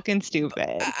 It's fucking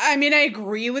stupid. I mean, I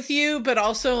agree with you, but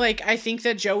also like, I think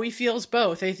that Joey feels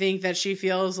both. I think that she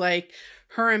feels like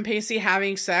her and Pacey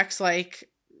having sex, like,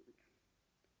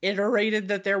 iterated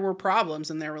that there were problems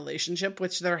in their relationship,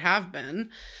 which there have been.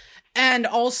 And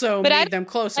also made them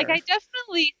closer. Like, I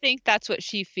definitely think that's what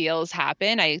she feels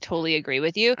happened. I totally agree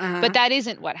with you. But that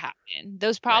isn't what happened.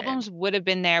 Those problems would have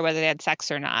been there whether they had sex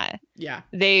or not. Yeah.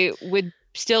 They would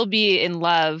still be in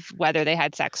love whether they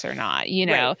had sex or not.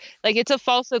 Like, it's a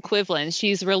false equivalence.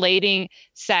 She's relating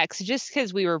sex just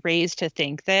because we were raised to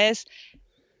think this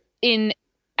in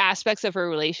aspects of her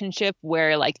relationship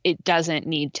where, like, it doesn't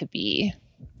need to be.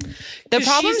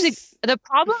 The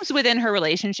problems within her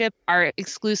relationship are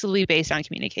exclusively based on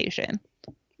communication.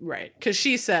 Right. Because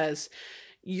she says,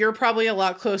 you're probably a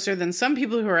lot closer than some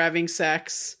people who are having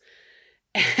sex.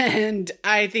 And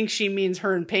I think she means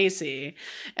her and Pacey.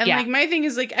 And like, my thing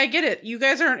is like, I get it. You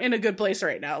guys aren't in a good place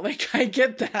right now. Like, I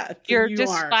get that. You're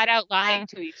just flat out lying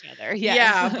to each other.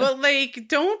 Yeah. But like,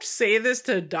 don't say this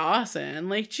to Dawson.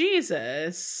 Like,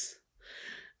 Jesus.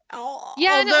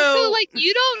 So like,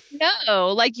 you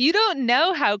don't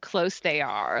know how close they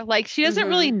are. Like, she doesn't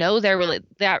really know their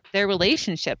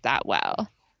relationship that well,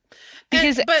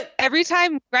 because but every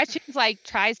time Gretchen's like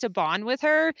tries to bond with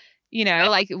her,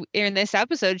 like in this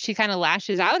episode, she kind of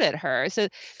lashes out at her. So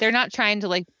they're not trying to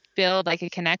like build like a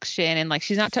connection, and like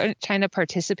she's not trying to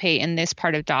participate in this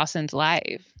part of Dawson's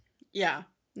life. Yeah.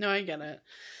 No, I get it.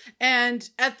 And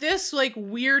at this like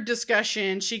weird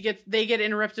discussion, they get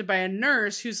interrupted by a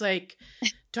nurse who's like,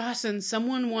 Dawson,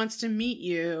 someone wants to meet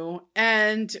you.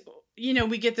 And, you know,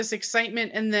 we get this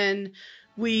excitement, and then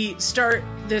we start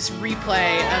this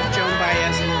replay of Joan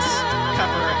Baez's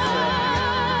cover of Thriller.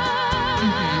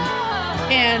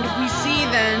 Mm-hmm. And we see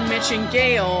then Mitch and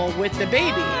Gail with the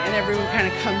baby, and everyone kind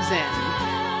of comes in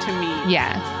to meet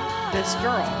this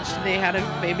girl. They had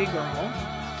a baby girl.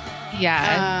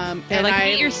 Yeah. They're like,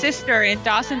 meet your sister. And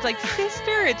Dawson's like,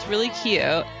 sister? It's really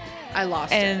cute. I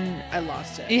lost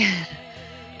it.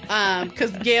 Yeah.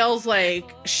 Because Gail's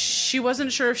like, she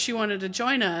wasn't sure if she wanted to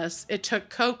join us. It took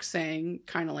coaxing,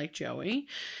 kind of like Joey.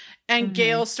 And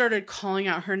Gail started calling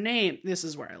out her name. This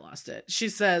is where I lost it. She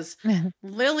says,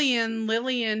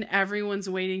 Lillian, everyone's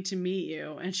waiting to meet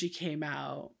you. And she came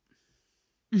out.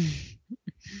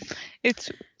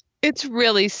 It's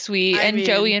really sweet. I mean,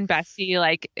 Joey and Bessie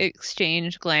like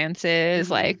exchange glances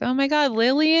like, oh my God,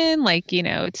 Lillian. Like, you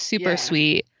know, it's super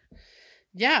sweet.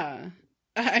 Yeah.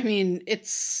 I mean,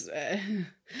 it's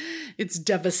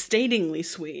devastatingly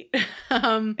sweet.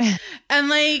 And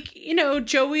like, you know,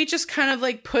 Joey just kind of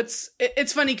like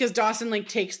it's funny because Dawson like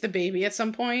takes the baby at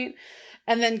some point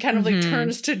and then kind of like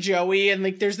turns to Joey, and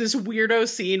like there's this weirdo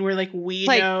scene where like we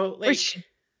know like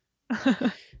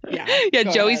yeah,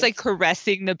 Joey's ahead. like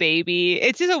caressing the baby.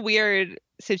 It's just a weird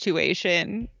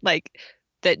situation, like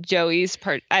that Joey's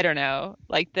part. I don't know,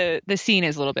 like the scene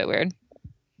is a little bit weird.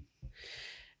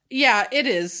 Yeah, it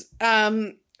is.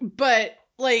 But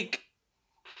like,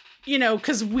 you know,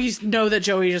 because we know that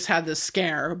Joey just had this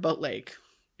scare, but like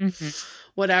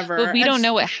whatever. But we don't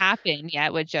know what happened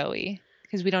yet with Joey,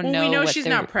 because we don't know. We know she's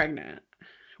not pregnant.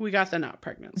 We got the not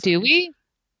pregnant sign. Do we?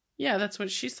 Yeah, that's what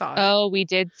she saw. Oh, we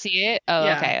did see it? Oh,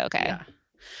 yeah, okay. Yeah.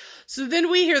 So then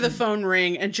we hear the phone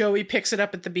ring, and Joey picks it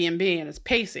up at the B&B, and it's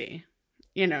Pacey,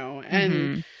 you know,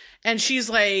 and she's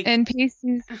like... And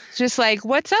Pacey's just like,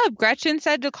 what's up? Gretchen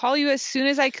said to call you as soon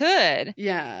as I could.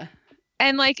 Yeah.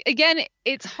 And like, again,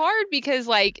 it's hard because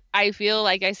like, I feel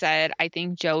like I said, I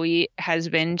think Joey has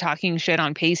been talking shit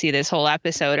on Pacey this whole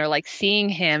episode, or like seeing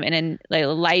him in a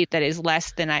light that is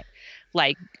less than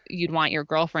like you'd want your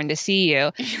girlfriend to see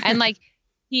you. And like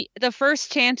the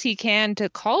first chance he can to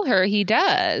call her, he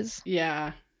does.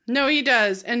 Yeah. No, he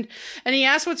does. And he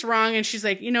asks what's wrong, and she's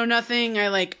like, you know, nothing.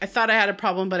 I thought I had a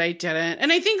problem, but I didn't.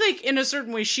 And I think like in a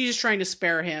certain way she's trying to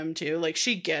spare him too. Like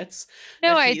she gets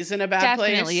that he's in a bad place.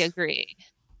 I definitely agree.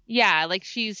 Yeah, like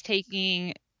she's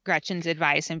taking Gretchen's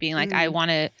advice and being like, I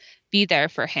want to be there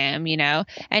for him, you know?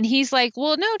 And he's like,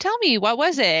 well, no, tell me, what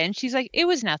was it? And she's like, it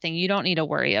was nothing. You don't need to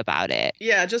worry about it.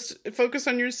 Yeah, just focus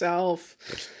on yourself.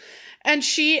 And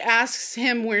she asks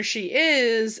him where she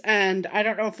is, and I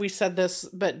don't know if we said this,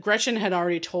 but Gretchen had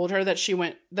already told her that he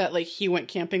went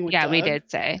camping with Doug. Yeah, we did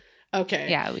say. Okay.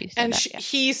 Yeah, we said and that,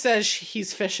 he says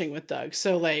he's fishing with Doug.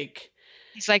 So like,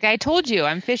 he's like, I told you,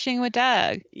 I'm fishing with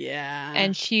Doug. Yeah.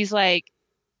 And she's like,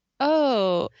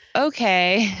 oh,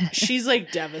 okay. She's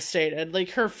like devastated. Like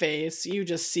her face, you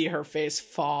just see her face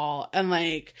fall. And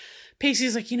like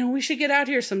Pacey's like, you know, we should get out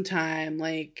here sometime.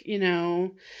 Like, you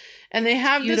know, and they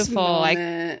have this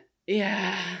moment.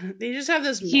 Yeah. They just have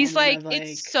this moment. He's like,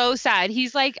 it's so sad.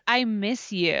 He's like, I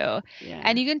miss you. Yeah.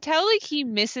 And you can tell like he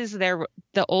misses the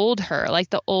old her, like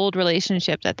the old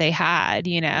relationship that they had,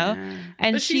 you know? Yeah.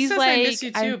 And but she's says, like, I miss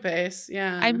you too, Pace.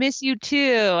 Yeah. I miss you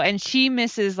too. And she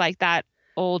misses like that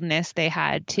oldness they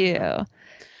had too.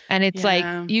 And it's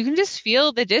like you can just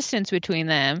feel the distance between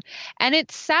them, and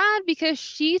it's sad because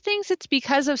she thinks it's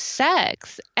because of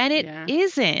sex, and it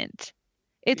isn't.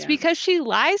 It's because she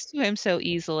lies to him so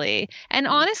easily, and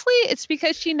honestly it's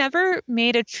because she never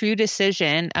made a true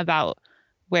decision about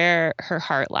where her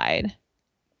heart lied.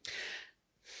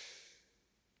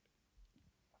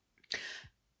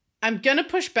 I'm gonna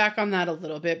push back on that a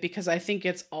little bit, because I think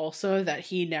it's also that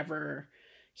he never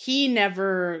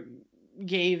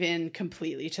gave in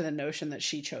completely to the notion that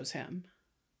she chose him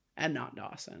and not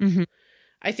Dawson.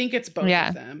 I think it's both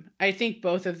of them. I think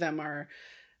both of them are,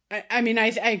 I mean, I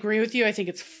agree with you. I think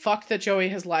it's fucked that Joey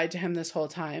has lied to him this whole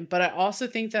time, but I also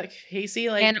think that Pacey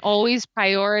and always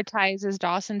prioritizes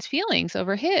Dawson's feelings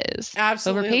over his.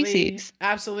 Absolutely. Over Pacey's.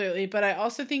 Absolutely. But I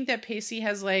also think that Pacey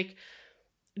has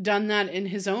done that in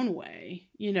his own way,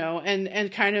 you know,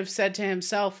 and kind of said to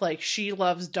himself, like, she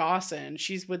loves Dawson,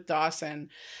 she's with Dawson,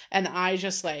 and I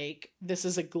just this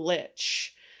is a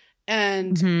glitch.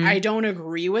 And I don't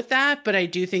agree with that, but I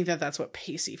do think that that's what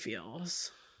Pacey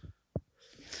feels.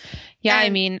 Yeah, and I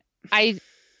mean,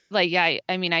 like, yeah,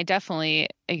 I mean, I definitely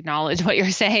acknowledge what you're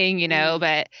saying, you know,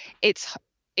 but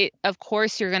of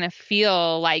course you're going to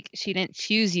feel like she didn't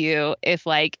choose you if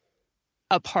like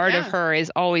a part of her is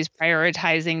always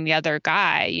prioritizing the other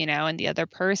guy, you know, and the other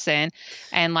person.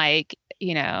 And like,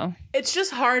 you know, it's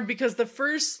just hard because the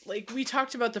first, like we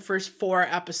talked about the first 4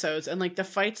 episodes, and like the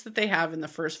fights that they have in the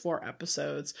first 4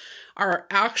 episodes are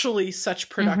actually such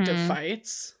productive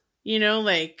fights, you know,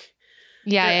 like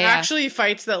actually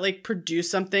fights that like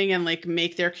produce something and like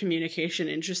make their communication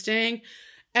interesting.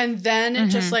 And then it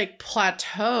just like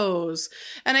plateaus.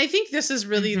 And I think this is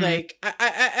really like,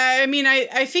 I mean,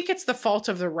 I think it's the fault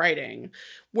of the writing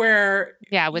where.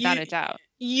 Yeah, without a doubt.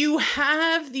 You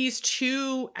have these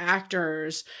 2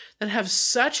 actors that have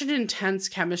such an intense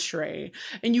chemistry,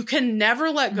 and you can never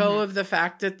let go of the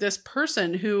fact that this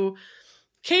person who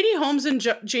Katie Holmes and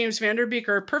James Van Der Beek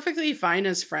are perfectly fine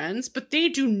as friends, but they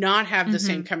do not have the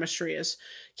same chemistry as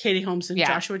Katie Holmes and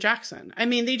Joshua Jackson. I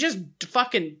mean, they just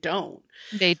fucking don't.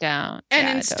 They don't. And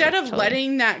instead of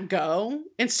letting that go,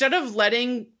 instead of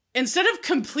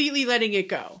completely letting it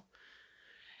go,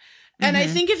 and I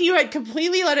think if you had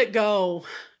completely let it go,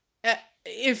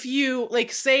 if you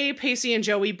like say Pacey and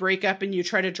Joey break up and you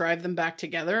try to drive them back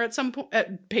together at some point,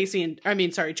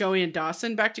 Joey and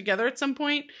Dawson back together at some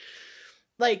point,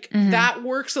 like that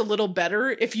works a little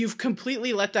better if you've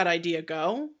completely let that idea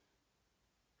go.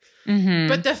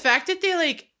 But the fact that they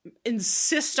like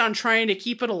insist on trying to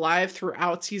keep it alive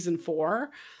throughout season 4,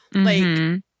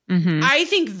 like I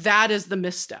think that is the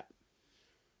misstep.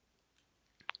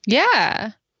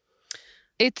 Yeah.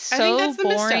 It's so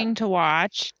boring to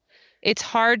watch. It's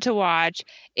hard to watch.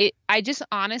 I just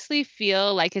honestly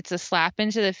feel like it's a slap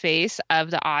into the face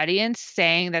of the audience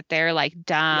saying that they're like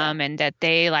dumb and that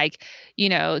they like, you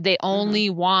know, they only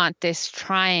want this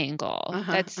triangle.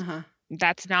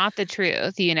 That's not the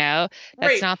truth, you know?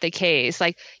 That's not the case.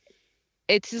 Like,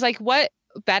 it's just like, what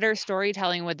better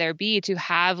storytelling would there be to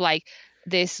have like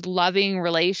this loving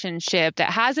relationship that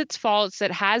has its faults,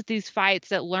 that has these fights,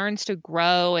 that learns to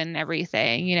grow and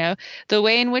everything, you know, the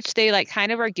way in which they like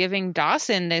kind of are giving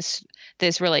Dawson this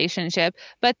relationship,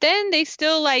 but then they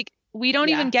still like, we don't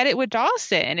even get it with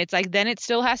Dawson. It's like, then it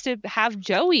still has to have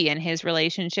Joey in his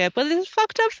relationship, but it's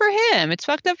fucked up for him. It's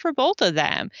fucked up for both of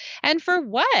them. And for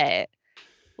what?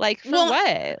 Like, for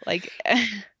what? Like,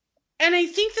 and I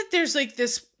think that there's like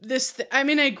this, I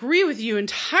mean, I agree with you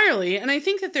entirely. And I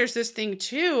think that there's this thing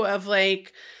too of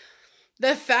like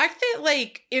the fact that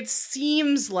like, it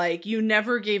seems like you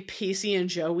never gave Pacey and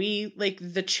Joey like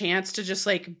the chance to just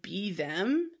like be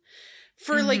them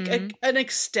for like an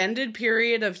extended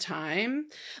period of time.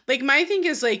 Like my thing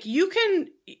is like, you can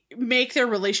make their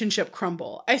relationship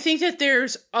crumble. I think that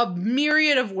there's a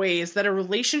myriad of ways that a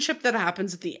relationship that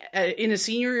happens at in a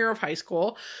senior year of high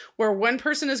school, where one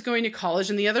person is going to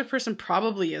college and the other person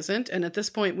probably isn't. And at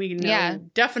this point we know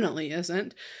definitely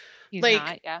isn't. He's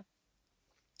not,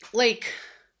 like,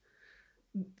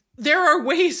 there are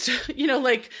ways to, you know,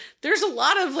 like there's a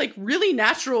lot of like really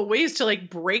natural ways to like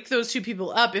break those 2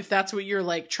 people up if that's what you're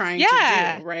like trying to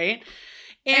do, right?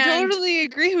 And I totally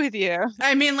agree with you.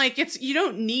 I mean, like you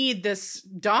don't need this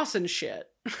Dawson shit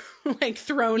like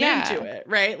thrown into it,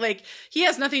 right? Like he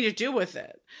has nothing to do with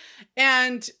it.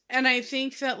 And I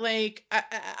think that like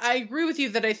I agree with you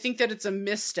that I think that it's a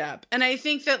misstep. And I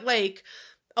think that like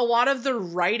a lot of the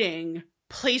writing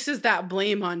places that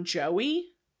blame on Joey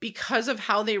because of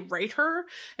how they write her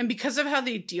and because of how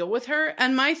they deal with her.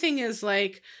 And my thing is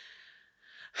like,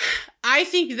 I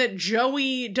think that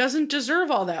Joey doesn't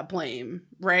deserve all that blame,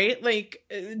 right? Like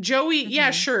Joey,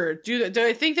 sure. Do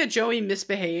I think that Joey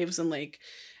misbehaves and like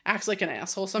acts like an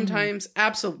asshole sometimes?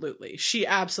 Absolutely. She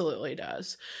absolutely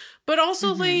does. But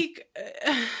also like,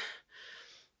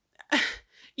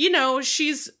 you know,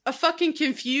 she's a fucking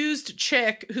confused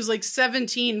chick who's like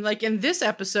 17. Like in this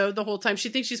episode, the whole time she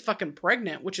thinks she's fucking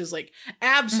pregnant, which is like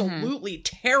absolutely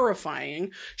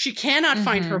terrifying. She cannot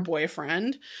find her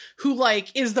boyfriend, who like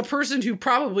is the person who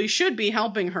probably should be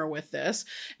helping her with this.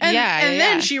 And,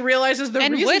 then she realizes the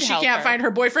reason she can't find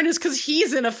her boyfriend is because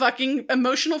he's in a fucking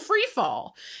emotional free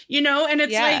fall, you know? And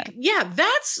it's like,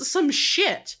 that's some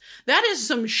shit. That is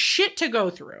some shit to go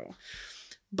through.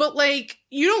 But like,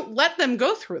 you don't let them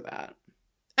go through that.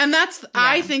 And that's,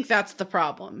 I think that's the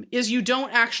problem, is you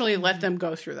don't actually let them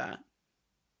go through that.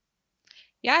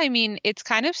 Yeah, I mean, it's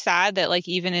kind of sad that like,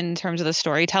 even in terms of the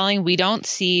storytelling, we don't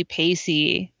see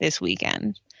Pacey this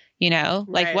weekend, you know?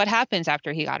 Like what happens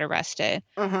after he got arrested?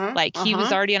 Like he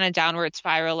was already on a downward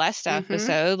spiral last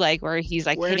episode, like where he's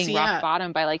like hitting rock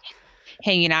bottom by like,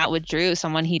 hanging out with Drew,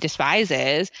 someone he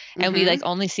despises, and we like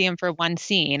only see him for one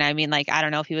scene. I mean, like, I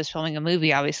don't know if he was filming a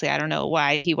movie, obviously. I don't know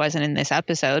why he wasn't in this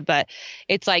episode, but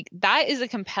it's like that is a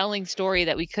compelling story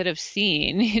that we could have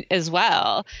seen as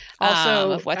well.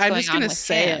 Also, of what's I'm just going to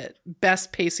say him. It.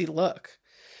 Best Pacey look.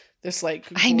 This like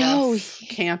I know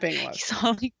camping look. He's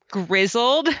all like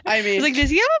grizzled. I mean, like, does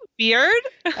he have a beard?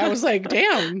 I was like,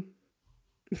 damn.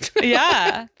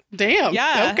 Yeah. Damn.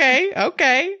 Yeah.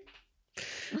 Okay,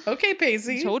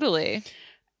 Pacey. Totally.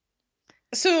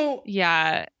 So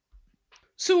yeah.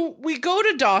 So we go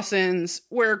to Dawson's,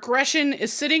 where Gretchen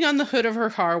is sitting on the hood of her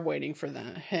car waiting for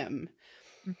him.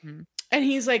 And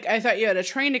he's like, I thought you had a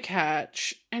train to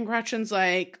catch. And Gretchen's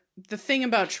like, the thing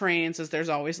about trains is there's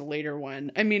always a later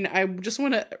one. I mean, I just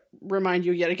want to remind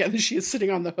you yet again that she is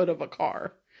sitting on the hood of a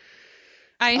car.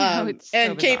 I know. It's so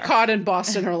and bizarre. Cape Cod and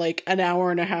Boston are like an hour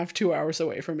and a half, 2 hours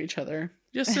away from each other.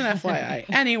 Just an FYI.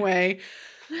 Anyway,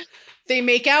 they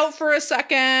make out for a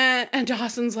second, and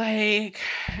Dawson's like,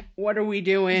 what are we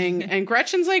doing? And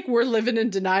Gretchen's like, we're living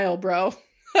in denial, bro.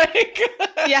 Like,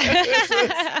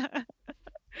 yeah.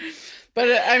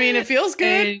 But I mean, it feels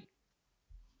good.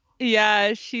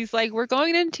 Yeah, she's like, we're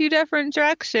going in two different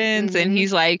directions. And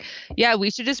he's like, yeah, we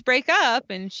should just break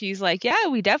up. And she's like, yeah,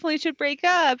 we definitely should break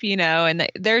up, you know. And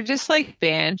they're just like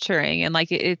bantering, and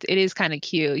like it is kind of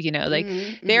cute, you know, like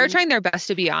they're trying their best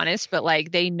to be honest, but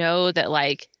like they know that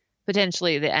like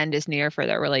potentially the end is near for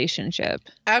their relationship.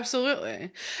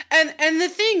 Absolutely. And the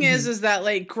thing is that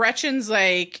like Gretchen's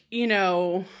like, you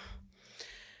know,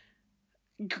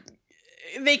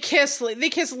 they kiss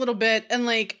a little bit, and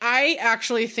like I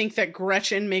actually think that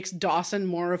Gretchen makes Dawson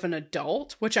more of an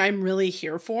adult, which I'm really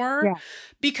here for.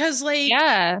 Because like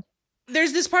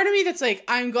there's this part of me that's like,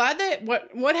 I'm glad that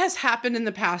what has happened in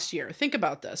the past year. Think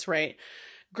about this, right?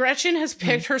 Gretchen has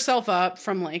picked herself up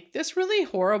from like this really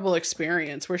horrible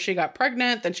experience where she got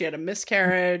pregnant, then she had a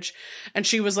miscarriage, and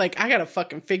she was like, I gotta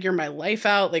fucking figure my life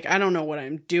out. Like, I don't know what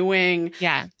I'm doing.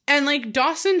 Yeah. And like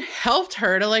Dawson helped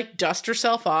her to like dust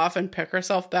herself off and pick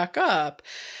herself back up.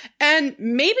 And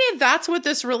maybe that's what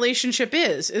this relationship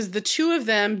is the two of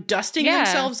them dusting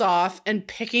themselves off and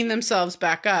picking themselves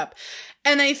back up.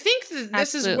 And I think that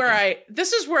this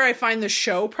is where I find the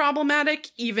show problematic,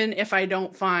 even if I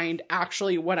don't find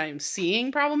actually what I'm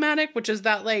seeing problematic, which is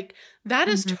that like that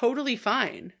is totally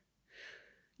fine.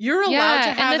 You're allowed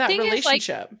to have that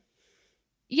relationship.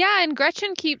 And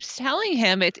Gretchen keeps telling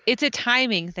him it's a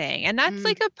timing thing, and that's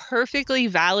like a perfectly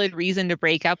valid reason to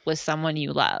break up with someone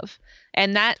you love.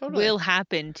 And that will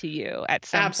happen to you at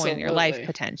some point in your life,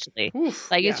 potentially.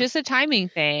 It's just a timing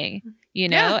thing, you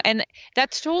know? And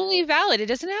that's totally valid. It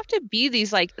doesn't have to be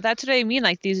these, like, that's what I mean,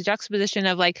 like, these juxtaposition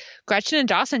of, like, Gretchen and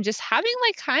Dawson just having,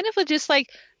 like, kind of a just, like,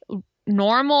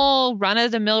 normal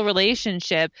run-of-the-mill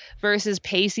relationship versus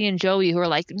Pacey and Joey, who are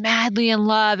like madly in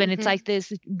love, and it's like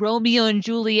this Romeo and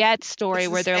Juliet story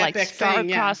where they're like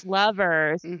star-crossed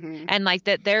lovers, and like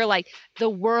that they're like the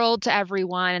world to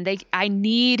everyone, and I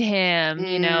need him,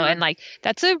 you know, and like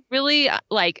that's a really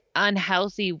like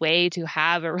unhealthy way to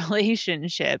have a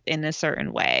relationship in a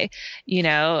certain way, you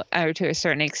know, or to a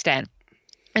certain extent.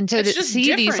 And so to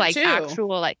see these like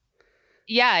actual like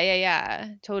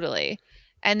totally.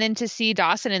 And then to see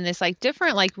Dawson in this like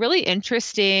different, like really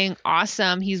interesting,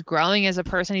 awesome, he's growing as a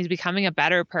person, he's becoming a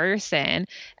better person,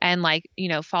 and like, you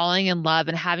know, falling in love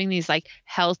and having these like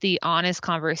healthy, honest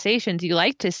conversations. You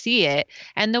like to see it.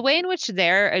 And the way in which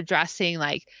they're addressing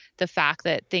like the fact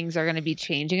that things are going to be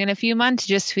changing in a few months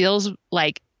just feels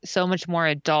like so much more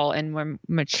adult and more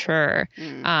mature.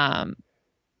 And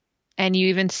you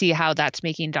even see how that's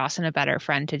making Dawson a better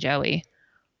friend to Joey.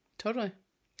 Totally.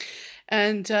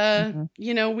 And,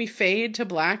 you know, we fade to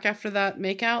black after that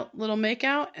little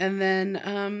makeout. And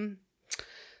then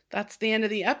that's the end of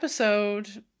the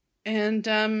episode.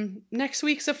 And next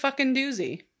week's a fucking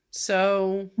doozy.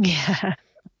 So. Yeah.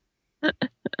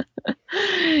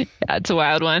 That's a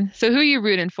wild one. So who are you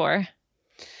rooting for?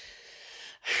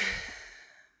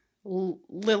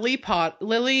 Lily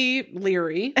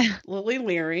Leary. Lily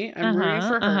Leary. I'm rooting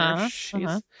for her.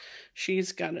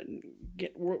 She's got to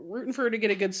rooting for her to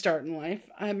get a good start in life.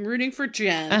 I'm rooting for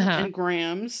Jen and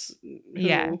Grams,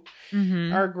 who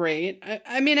are great.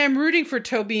 I mean, I'm rooting for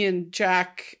Toby and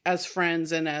Jack as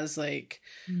friends and as like,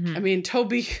 I mean,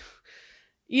 Toby,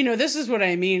 you know, this is what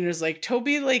I mean is like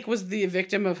Toby like was the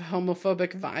victim of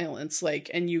homophobic violence,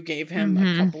 like, and you gave him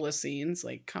a couple of scenes,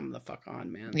 like, come the fuck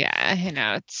on, man. Yeah, I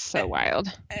know, it's so wild.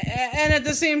 And at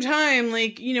the same time,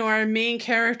 like, you know, our main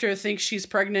character thinks she's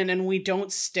pregnant and we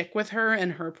don't stick with her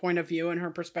and her point of view and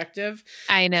her perspective.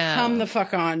 I know. Come the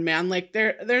fuck on, man. Like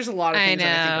there's a lot of things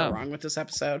that I think are wrong with this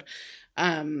episode.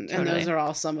 And those are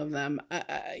all some of them.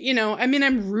 You know, I mean,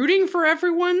 I'm rooting for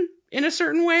everyone in a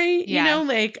certain way, you know,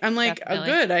 like, I'm like, oh,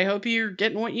 good. I hope you're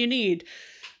getting what you need.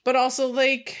 But also,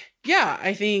 like, yeah,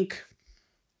 I think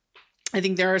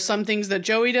there are some things that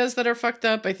Joey does that are fucked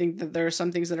up. I think that there are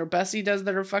some things that Bessie does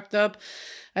that are fucked up.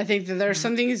 I think that there are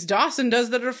some things Dawson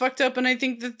does that are fucked up. And I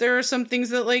think that there are some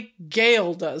things that, like,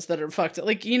 Gail does that are fucked up.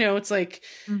 Like, you know, it's like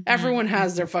everyone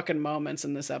has their fucking moments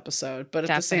in this episode. But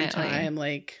at the same time,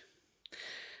 like,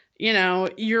 you know,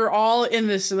 you're all in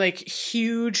this, like,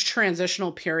 huge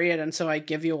transitional period. And so I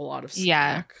give you a lot of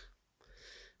slack.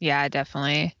 Yeah,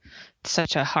 definitely. It's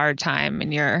such a hard time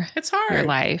in your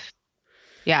life.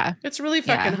 Yeah. It's really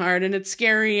fucking hard, and it's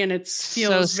scary, and it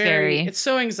feels so scary. It's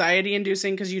so anxiety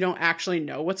inducing because you don't actually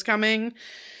know what's coming.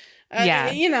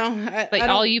 You know, like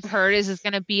all you've heard is it's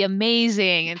going to be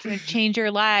amazing. It's going to change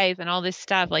your life and all this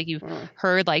stuff. Like you've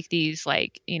heard like these,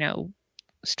 like, you know,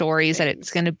 stories that it's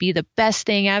going to be the best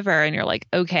thing ever. And you're like,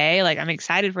 okay, like I'm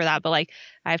excited for that. But like,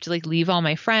 I have to like leave all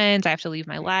my friends. I have to leave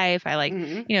my life. I like,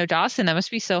 you know, Dawson, that must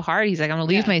be so hard. He's like, I'm going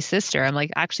to leave my sister. I'm like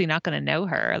actually not going to know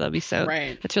her. That'll be so,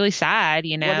 it's really sad,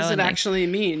 you know? What does it actually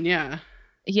mean? Yeah.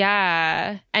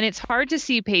 Yeah. And it's hard to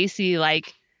see Pacey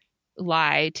like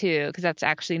lie too, because that's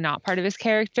actually not part of his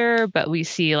character, but we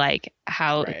see like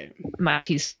how much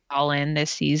he's fallen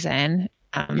this season.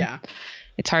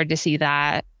 It's hard to see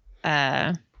that.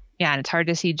 And it's hard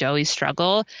to see Joey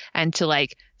struggle and to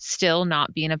like still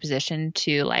not be in a position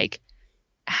to like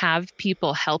have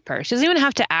people help her. She doesn't even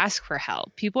have to ask for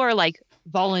help. People are like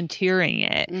volunteering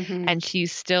it, and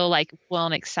she's still like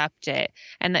won't accept it.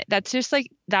 And that's just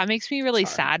like, that makes me really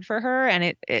sad for her. And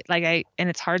it like and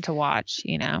it's hard to watch,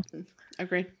 you know?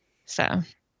 Agree. So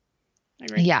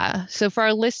yeah. So for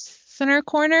our listener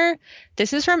corner,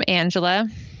 this is from Angela.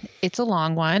 It's a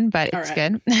long one, but it's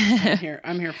good.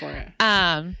 I'm here for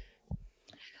it.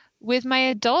 With my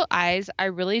adult eyes, I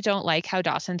really don't like how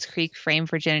Dawson's Creek framed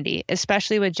virginity,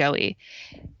 especially with Joey.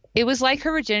 It was like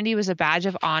her virginity was a badge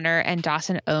of honor and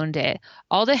Dawson owned it.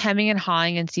 All the hemming and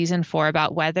hawing in season 4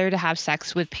 about whether to have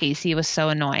sex with Pacey was so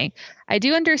annoying. I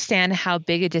do understand how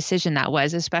big a decision that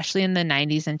was, especially in the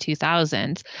 90s and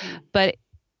 2000s, but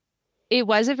it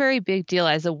was a very big deal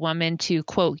as a woman to,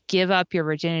 quote, give up your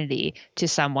virginity to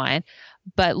someone.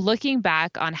 But looking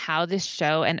back on how this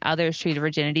show and others treat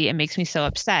virginity, it makes me so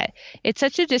upset. It's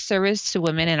such a disservice to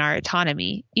women and our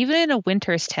autonomy. Even in A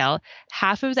Winter's Tale,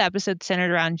 half of the episode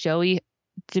centered around Joey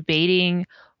debating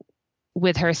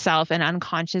with herself and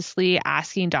unconsciously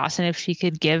asking Dawson if she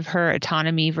could give her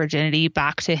autonomy virginity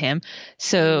back to him.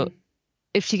 So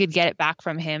if she could get it back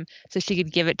from him so she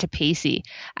could give it to Pacey.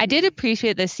 I did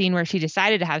appreciate the scene where she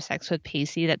decided to have sex with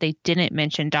Pacey that they didn't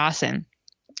mention Dawson.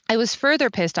 I was further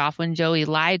pissed off when Joey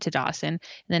lied to Dawson in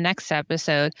the next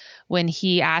episode when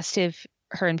he asked if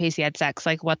her and Pacey had sex.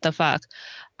 Like, what the fuck?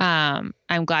 I'm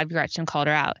glad Gretchen called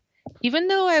her out. Even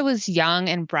though I was young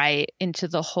and bright into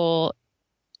the whole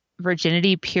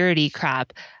virginity purity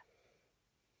crap,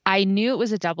 I knew it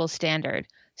was a double standard.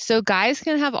 So guys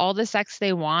can have all the sex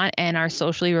they want and are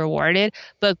socially rewarded,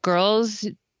 but girls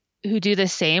who do the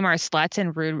same are sluts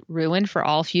and ruined for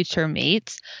all future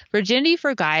mates. Virginity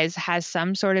for guys has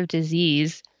some sort of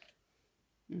disease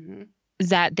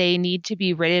that they need to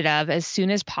be rid of as soon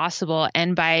as possible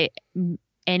and by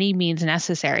any means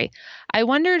necessary. I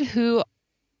wonder who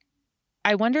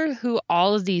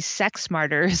all of these sex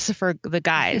martyrs for the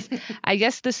guys. I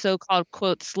guess the so-called,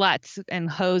 quote, sluts and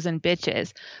hoes and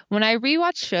bitches. When I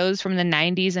rewatch shows from the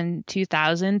 90s and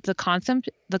 2000s,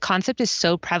 the concept is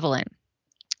so prevalent.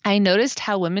 I noticed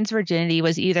how women's virginity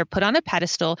was either put on a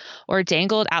pedestal or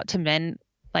dangled out to men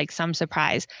like some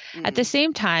surprise. At the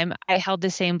same time, I held the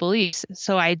same beliefs,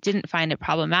 so I didn't find it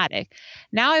problematic.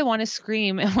 Now I want to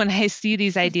scream when I see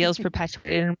these ideals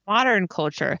perpetuated in modern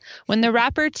culture. When the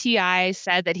rapper T.I.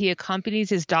 said that he accompanies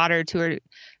his daughter to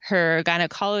her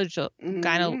gynecological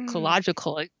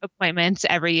appointments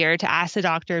every year to ask the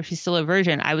doctor if she's still a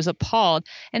virgin, I was appalled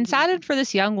and saddened for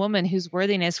this young woman whose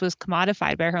worthiness was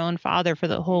commodified by her own father for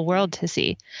the whole world to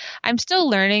see. I'm still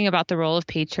learning about the role of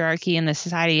patriarchy in the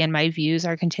society, and my views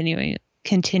are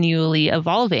continually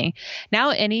evolving. Now,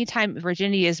 anytime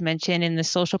virginity is mentioned in the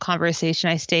social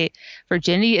conversation, I state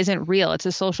virginity isn't real. It's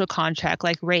a social contract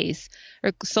like race,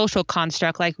 or social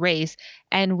construct like race,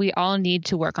 and we all need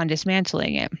to work on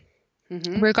dismantling it.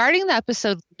 Regarding the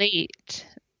episode Late,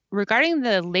 regarding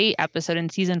the late episode in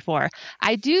season 4,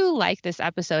 I do like this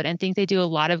episode and think they do a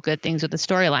lot of good things with the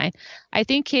storyline. I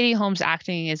think Katie Holmes'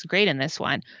 acting is great in this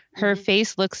one. Her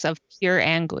face looks of pure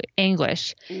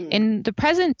anguish. In the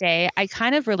present day, I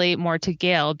kind of relate more to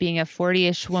Gail being a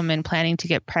 40-ish woman planning to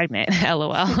get pregnant.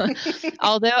 LOL.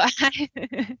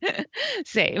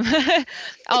 Same.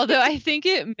 Although I think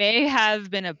it may have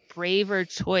been a braver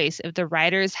choice if the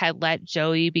writers had let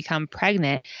Joey become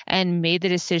pregnant and made the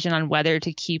decision on whether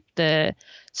to keep the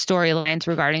storylines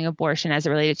regarding abortion as it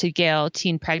related to Gail,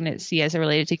 teen pregnancy as it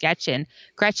related to Gretchen,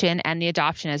 and the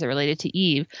adoption as it related to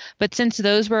Eve. But since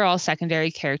those were all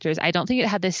secondary characters, I don't think it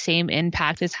had the same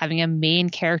impact as having a main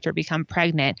character become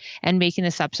pregnant and making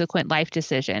a subsequent life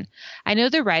decision. I know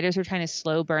the writers were trying to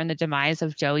slow burn the demise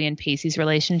of Joey and Pacey's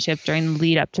relationship during the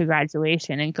lead up to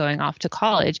graduation and going off to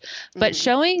college, but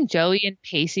showing Joey and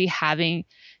Pacey having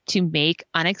to make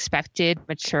unexpected,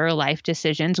 mature life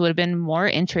decisions would have been more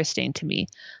interesting to me.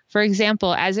 For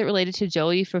example, as it related to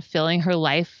Joey fulfilling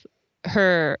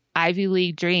her Ivy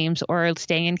League dreams or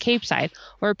staying in Capeside,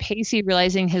 or Pacey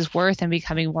realizing his worth and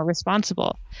becoming more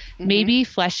responsible. Maybe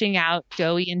fleshing out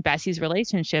Joey and Bessie's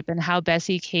relationship and how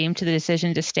Bessie came to the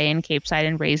decision to stay in Capeside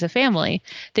and raise a family.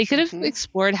 They could have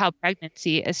explored how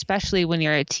pregnancy, especially when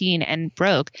you're a teen and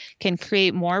broke, can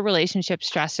create more relationship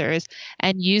stressors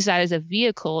and use that as a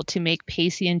vehicle to make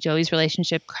Pacey and Joey's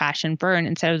relationship crash and burn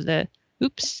instead of the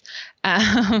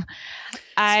Spoiler.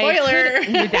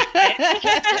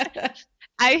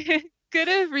 I could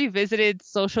have revisited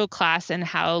social class and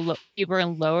how people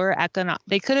in lower economic.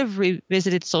 They could have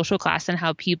revisited social class and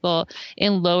how people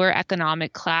in lower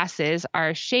economic classes are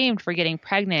ashamed for getting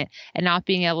pregnant and not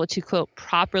being able to, quote,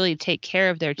 properly take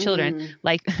care of their children.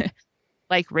 Like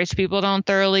rich people don't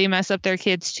thoroughly mess up their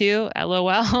kids too.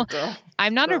 LOL.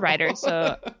 I'm not a writer,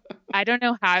 so I don't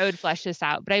know how I would flesh this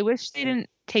out, but I wish they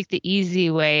didn't take the easy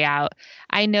way out.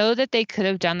 I know that they could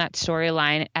have done that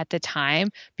storyline at the time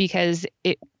because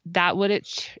I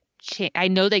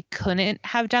know they couldn't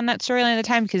have done that storyline at the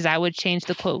time because that would change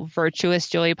the, quote, virtuous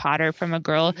Joey Potter from a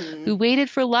girl who waited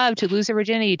for love to lose her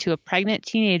virginity to a pregnant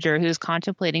teenager who's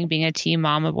contemplating being a teen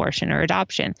mom, abortion, or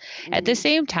adoption. At the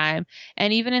same time,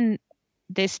 and even in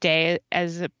this day,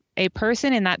 as a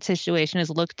person in that situation is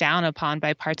looked down upon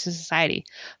by parts of society.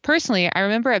 Personally, I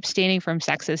remember abstaining from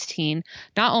sex as teen,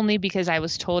 not only because I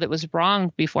was told it was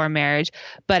wrong before marriage,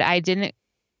 but I didn't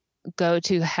go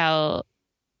to hell,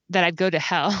 that I'd go to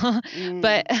hell,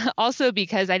 but also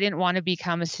because I didn't want to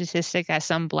become a statistic as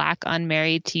some Black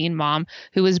unmarried teen mom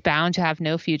who was bound to have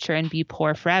no future and be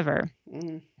poor forever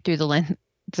through the lens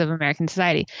of American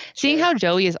society. Seeing how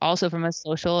Joey is also from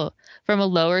a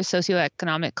lower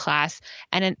socioeconomic class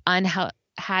and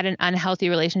had an unhealthy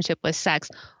relationship with sex,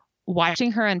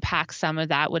 watching her unpack some of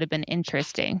that would have been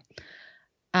interesting.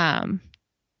 I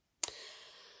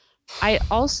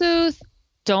also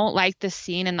don't like the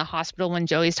scene in the hospital when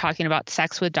Joey's talking about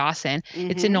sex with Dawson.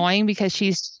 It's annoying because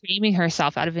she's shaming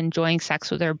herself out of enjoying sex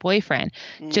with her boyfriend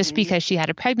just because she had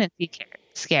a pregnancy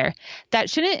scare. That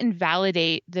shouldn't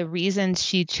invalidate the reasons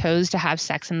she chose to have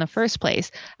sex in the first place.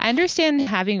 I understand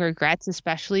having regrets,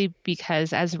 especially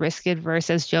because as risk-averse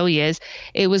as Joey is,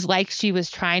 it was like she was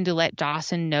trying to let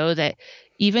Dawson know that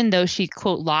even though she,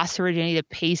 quote, lost her virginity to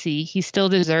Pacey, he still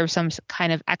deserves some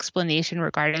kind of explanation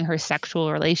regarding her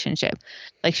sexual relationship.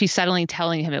 Like she's suddenly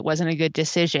telling him it wasn't a good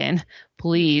decision.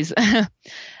 Please.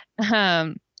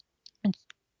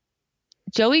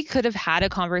 Joey could have had a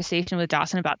conversation with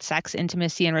Dawson about sex,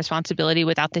 intimacy, and responsibility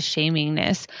without the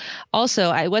shamingness.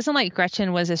 Also, it wasn't like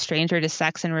Gretchen was a stranger to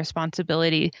sex and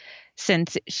responsibility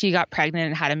since she got pregnant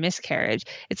and had a miscarriage.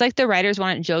 It's like the writers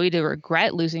wanted Joey to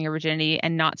regret losing her virginity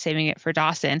and not saving it for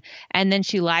Dawson. And then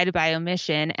she lied by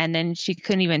omission, and then she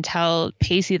couldn't even tell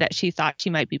Pacey that she thought she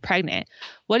might be pregnant.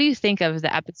 What do you think of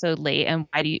the episode late, and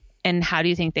how do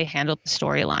you think they handled the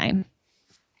storyline?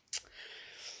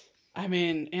 I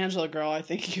mean, Angela, girl, I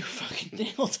think you fucking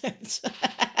nailed it.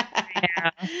 Yeah.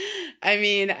 I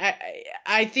mean,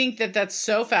 I think that's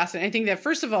so fascinating. I think that,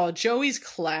 first of all, Joey's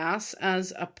class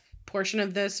as a portion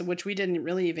of this, which we didn't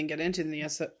really even get into in the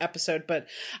episode, but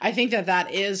I think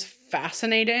that is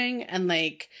fascinating. And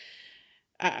like,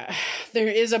 there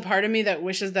is a part of me that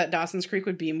wishes that Dawson's Creek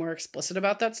would be more explicit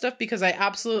about that stuff, because I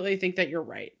absolutely think that you're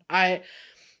right.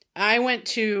 I went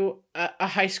to a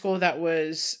high school that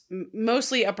was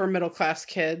mostly upper middle class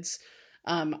kids.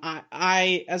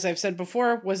 I, as I've said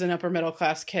before, was an upper middle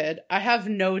class kid. I have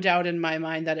no doubt in my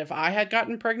mind that if I had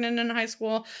gotten pregnant in high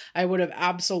school, I would have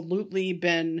absolutely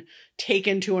been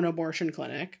taken to an abortion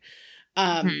clinic.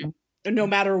 no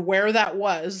matter where that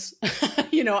was.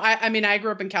 You know, I mean, I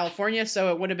grew up in California,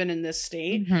 so it would have been in this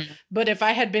state. Mm-hmm. But if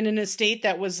I had been in a state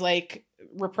that was like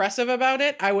repressive about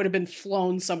it, I would have been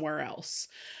flown somewhere else.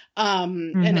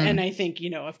 Mm-hmm. And I think, you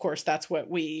know, of course, that's what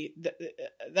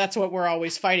we're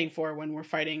always fighting for when we're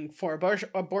fighting for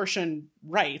abortion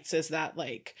rights, is that,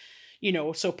 like, you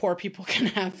know, so poor people can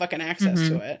have fucking access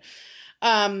mm-hmm. to it.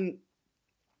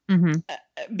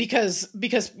 Mm-hmm.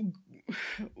 Because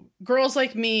girls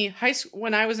like me,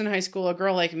 when I was in high school, a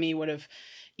girl like me would have,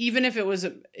 even if it was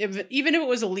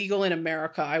illegal in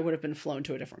America, I would have been flown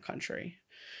to a different country.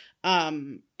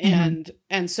 And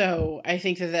so I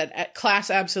think that class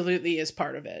absolutely is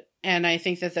part of it. And I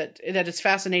think that it's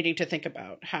fascinating to think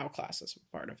about how class is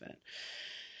part of it.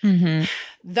 Mm-hmm.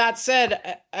 That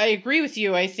said, I agree with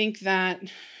you. I think that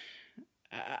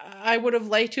I would have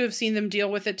liked to have seen them deal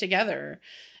with it together.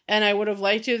 And I would have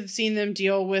liked to have seen them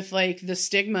deal with, like, the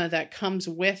stigma that comes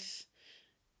with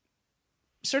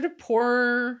sort of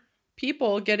poor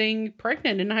people getting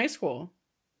pregnant in high school.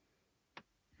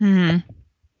 Mm-hmm.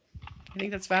 I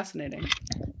think that's fascinating.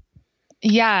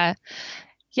 Yeah.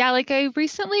 Yeah, like, I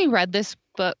recently read this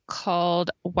book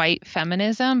called White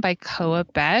Feminism by Koa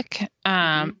Beck.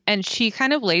 And she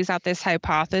kind of lays out this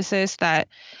hypothesis that,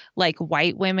 like,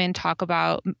 white women talk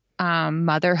about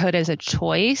motherhood as a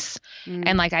choice.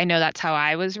 And, like, I know that's how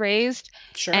I was raised.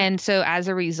 Sure. And so as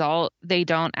a result,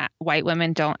 white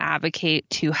women don't advocate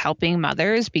to helping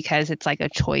mothers because it's like a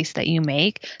choice that you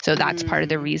make. So that's part of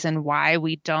the reason why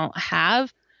we don't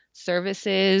have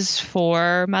services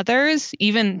for mothers,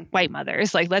 even white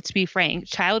mothers. Like, let's be frank,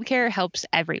 childcare helps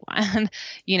everyone.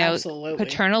 You know, absolutely.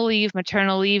 Paternal leave,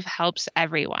 maternal leave helps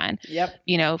everyone. Yep.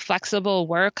 You know, flexible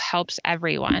work helps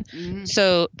everyone.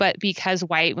 So, but because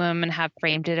white women have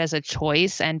framed it as a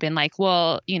choice and been like,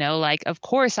 well, you know, like, of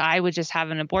course I would just have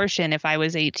an abortion if I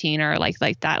was 18 or like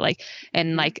that, like,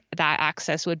 and like that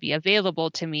access would be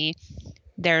available to me.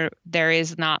 There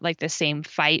is not like the same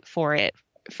fight for it,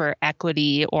 for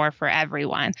equity or for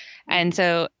everyone. And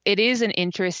so it is an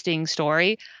interesting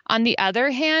story. On the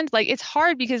other hand, like, it's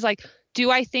hard because, like,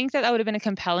 do I think that would have been a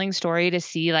compelling story to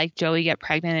see, like, Joey get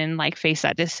pregnant and, like, face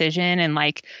that decision and,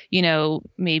 like, you know,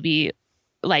 maybe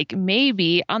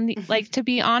on the, like, to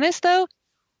be honest though,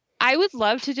 I would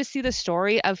love to just see the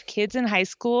story of kids in high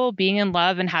school being in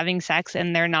love and having sex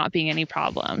and there not being any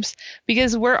problems,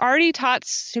 because we're already taught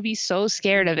to be so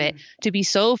scared of it, to be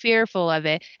so fearful of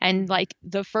it. And, like,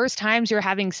 the first times you're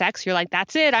having sex, you're like,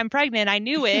 that's it, I'm pregnant, I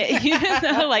knew it. You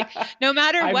know, like, no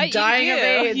matter what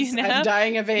you do, you know? I'm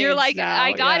dying of AIDS. You're like, now.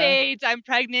 I got AIDS, I'm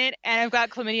pregnant, and I've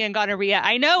got chlamydia and gonorrhea.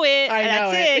 I know it.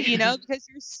 That's it, you know, because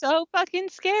you're so fucking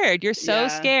scared. You're so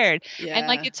scared. Yeah. And,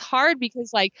 like, it's hard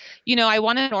because, like, you know, I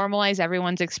want to normalize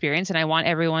everyone's experience and I want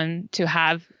everyone to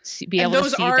be able to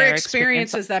see their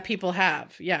experiences that people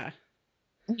have. Yeah.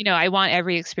 You know, I want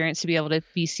every experience to be able to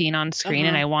be seen on screen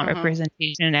and I want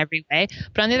representation in every way.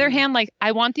 But on the other hand, like,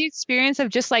 I want the experience of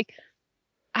just, like,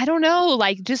 I don't know,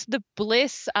 like, just the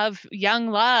bliss of young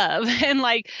love and,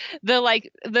 like,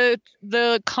 the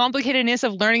complicatedness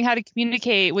of learning how to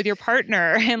communicate with your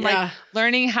partner and like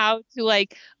learning how to,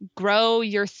 like, grow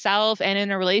yourself and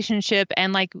in a relationship,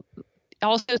 and, like,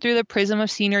 also through the prism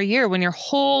of senior year when your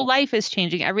whole life is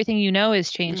changing, everything you know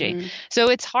is changing.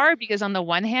 So it's hard because on the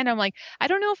one hand, I'm like, I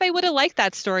don't know if I would have liked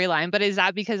that storyline, but is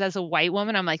that because as a white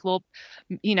woman, I'm like, well,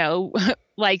 you know,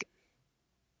 like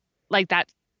that,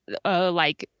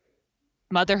 like,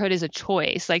 motherhood is a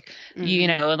choice, like, you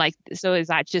know, like, so is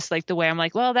that just like the way I'm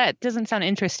like, well, that doesn't sound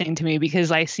interesting to me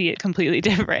because I see it completely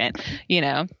different, you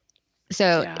know?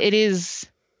 So it is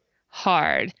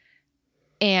hard.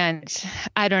 And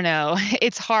I don't know,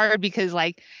 it's hard because,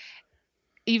 like,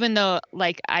 even though,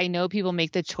 like, I know people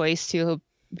make the choice to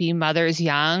be mothers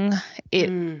young,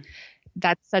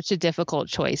 that's such a difficult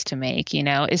choice to make, you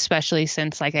know, especially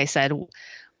since, like I said,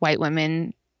 white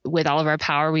women, with all of our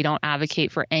power, we don't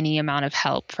advocate for any amount of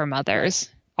help for mothers,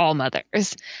 all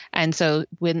mothers. And so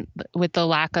with the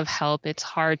lack of help, it's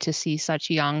hard to see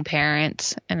such young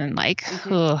parents and then, like,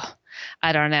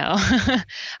 I don't know.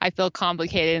 I feel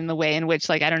complicated in the way in which,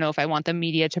 like, I don't know if I want the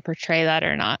media to portray that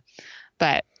or not,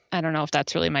 but I don't know if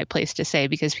that's really my place to say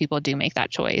because people do make that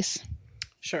choice.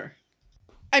 Sure.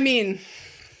 I mean,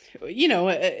 you know,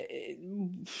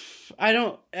 I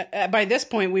don't, by this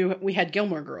point we had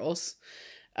Gilmore Girls.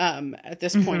 At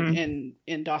this point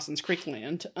in Dawson's Creek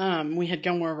land, we had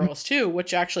Gilmore Girls too,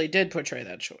 which actually did portray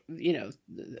that, you know,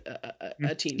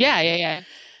 a teen. Yeah.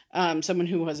 Someone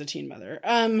who was a teen mother.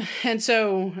 And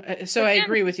so I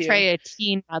agree with you. Portray a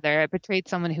teen mother. It portrayed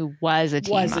someone who was a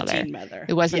teen mother.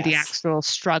 It wasn't the actual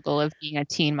struggle of being a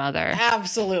teen mother.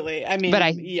 Absolutely. I mean,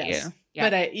 but yes.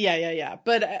 Yeah.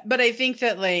 But I think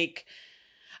that like,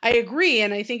 I agree.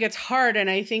 And I think it's hard. And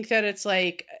I think that it's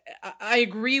like, I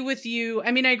agree with you.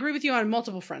 I mean, I agree with you on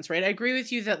multiple fronts, right? I agree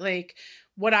with you that like,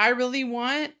 what I really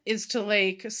want is to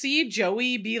like see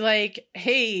Joey be like,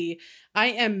 hey, I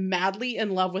am madly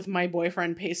in love with my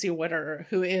boyfriend, Pacey Witter,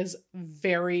 who is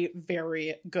very,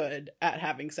 very good at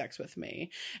having sex with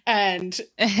me. And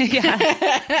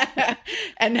yeah.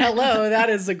 And hello, that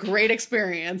is a great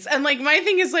experience. And like, my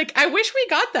thing is like, I wish we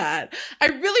got that. I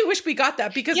really wish we got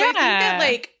that because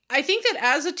I think that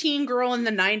as a teen girl in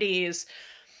the 90s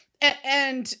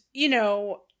and you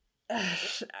know,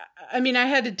 I mean, I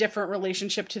had a different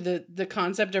relationship to the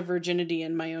concept of virginity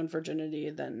and my own virginity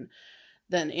than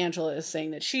Angela is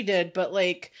saying that she did. But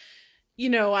like, you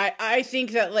know, I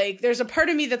think that like, there's a part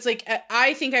of me that's like,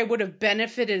 I think I would have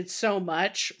benefited so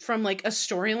much from like a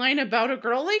storyline about a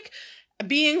girl, like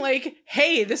being like,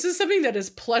 hey, this is something that is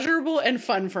pleasurable and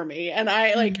fun for me. And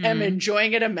I like am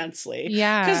enjoying it immensely.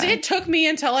 Yeah. Because it took me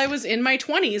until I was in my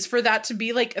 20s for that to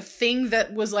be like a thing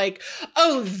that was like,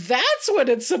 oh, that's what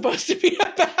it's supposed to be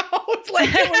about. Like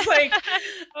it was like,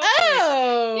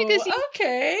 oh,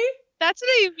 okay. That's what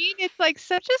I mean. It's like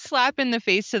such a slap in the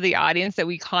face to the audience that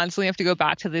we constantly have to go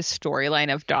back to this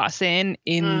storyline of Dawson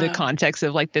in the context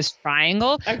of like this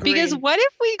triangle. Agreed. Because what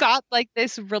if we got like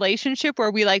this relationship where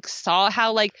we like saw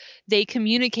how like they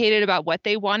communicated about what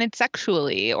they wanted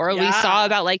sexually, or we saw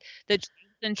about like the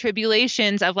and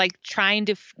tribulations of like trying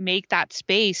to make that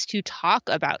space to talk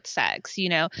about sex, you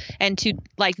know, and to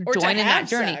like join in that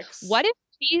journey. Sex.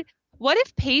 What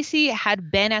if Pacey had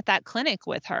been at that clinic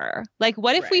with her? Like,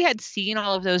 what if we had seen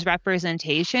all of those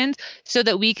representations so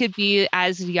that we could be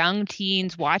as young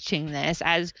teens watching this,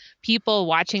 as people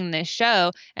watching this show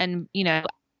and, you know,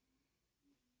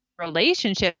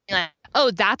 relationship, like, oh,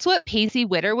 that's what Pacey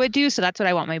Witter would do. So that's what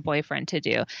I want my boyfriend to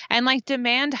do. And like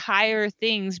demand higher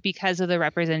things because of the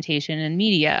representation in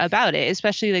media about it,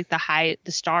 especially like the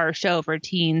star show for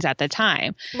teens at the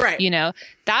time. Right. You know,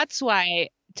 that's why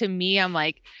to me, I'm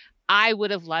like, I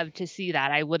would have loved to see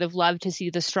that. I would have loved to see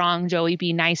the strong Joey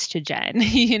be nice to Jen.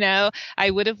 You know, I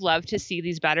would have loved to see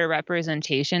these better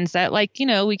representations that, like, you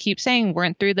know, we keep saying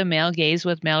weren't through the male gaze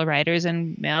with male writers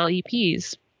and male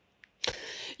EPs.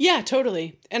 Yeah,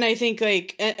 totally. And I think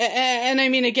like, and I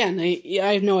mean, again,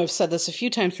 I know I've said this a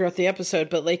few times throughout the episode,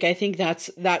 but like, I think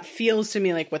that feels to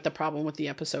me like what the problem with the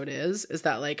episode is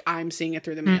that like, I'm seeing it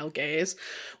through the male gaze.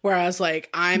 Whereas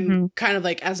like, I'm kind of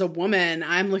like, as a woman,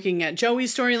 I'm looking at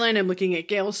Joey's storyline. I'm looking at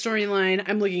Gail's storyline.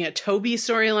 I'm looking at Toby's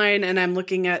storyline, and I'm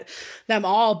looking at them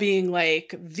all being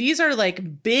like, these are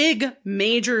like big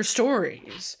major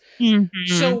stories.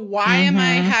 So why am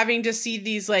I having to see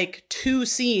these like 2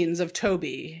 scenes of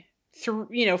Toby,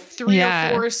 3 or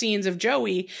 4 scenes of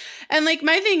Joey? And like,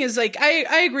 my thing is like,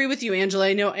 I agree with you, Angela.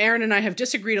 I know Aaron and I have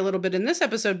disagreed a little bit in this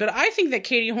episode, but I think that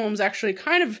Katie Holmes actually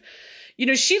kind of, you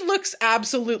know, she looks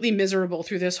absolutely miserable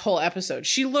through this whole episode.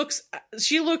 She looks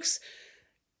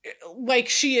like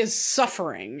she is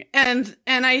suffering. And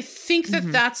I think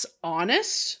that that's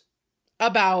honest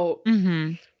about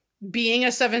being a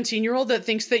 17-year-old that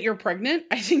thinks that you're pregnant.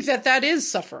 I think that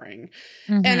is suffering.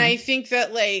 And I think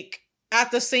that like, at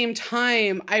the same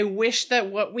time, I wish that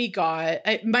what we got,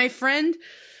 my friend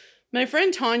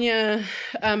Tanya,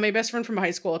 my best friend from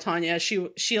high school, Tanya,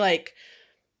 she like,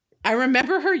 I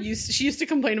remember she used to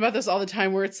complain about this all the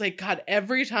time, where it's like, God,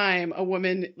 every time a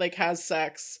woman like has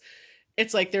sex,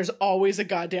 it's like, there's always a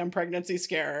goddamn pregnancy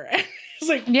scare. It's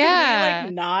like, yeah,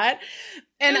 like not.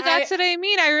 And that's what I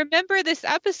mean. I remember this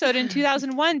episode in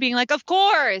 2001 being like, of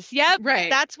course. Yep. Right.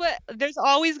 That's what there's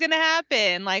always going to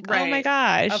happen. Like, oh my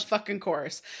gosh. Of fucking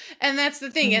course. And that's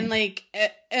the thing. And like,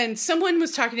 and someone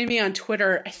was talking to me on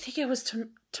Twitter. I think it was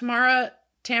Tamara.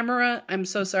 I'm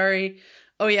so sorry.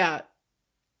 Oh yeah.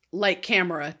 Like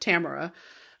Tamara.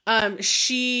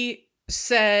 She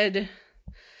said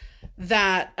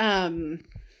that,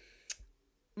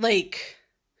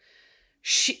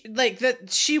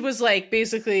 she was like,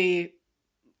 basically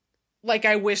like,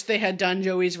 I wish they had done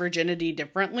Joey's virginity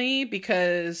differently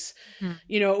because,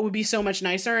 you know, it would be so much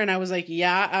nicer. And I was like,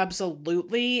 yeah,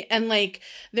 absolutely. And like,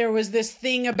 there was this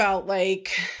thing about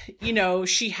like, you know,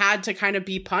 she had to kind of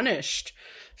be punished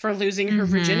for losing her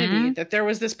virginity, that there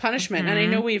was this punishment. And I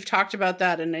know we've talked about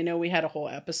that. And I know we had a whole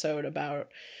episode about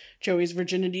Joey's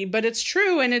virginity, but it's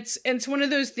true. And it's one of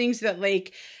those things that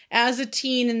like, as a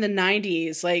teen in the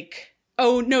 90s, like,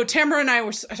 oh no, Tamara and I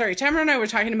were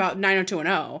talking about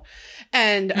 90210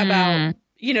 and about,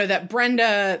 you know, that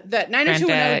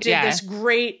 90210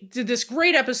 did this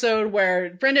great episode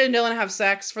where Brenda and Dylan have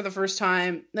sex for the first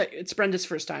time. It's Brenda's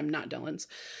first time, not Dylan's.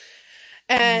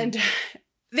 And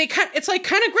it's like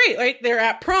kind of great. Like they're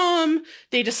at prom,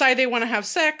 they decide they want to have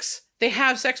sex. They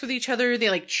have sex with each other. They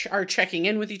like are checking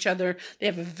in with each other. They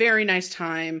have a very nice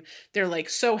time. They're like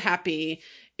so happy.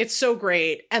 It's so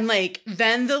great. And like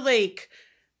then the like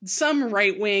some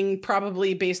right wing,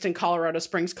 probably based in Colorado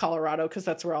Springs, Colorado, because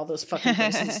that's where all those fucking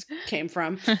places came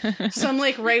from. Some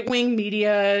like right wing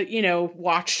media, you know,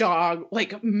 watchdog,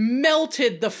 like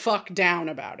melted the fuck down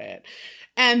about it.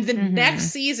 And the next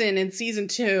season, in season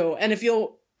 2, and if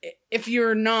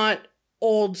you're not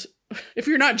old, if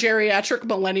you're not geriatric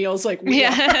millennials like we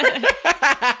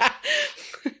are,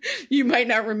 you might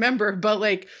not remember, but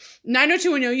like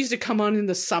 90210 used to come on in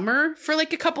the summer for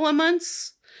like a couple of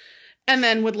months. And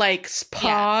then would like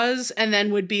pause and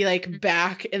then would be like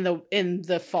back in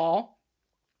the fall.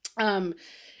 And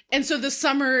so the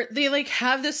summer, they like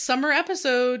have this summer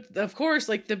episode, of course,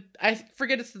 like I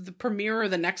forget it's the premiere or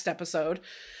the next episode,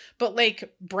 but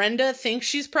like Brenda thinks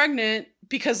she's pregnant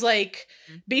because like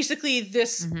basically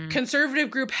this conservative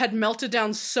group had melted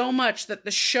down so much that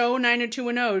the show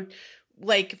 90210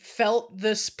 like felt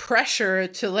this pressure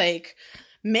to like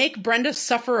make Brenda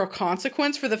suffer a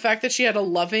consequence for the fact that she had a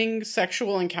loving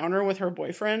sexual encounter with her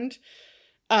boyfriend.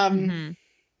 And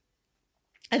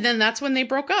then that's when they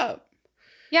broke up.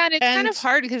 Yeah, and it's kind of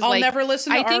hard because I'll never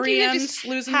listen to REM's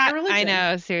Losing My Religion. I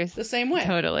know, seriously. The same way.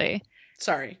 Totally.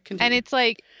 Sorry. Continue. And it's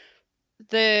like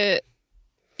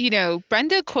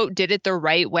Brenda, quote, did it the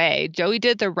right way. Joey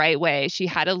did the right way. She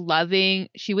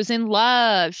was in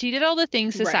love. She did all the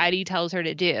things society tells her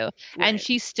to do. And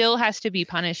she still has to be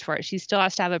punished for it. She still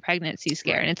has to have a pregnancy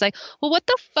scare. And it's like, well, what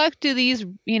the fuck do these,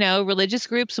 religious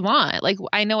groups want? Like,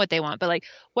 I know what they want, but like,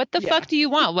 what the fuck do you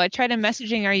want? What kind of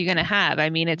messaging are you going to have? I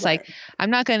mean, it's like,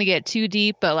 I'm not going to get too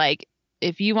deep, but like,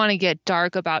 if you want to get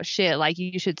dark about shit, like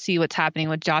you should see what's happening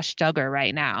with Josh Duggar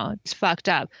right now. It's fucked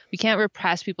up. We can't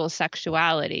repress people's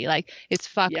sexuality. Like it's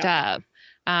fucked up.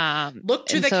 Look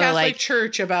to the Catholic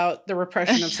Church about the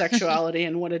repression of sexuality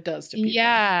and what it does to people.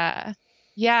 Yeah.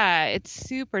 Yeah. It's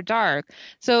super dark.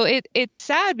 So it's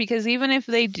sad because even if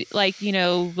they do,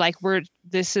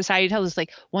 this society tells us like,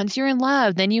 once you're in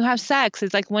love, then you have sex.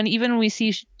 It's like when we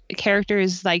see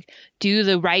characters like do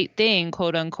the right thing,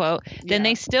 quote unquote, then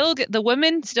the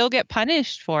women still get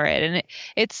punished for it, and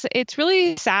it's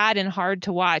really sad and hard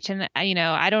to watch. And the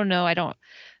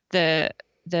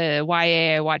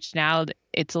YA I watch now,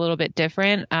 it's a little bit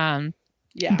different, but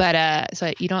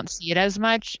so you don't see it as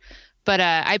much, but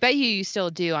I bet you still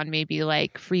do on maybe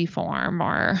like Freeform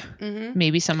or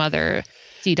maybe some other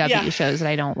CW shows that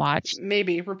I don't watch.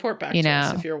 Maybe report back to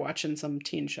us if you're watching some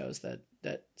teen shows that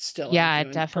still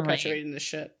definitely perpetuating this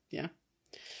shit. Yeah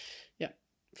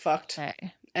fucked.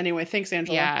 Okay. Anyway, thanks,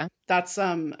 Angela. That's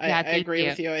I agree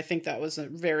with you. I think that was a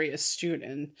very astute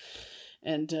and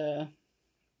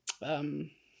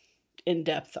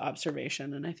in-depth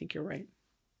observation, and I think you're right.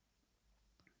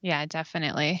 Yeah,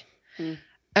 definitely.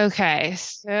 Okay,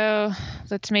 so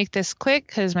let's make this quick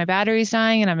because my battery's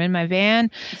dying and I'm in my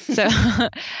van. So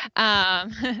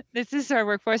this is our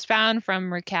Workforce Bound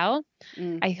from Raquel.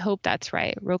 I hope that's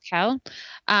right. Raquel.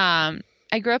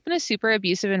 I grew up in a super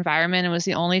abusive environment and was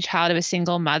the only child of a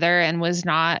single mother and was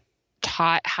not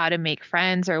taught how to make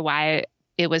friends or why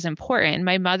it was important.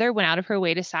 My mother went out of her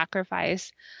way to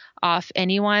sacrifice off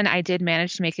anyone I did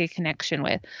manage to make a connection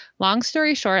with. Long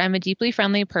story short, I'm a deeply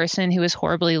friendly person who is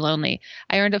horribly lonely.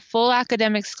 I earned a full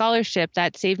academic scholarship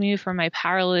that saved me from my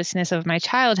powerlessness of my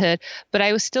childhood, but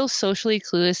I was still socially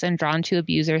clueless and drawn to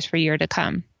abusers for years to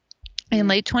come. In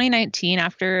late 2019,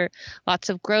 after lots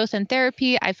of growth and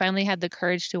therapy, I finally had the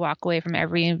courage to walk away from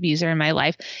every abuser in my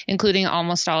life, including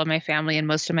almost all of my family and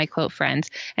most of my quote friends,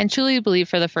 and truly believe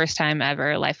for the first time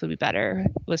ever life would be better,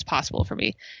 was possible for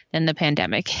me. Then the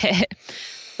pandemic hit.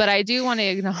 But I do want to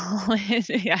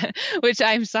acknowledge, which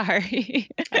I'm sorry.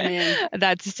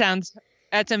 That's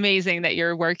amazing that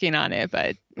you're working on it,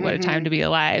 but what a time to be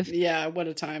alive. Yeah, what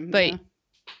a time. But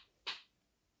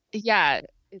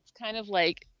it's kind of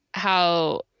like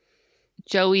how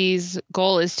Joey's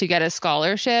goal is to get a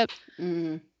scholarship,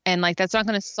 and like that's not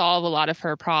going to solve a lot of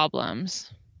her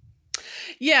problems.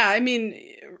 Yeah, I mean,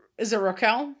 is it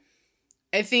Raquel?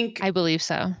 I believe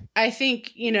so. I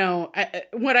think,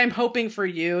 what I'm hoping for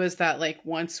you is that like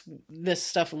once this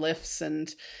stuff lifts and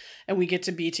we get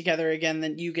to be together again,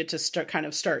 then you get to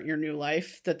start your new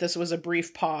life, that this was a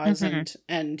brief pause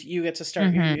and you get to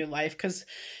start your new life because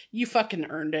you fucking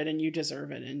earned it and you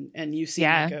deserve it. And you seem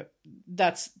like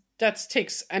that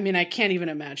takes, I mean, I can't even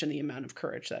imagine the amount of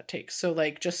courage that takes. So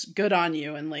like, just good on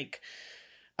you. And like,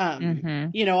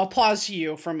 applause to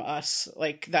you from us.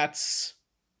 Like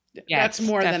That's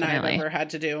more than I've ever had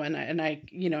to do. And I,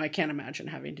 I can't imagine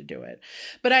having to do it.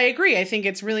 But I agree. I think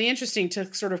it's really interesting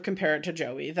to sort of compare it to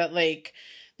Joey, that like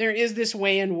there is this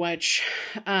way in which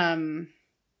I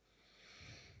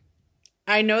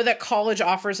know that college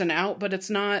offers an out, but it's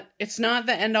not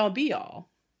the end all be all.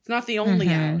 It's not the only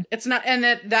out. It's not, and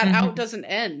that out doesn't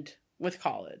end with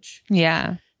college.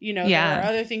 Yeah. There are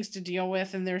other things to deal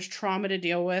with, and there's trauma to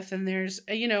deal with, and there's,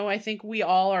 I think we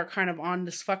all are kind of on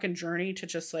this fucking journey to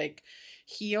just like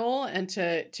heal and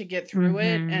to get through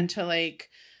it and to like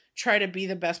try to be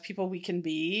the best people we can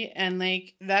be. And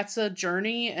like, that's a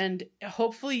journey, and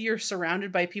hopefully you're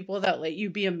surrounded by people that let you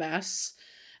be a mess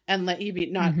and let you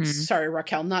be sorry,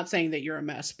 Raquel, not saying that you're a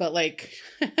mess, but like,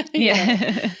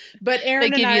 but Aaron they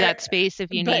give you that space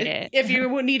if you need it. If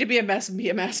you need to be a mess, be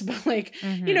a mess. But like,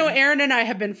 Aaron and I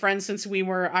have been friends since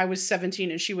I was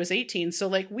 17 and she was 18. So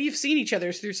like, we've seen each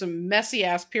other through some messy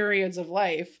ass periods of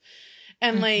life.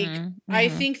 And like, I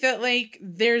think that like,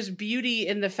 there's beauty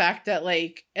in the fact that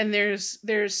like, and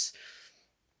there's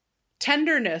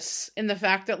tenderness in the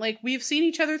fact that like, we've seen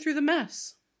each other through the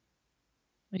mess.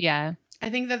 Yeah. I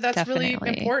think that that's really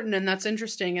important, and that's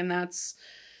interesting, and that's,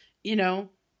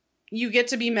 you get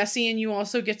to be messy, and you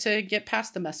also get to get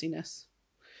past the messiness.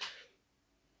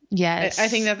 Yes. I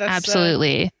think that's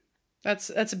absolutely. That's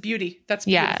a beauty. That's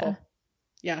beautiful.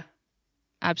 Yeah.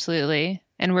 Absolutely.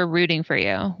 And we're rooting for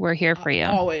you. We're here for you.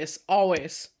 Always.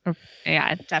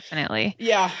 Yeah, definitely.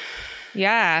 Yeah.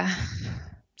 Yeah.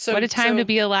 So, what a time to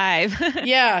be alive.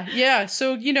 Yeah.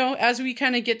 So, as we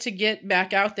kind of get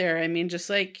back out there, I mean, just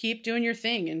like keep doing your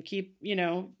thing and keep,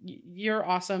 you're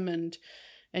awesome and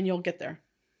you'll get there.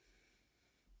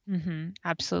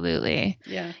 Absolutely.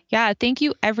 Yeah. Yeah. Thank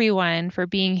you everyone for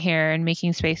being here and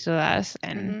making space with us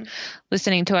and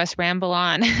listening to us ramble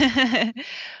on.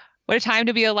 What a time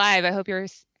to be alive. I hope you're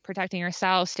protecting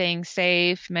yourself, staying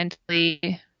safe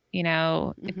mentally.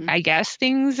 I guess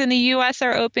things in the US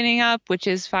are opening up, which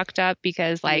is fucked up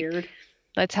because like, weird.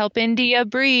 Let's help India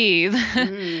breathe.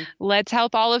 Let's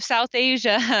help all of South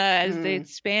Asia as they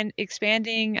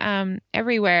expanding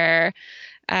everywhere.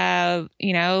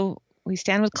 We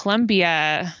stand with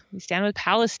Colombia. We stand with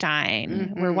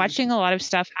Palestine. We're watching a lot of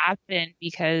stuff happen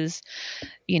because,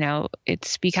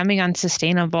 it's becoming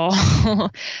unsustainable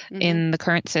in the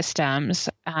current systems.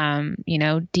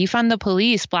 Defund the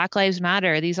police, Black Lives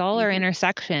Matter. These all are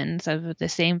intersections of the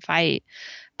same fight.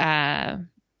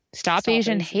 Stop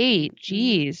Asian hate.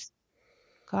 Jeez.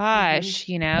 Gosh,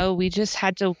 we just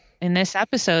had to, in this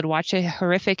episode, watch a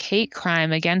horrific hate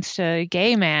crime against a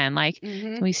gay man. Like,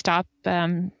 can we stop...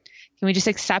 Can we just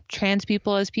accept trans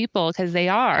people as people? Because they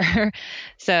are.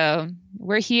 So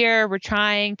we're here. We're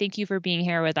trying. Thank you for being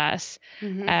here with us.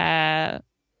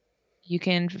 You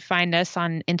can find us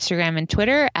on Instagram and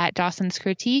Twitter at Dawson's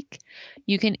Critique.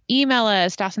 You can email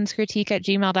us,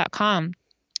 dawsonscritique@gmail.com.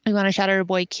 We want to shout out our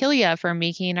boy Killia for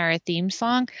making our theme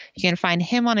song. You can find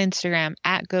him on Instagram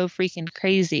at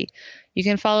GoFreakinCrazy. You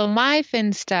can follow my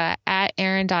Finsta at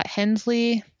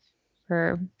Aaron.Hensley.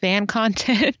 For fan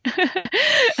content.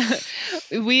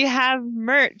 We have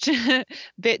merch,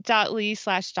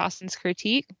 bit.ly/Dawson's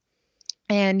Critique.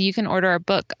 And you can order our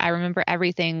book, I Remember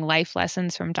Everything, Life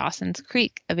Lessons from Dawson's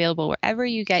Creek, available wherever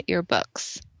you get your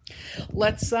books.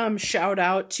 Let's shout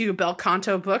out to Bel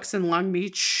Canto Books in Long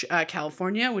Beach,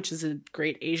 California, which is a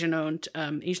great Asian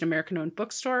American owned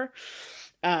bookstore.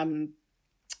 And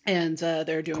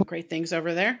they're doing great things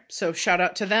over there. So shout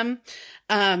out to them.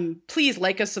 Please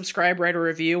like us, subscribe, write a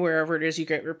review wherever it is you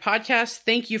get your podcast.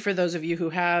 Thank you for those of you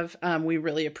who have. We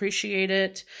really appreciate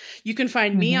it. You can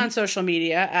find me on social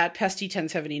media at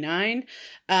Pesty1079.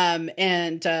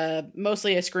 And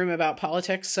mostly I scream about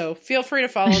politics. So feel free to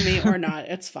follow me or not.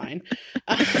 It's fine.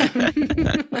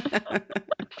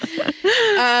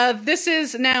 This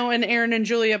is now an Aaron and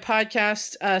Julia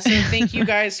podcast. So thank you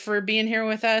guys for being here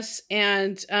with us.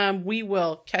 And we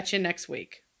will catch you next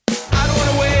week. I don't want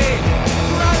to wait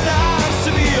for our lives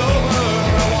to be over.